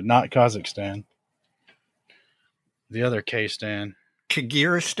 almost, but not Kazakhstan. The other K-stan.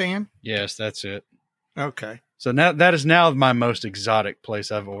 Kyrgyzstan? Yes, that's it. Okay. So now that is now my most exotic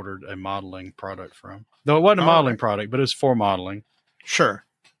place I've ordered a modeling product from. Though it wasn't a modeling product, but it was for modeling. Sure.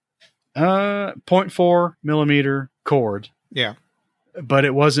 0.4 millimeter cord. Yeah. But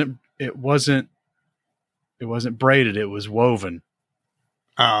it wasn't braided, it was woven.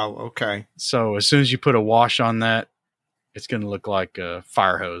 Oh, okay. So as soon as you put a wash on that, it's going to look like a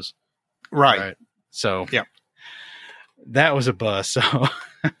fire hose. Right. So yeah. That was a bust. So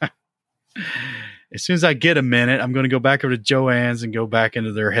as soon as I get a minute, I'm going to go back over to Joann's and go back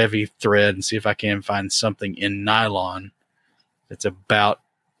into their heavy thread and see if I can find something in nylon that's about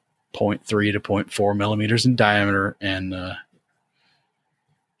 0.3 to 0.4 millimeters in diameter. And I'm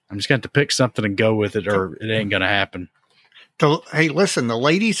just going to have to pick something and go with it, or it ain't going to happen. Hey, listen, the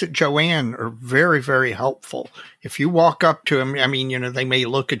ladies at Joann are very, very helpful. If you walk up to them, I mean, they may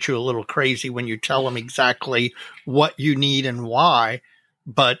look at you a little crazy when you tell them exactly what you need and why.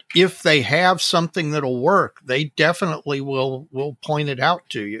 But if they have something that'll work, they definitely will point it out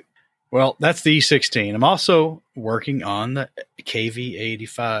to you. Well, that's the E16. I'm also working on the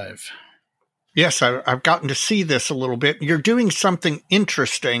KV85. Yes, I've gotten to see this a little bit. You're doing something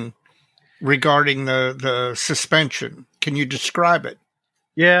interesting regarding the suspension. Can you describe it?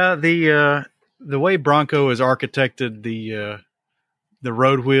 Yeah, the way Bronco has architected the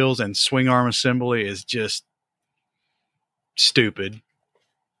road wheels and swing arm assembly is just stupid.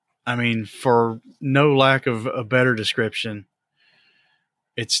 I mean, for no lack of a better description,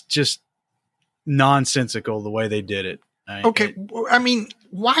 it's just nonsensical the way they did it. Okay, I mean,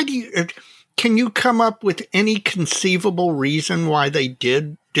 why can you come up with any conceivable reason why they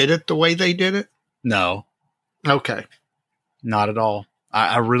did it the way they did it? No. Okay. Not at all.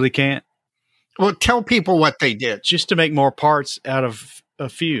 I really can't. Well, tell people what they did. Just to make more parts out of a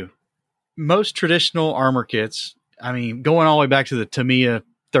few. Most traditional armor kits, I mean, going all the way back to the Tamiya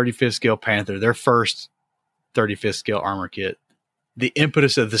 35th scale Panther, their first 35th scale armor kit, the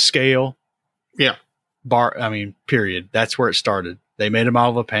impetus of the scale. Yeah. Period. That's where it started. They made a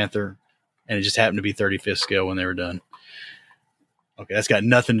model of a Panther, and it just happened to be 35th scale when they were done. Okay, that's got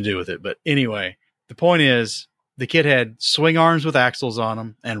nothing to do with it. But anyway, the point is, the kit had swing arms with axles on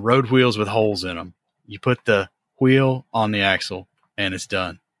them and road wheels with holes in them. You put the wheel on the axle, and it's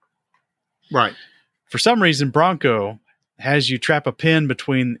done. Right. For some reason, Bronco has you trap a pin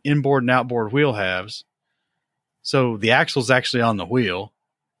between inboard and outboard wheel halves. So the axle's actually on the wheel.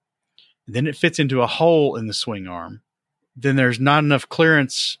 Then it fits into a hole in the swing arm. Then there's not enough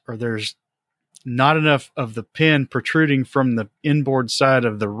clearance, or there's not enough of the pin protruding from the inboard side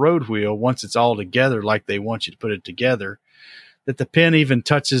of the road wheel once it's all together like they want you to put it together, that the pin even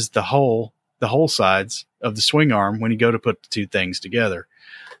touches the hole sides of the swing arm when you go to put the two things together.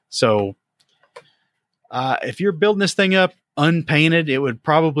 So if you're building this thing up unpainted, it would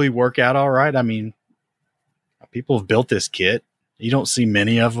probably work out all right. I mean, people have built this kit. You don't see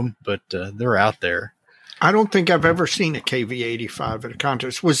many of them, but they're out there. I don't think I've ever seen a KV85 at a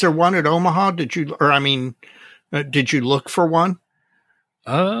contest. Was there one at Omaha? Did you look for one?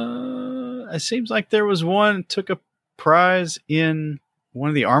 It seems like there was one, took a prize in one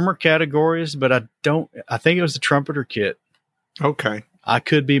of the armor categories, but I think it was the trumpeter kit. Okay. I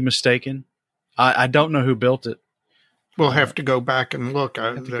could be mistaken. I don't know who built it. We'll have to go back and look.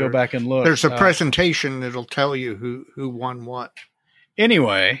 Go back and look. There's a presentation that'll tell you who won what.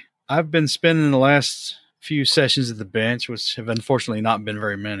 Anyway, I've been spending the last few sessions at the bench, which have unfortunately not been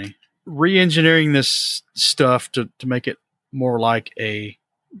very many, re-engineering this stuff to make it more like a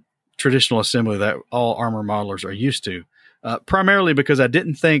traditional assembly that all armor modelers are used to. Primarily because I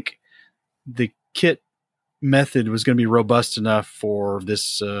didn't think the kit method was going to be robust enough for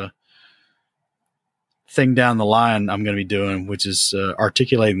this thing down the line I'm going to be doing, which is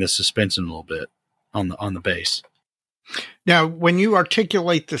articulating the suspension a little bit on the base. Now, when you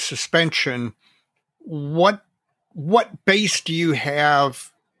articulate the suspension, what base do you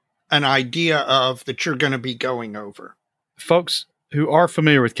have an idea of that you're going to be going over? Folks who are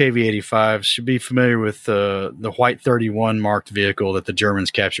familiar with KV-85 should be familiar with the White 31 marked vehicle that the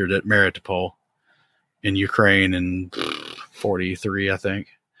Germans captured at Melitopol in Ukraine in 43, I think.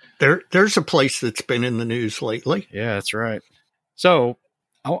 There's a place that's been in the news lately. Yeah, that's right. So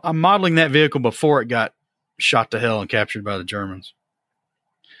I'm modeling that vehicle before it got shot to hell and captured by the Germans.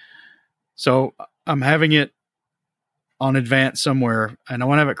 So I'm having it on advance somewhere, and I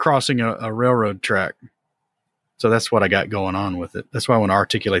want to have it crossing a railroad track. So that's what I got going on with it. That's why I want to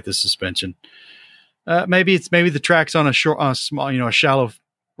articulate the suspension. Maybe the track's on a small, a shallow,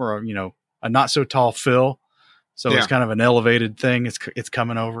 or a not so tall fill. So it's kind of an elevated thing. It's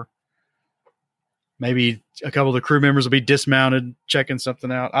coming over. Maybe a couple of the crew members will be dismounted, checking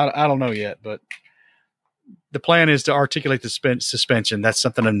something out. I don't know yet, but the plan is to articulate the suspension. That's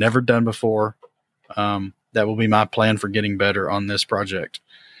something I've never done before. That will be my plan for getting better on this project.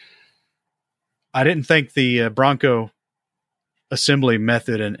 I didn't think the Bronco assembly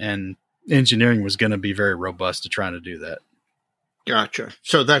method and engineering was going to be very robust to trying to do that. Gotcha.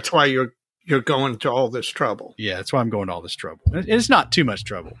 So that's why you're going to all this trouble. Yeah, that's why I'm going to all this trouble. And it's not too much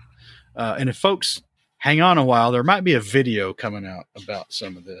trouble. And if folks hang on a while, there might be a video coming out about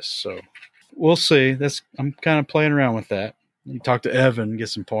some of this. So we'll see. I'm kind of playing around with that. You talk to Evan and get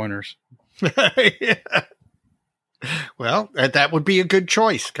some pointers. Yeah. Well, that would be a good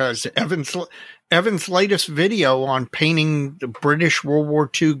choice, because Evan's latest video on painting the British World War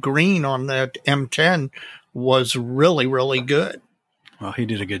II green on that M10 was really, really good. Well, he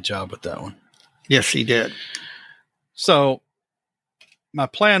did a good job with that one. Yes, he did. So my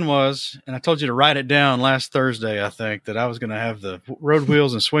plan was, and I told you to write it down last Thursday, I think, that I was going to have the road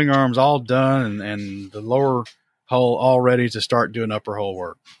wheels and swing arms all done and the lower hull all ready to start doing upper hull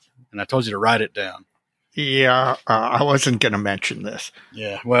work. And I told you to write it down. Yeah, I wasn't going to mention this.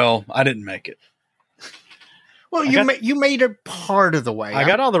 Yeah, well, I didn't make it. Well, you made it part of the way. I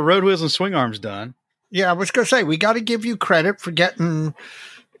got all the road wheels and swing arms done. Yeah, I was going to say, we got to give you credit for getting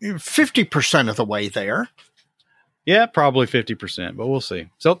 50% of the way there. Yeah, probably 50%, but we'll see.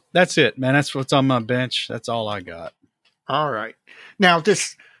 So that's it, man. That's what's on my bench. That's all I got. All right. Now,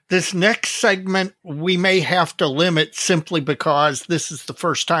 this next segment, we may have to limit simply because this is the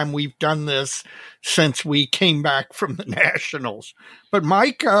first time we've done this since we came back from the Nationals. But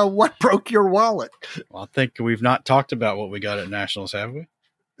Mike, what broke your wallet? Well, I think we've not talked about what we got at Nationals, have we?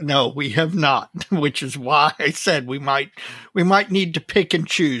 No, we have not, which is why I said we might need to pick and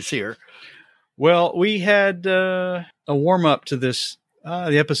choose here. Well, we had a warm-up to this,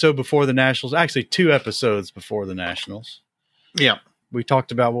 the episode before the Nationals, actually 2 episodes before the Nationals. Yeah. We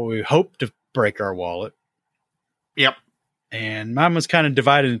talked about what we hoped to break our wallet. Yep. And mine was kind of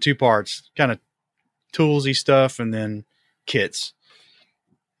divided in 2 parts, kind of toolsy stuff and then kits.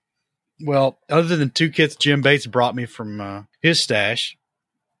 Well, other than 2 kits Jim Bates brought me from his stash,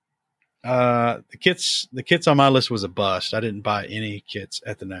 the kits on my list was a bust. I didn't buy any kits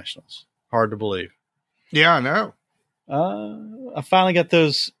at the Nationals. Hard to believe. Yeah, I know. I finally got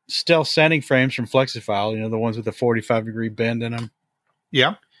those stealth sanding frames from Flexifile, the ones with the 45-degree bend in them.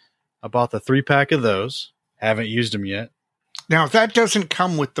 Yeah. I bought the 3-pack of those. Haven't used them yet. Now, that doesn't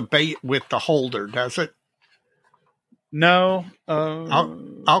come with the holder, does it? No.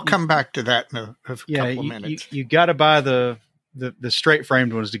 I'll come back to that in a couple of minutes. You got to buy the straight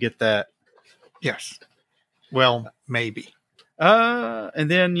framed ones to get that. Yes. Well, maybe. And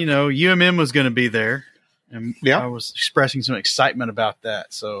then, UMM was going to be there. And I was expressing some excitement about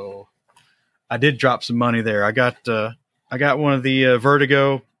that. So I did drop some money there. I got one of the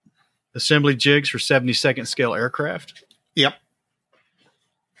Vertigo assembly jigs for 72nd scale aircraft. Yep.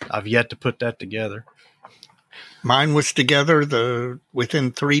 I've yet to put that together. Mine was together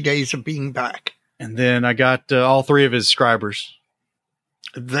within 3 days of being back. And then I got all 3 of his scribers.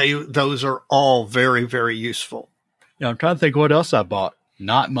 Those are all very, very useful. Yeah, I'm trying to think what else I bought.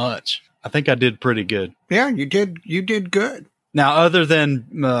 Not much. I think I did pretty good. Yeah, you did. You did good. Now, other than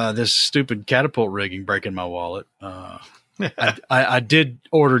this stupid catapult rigging breaking my wallet, I did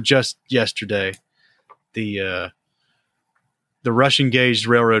order just yesterday the Russian gauged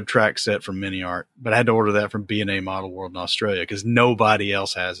railroad track set from Mini Art, but I had to order that from B&A Model World in Australia because nobody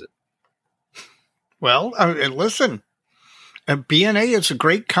else has it. Well, listen, B&A is a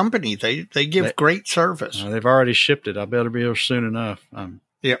great company. They give great service. They've already shipped it. I better be here soon enough.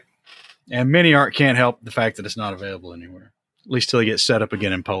 Yep. And Mini Art can't help the fact that it's not available anywhere, at least till it gets set up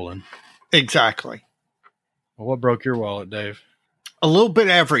again in Poland. Exactly. Well, what broke your wallet, Dave? A little bit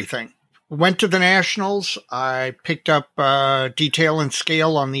of everything. Went to the Nationals. I picked up detail and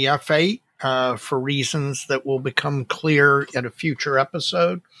scale on the F8 for reasons that will become clear at a future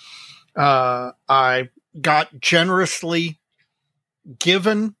episode. I got generously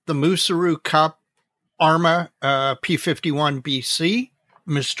given the Musaru Cup Arma P51 BC.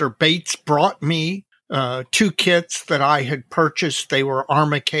 Mr. Bates brought me 2 kits that I had purchased. They were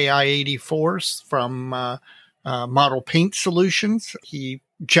Arma KI-84s from Model Paint Solutions. He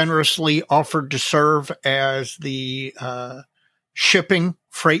generously offered to serve as the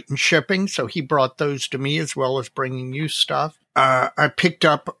freight and shipping. So he brought those to me as well as bringing you stuff. I picked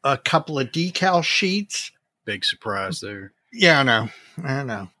up a couple of decal sheets. Big surprise there. Yeah, I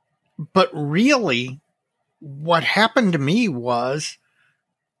know. But really, what happened to me was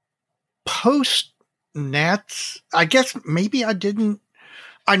post Nats, I guess maybe I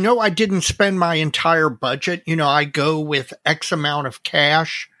know I didn't spend my entire budget. I go with X amount of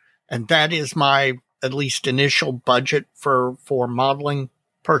cash, and that is my at least initial budget for modeling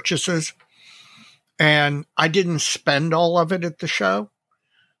purchases. And I didn't spend all of it at the show.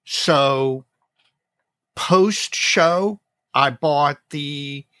 So post show, I bought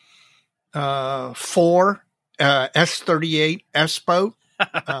the 4 S38 S boat.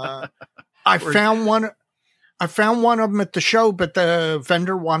 I found one of them at the show, but the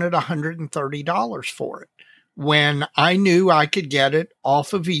vendor wanted $130 for it when I knew I could get it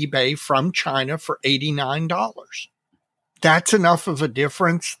off of eBay from China for $89. That's enough of a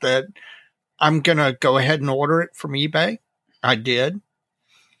difference that I'm going to go ahead and order it from eBay. I did.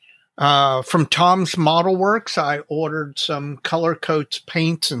 From Tom's Model Works, I ordered some color coats,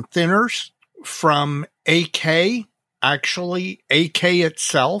 paints, and thinners. From AK, actually, AK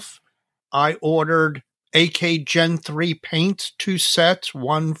itself, I ordered AK Gen 3 paints, 2 sets,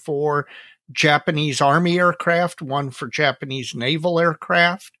 one for Japanese Army aircraft, one for Japanese naval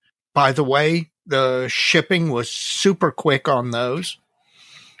aircraft. By the way, the shipping was super quick on those.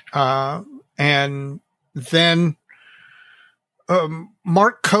 And then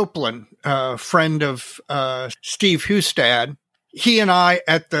Mark Copeland, a friend of Steve Hustad, he and I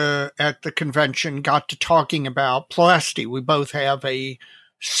at the convention got to talking about Ploesti. We both have a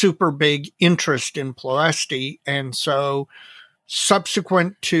super big interest in Ploesti, and so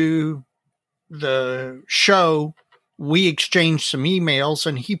subsequent to the show, we exchanged some emails,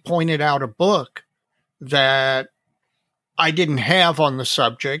 and he pointed out a book that I didn't have on the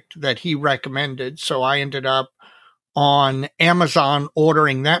subject that he recommended, so I ended up on Amazon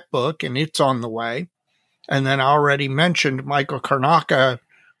ordering that book, and it's on the way. And then I already mentioned Michael Karnaka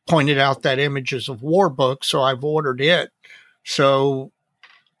pointed out that Images of War book, so I've ordered it. So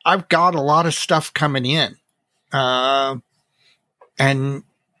I've got a lot of stuff coming in. And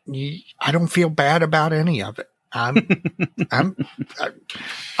I don't feel bad about any of it. I'm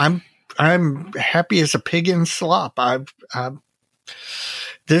happy as a pig in slop. I'm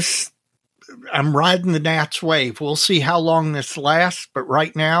riding the Nats wave. We'll see how long this lasts, but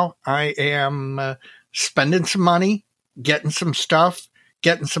right now I am spending some money, getting some stuff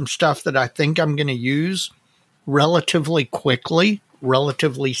that I think I'm going to use relatively quickly,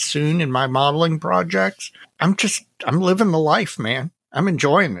 relatively soon in my modeling projects. I'm living the life, man. I'm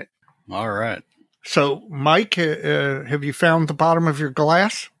enjoying it. All right. So, Mike, have you found the bottom of your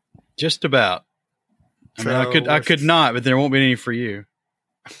glass? Just about. I could not, but there won't be any for you.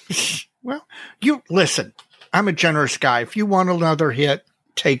 Well, you listen. I'm a generous guy. If you want another hit,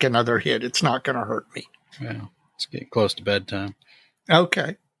 take another hit. It's not going to hurt me. Well, it's getting close to bedtime.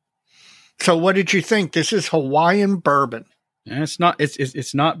 Okay. So, what did you think? This is Hawaiian bourbon. And it's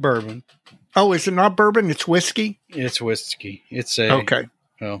not bourbon. Oh, is it not bourbon? It's whiskey? It's whiskey. Okay.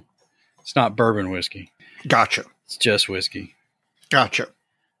 Well, it's not bourbon whiskey. Gotcha. It's just whiskey. Gotcha.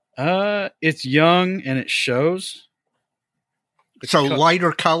 It's young and it shows. So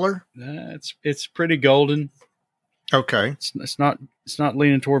lighter color? It's pretty golden. Okay. It's not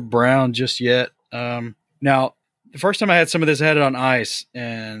leaning toward brown just yet. Now the first time I had some of this, I had it on ice,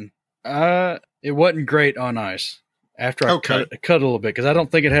 and it wasn't great on ice. After I cut a little bit, because I don't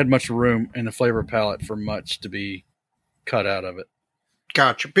think it had much room in the flavor palette for much to be cut out of it.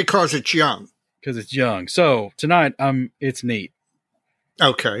 Gotcha. Because it's young. Because it's young. So tonight, it's neat.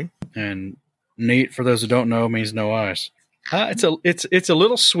 Okay. And neat, for those who don't know, means no ice. It's a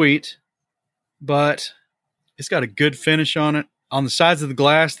little sweet, but it's got a good finish on it. On the sides of the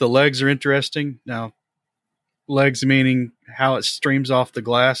glass, the legs are interesting. Now, legs meaning how it streams off the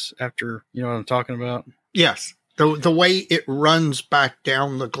glass after, you know what I'm talking about? Yes. The way it runs back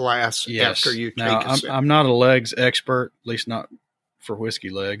down the glass after you take a sip. I'm not a legs expert, at least not for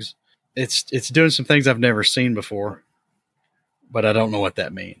whiskey legs. it's doing some things I've never seen before, but I don't know what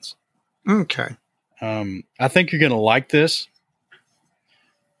that means. Okay. I think you're going to like this,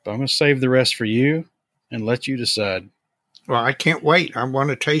 but I'm going to save the rest for you and let you decide. Well, I can't wait. I want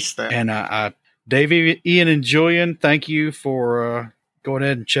to taste that. And Dave, Ian, and Julian, thank you for going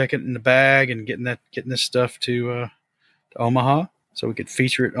ahead and checking it in the bag and getting this stuff to Omaha so we could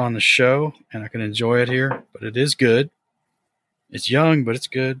feature it on the show and I can enjoy it here. But it is good. It's young, but it's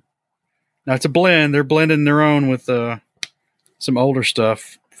good. Now it's a blend. They're blending their own with some older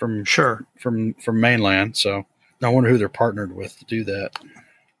stuff from mainland. So I wonder who they're partnered with to do that.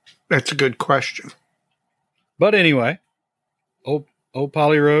 That's a good question. But anyway, old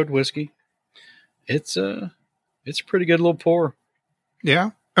Poly Road whiskey. It's a pretty good little pour.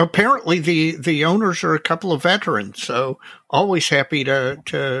 Yeah. Apparently the owners are a couple of veterans, so always happy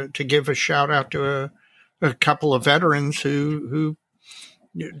to give a shout out to a couple of veterans who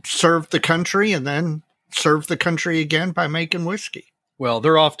served the country and then served the country again by making whiskey. Well,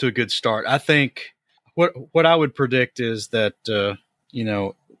 they're off to a good start. I think what I would predict is that does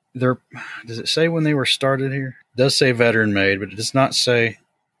it say when they were started here? It does say veteran made, but it does not say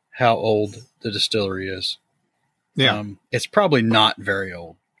how old the distillery is. Yeah. It's probably not very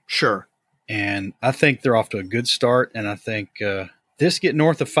old. Sure. And I think they're off to a good start. And I think this get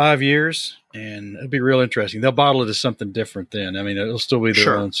north of 5 years and it'll be real interesting. They'll bottle it as something different then. I mean, it'll still be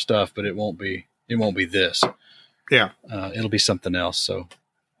their own stuff, but it won't be this. Yeah. It'll be something else. So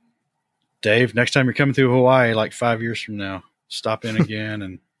Dave, next time you're coming through Hawaii, like 5 years from now, stop in again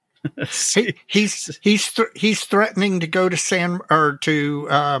and he's threatening to go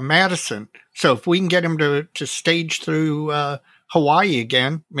to Madison. So if we can get him to stage through Hawaii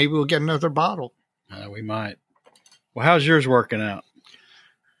again, maybe we'll get another bottle. We might. Well, how's yours working out?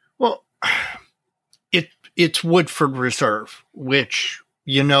 Well, it's Woodford Reserve, which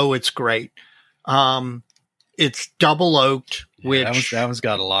it's great. It's double oaked, which that one's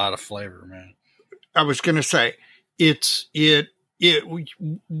got a lot of flavor, man. I was going to say it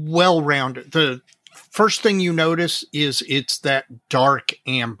well rounded. The first thing you notice is it's that dark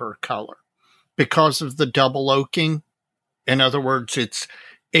amber color because of the double oaking. In other words, it's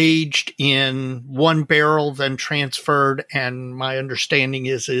aged in one barrel, then transferred. And my understanding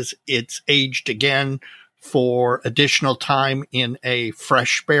is it's aged again for additional time in a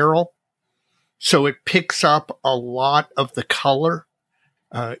fresh barrel. So it picks up a lot of the color.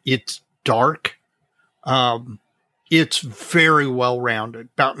 It's dark. It's very well rounded.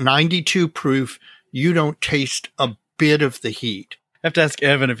 About 92 proof. You don't taste a bit of the heat. I have to ask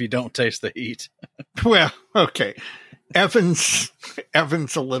Evan if you don't taste the heat. Well, okay. Evan's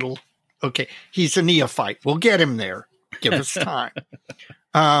a little, okay. He's a neophyte. We'll get him there. Give us time.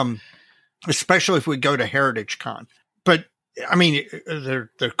 Especially if we go to Heritage Con. But I mean, there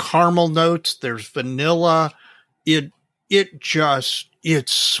are caramel notes. There's vanilla. It's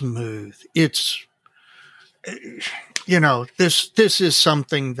smooth. It's, this is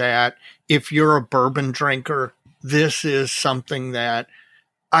something that if you're a bourbon drinker, this is something that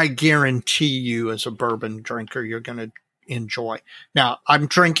I guarantee you as a bourbon drinker, you're going to enjoy. Now, I'm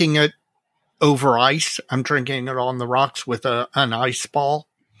drinking it over ice. I'm drinking it on the rocks with an ice ball.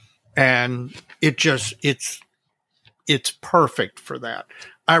 And it's perfect for that.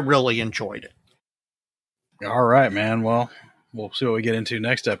 I really enjoyed it. All right, man. Well, we'll see what we get into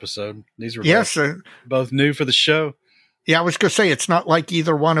next episode. These were both new for the show. Yeah, I was going to say, it's not like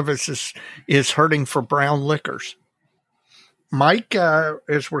either one of us is hurting for brown liquors. Mike,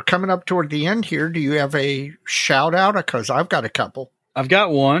 as we're coming up toward the end here, do you have a shout out? Because I've got a couple. I've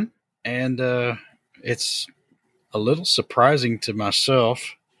got one, and it's a little surprising to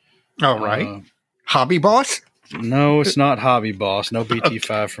myself. All right. Hobby Boss? No, it's not Hobby Boss. No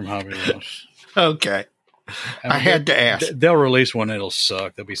BT5 from Hobby Boss. Okay. I had to ask. They'll release one. It'll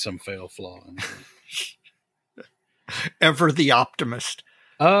suck. There'll be some fatal flaw in it. Ever the optimist.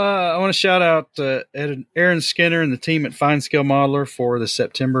 I want to shout out Aaron Skinner and the team at Fine Scale Modeler for the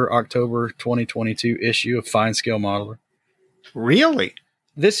September-October 2022 issue of Fine Scale Modeler. Really?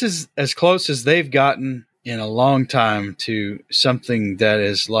 This is as close as they've gotten in a long time to something that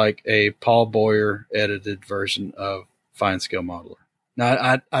is like a Paul Boyer edited version of Fine Scale Modeler.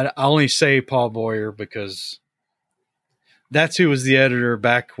 Now, I only say Paul Boyer because that's who was the editor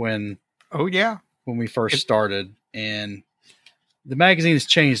back when. Oh yeah, when we first started, and the magazine has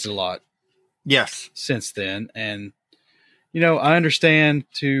changed a lot. Yes, since then, and I understand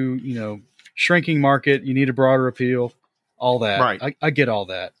shrinking market, you need a broader appeal, all that. Right, I get all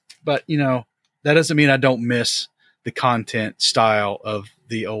that, but that doesn't mean I don't miss the content style of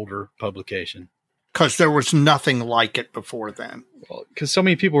the older publication. because there was nothing like it before then. Well, because so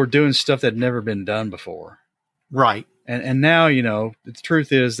many people were doing stuff that had never been done before. Right. And now, the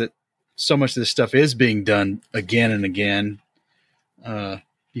truth is that so much of this stuff is being done again and again.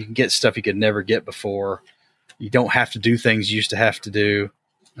 You can get stuff you could never get before. You don't have to do things you used to have to do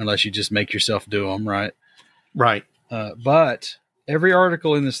unless you just make yourself do them, right? Right. But every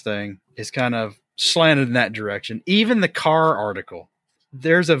article in this thing is kind of slanted in that direction. Even the car article.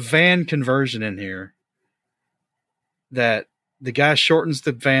 There's a van conversion in here that the guy shortens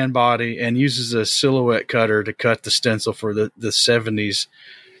the van body and uses a silhouette cutter to cut the stencil for the 70s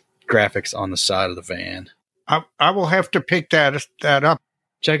graphics on the side of the van. I will have to pick that up.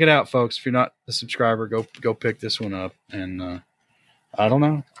 Check it out, folks. If you're not a subscriber, go pick this one up. And I don't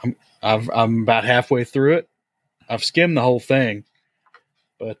know. I'm about halfway through it. I've skimmed the whole thing,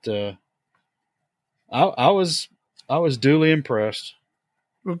 but I was duly impressed.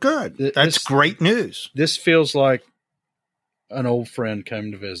 Well, good. That's great news. This feels like an old friend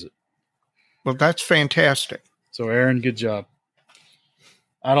came to visit. Well, that's fantastic. So, Aaron, good job.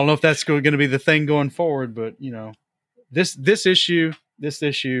 I don't know if that's going to be the thing going forward, but this issue,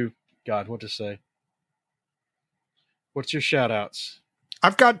 God, what to say? What's your shout outs?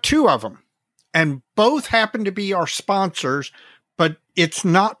 I've got 2 of them, and both happen to be our sponsors, but it's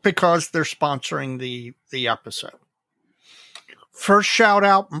not because they're sponsoring the episode. First shout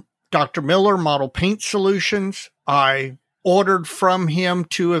out, Dr. Miller, Model Paint Solutions. I ordered from him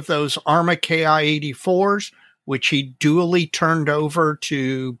 2 of those Arrma KI-84s, which he duly turned over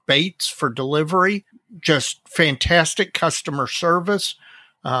to Bates for delivery. Just fantastic customer service.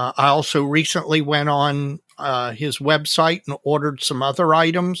 I also recently went on his website and ordered some other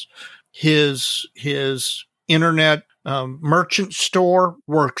items. His internet merchant store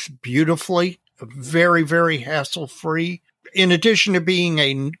works beautifully, very, very hassle-free. In addition to being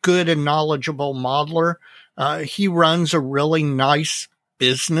a good and knowledgeable modeler, he runs a really nice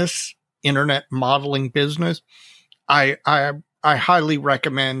business, internet modeling business. I highly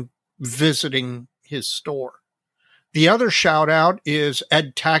recommend visiting his store. The other shout out is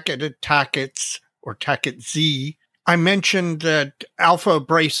Ed Tackett at Tackett's or Tackett Z. I mentioned that Alpha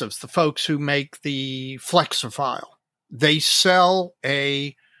Abrasives, the folks who make the Flexifile, they sell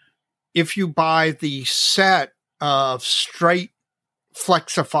if you buy the set of straight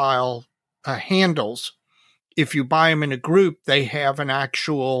Flexifile handles, if you buy them in a group, they have an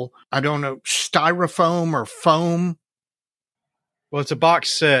actual, styrofoam or foam. Well, it's a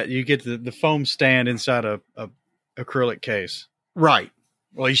box set. You get the foam stand inside a acrylic case. Right.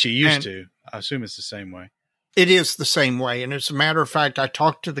 Well, you used to. I assume it's the same way. It is the same way. And as a matter of fact, I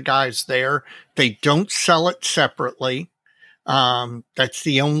talked to the guys there. They don't sell it separately. That's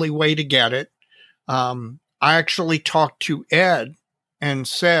the only way to get it. I actually talked to Ed and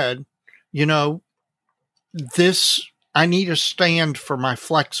said, I need a stand for my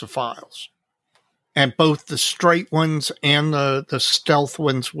Flexifiles. And both the straight ones and the stealth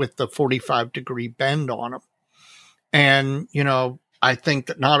ones with the 45-degree bend on them. And, I think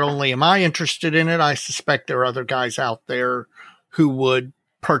that not only am I interested in it, I suspect there are other guys out there who would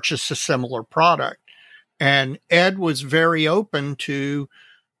purchase a similar product. And Ed was very open to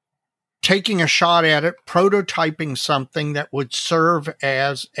taking a shot at it, prototyping something that would serve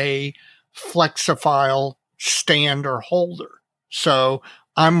as a Flexifile stand or holder. So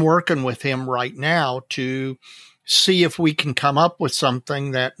I'm working with him right now to see if we can come up with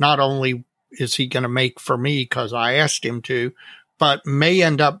something that not only is he going to make for me because I asked him to, but may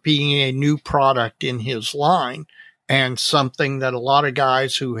end up being a new product in his line and something that a lot of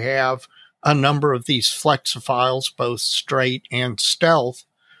guys who have a number of these Flexifiles, both straight and stealth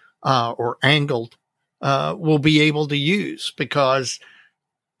or angled, will be able to use. Because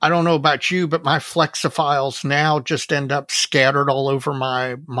I don't know about you, but my Flexifiles now just end up scattered all over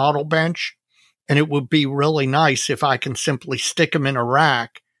my model bench. And it would be really nice if I can simply stick them in a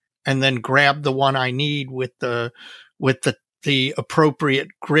rack and then grab the one I need with the appropriate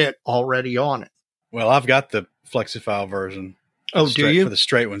grit already on it. Well, I've got the Flexifile version. Oh, do you? For the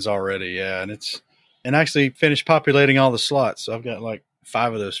straight ones already, yeah. And actually finished populating all the slots. So I've got like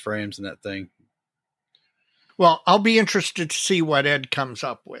 5 of those frames in that thing. Well, I'll be interested to see what Ed comes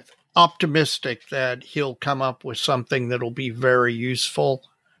up with. Optimistic that he'll come up with something that'll be very useful,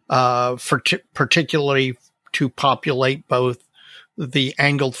 particularly to populate both the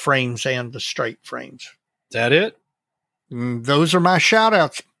angled frames and the straight frames. Is that it? Those are my shout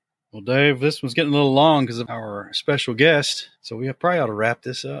outs. Well, Dave, this one's getting a little long because of our special guest. So we probably ought to wrap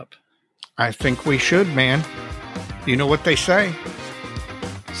this up. I think we should, man. You know what they say.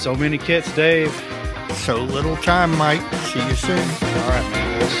 So many kits, Dave. So little time, Mike. See you soon. All right,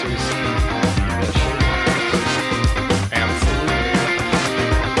 man. We'll see you soon.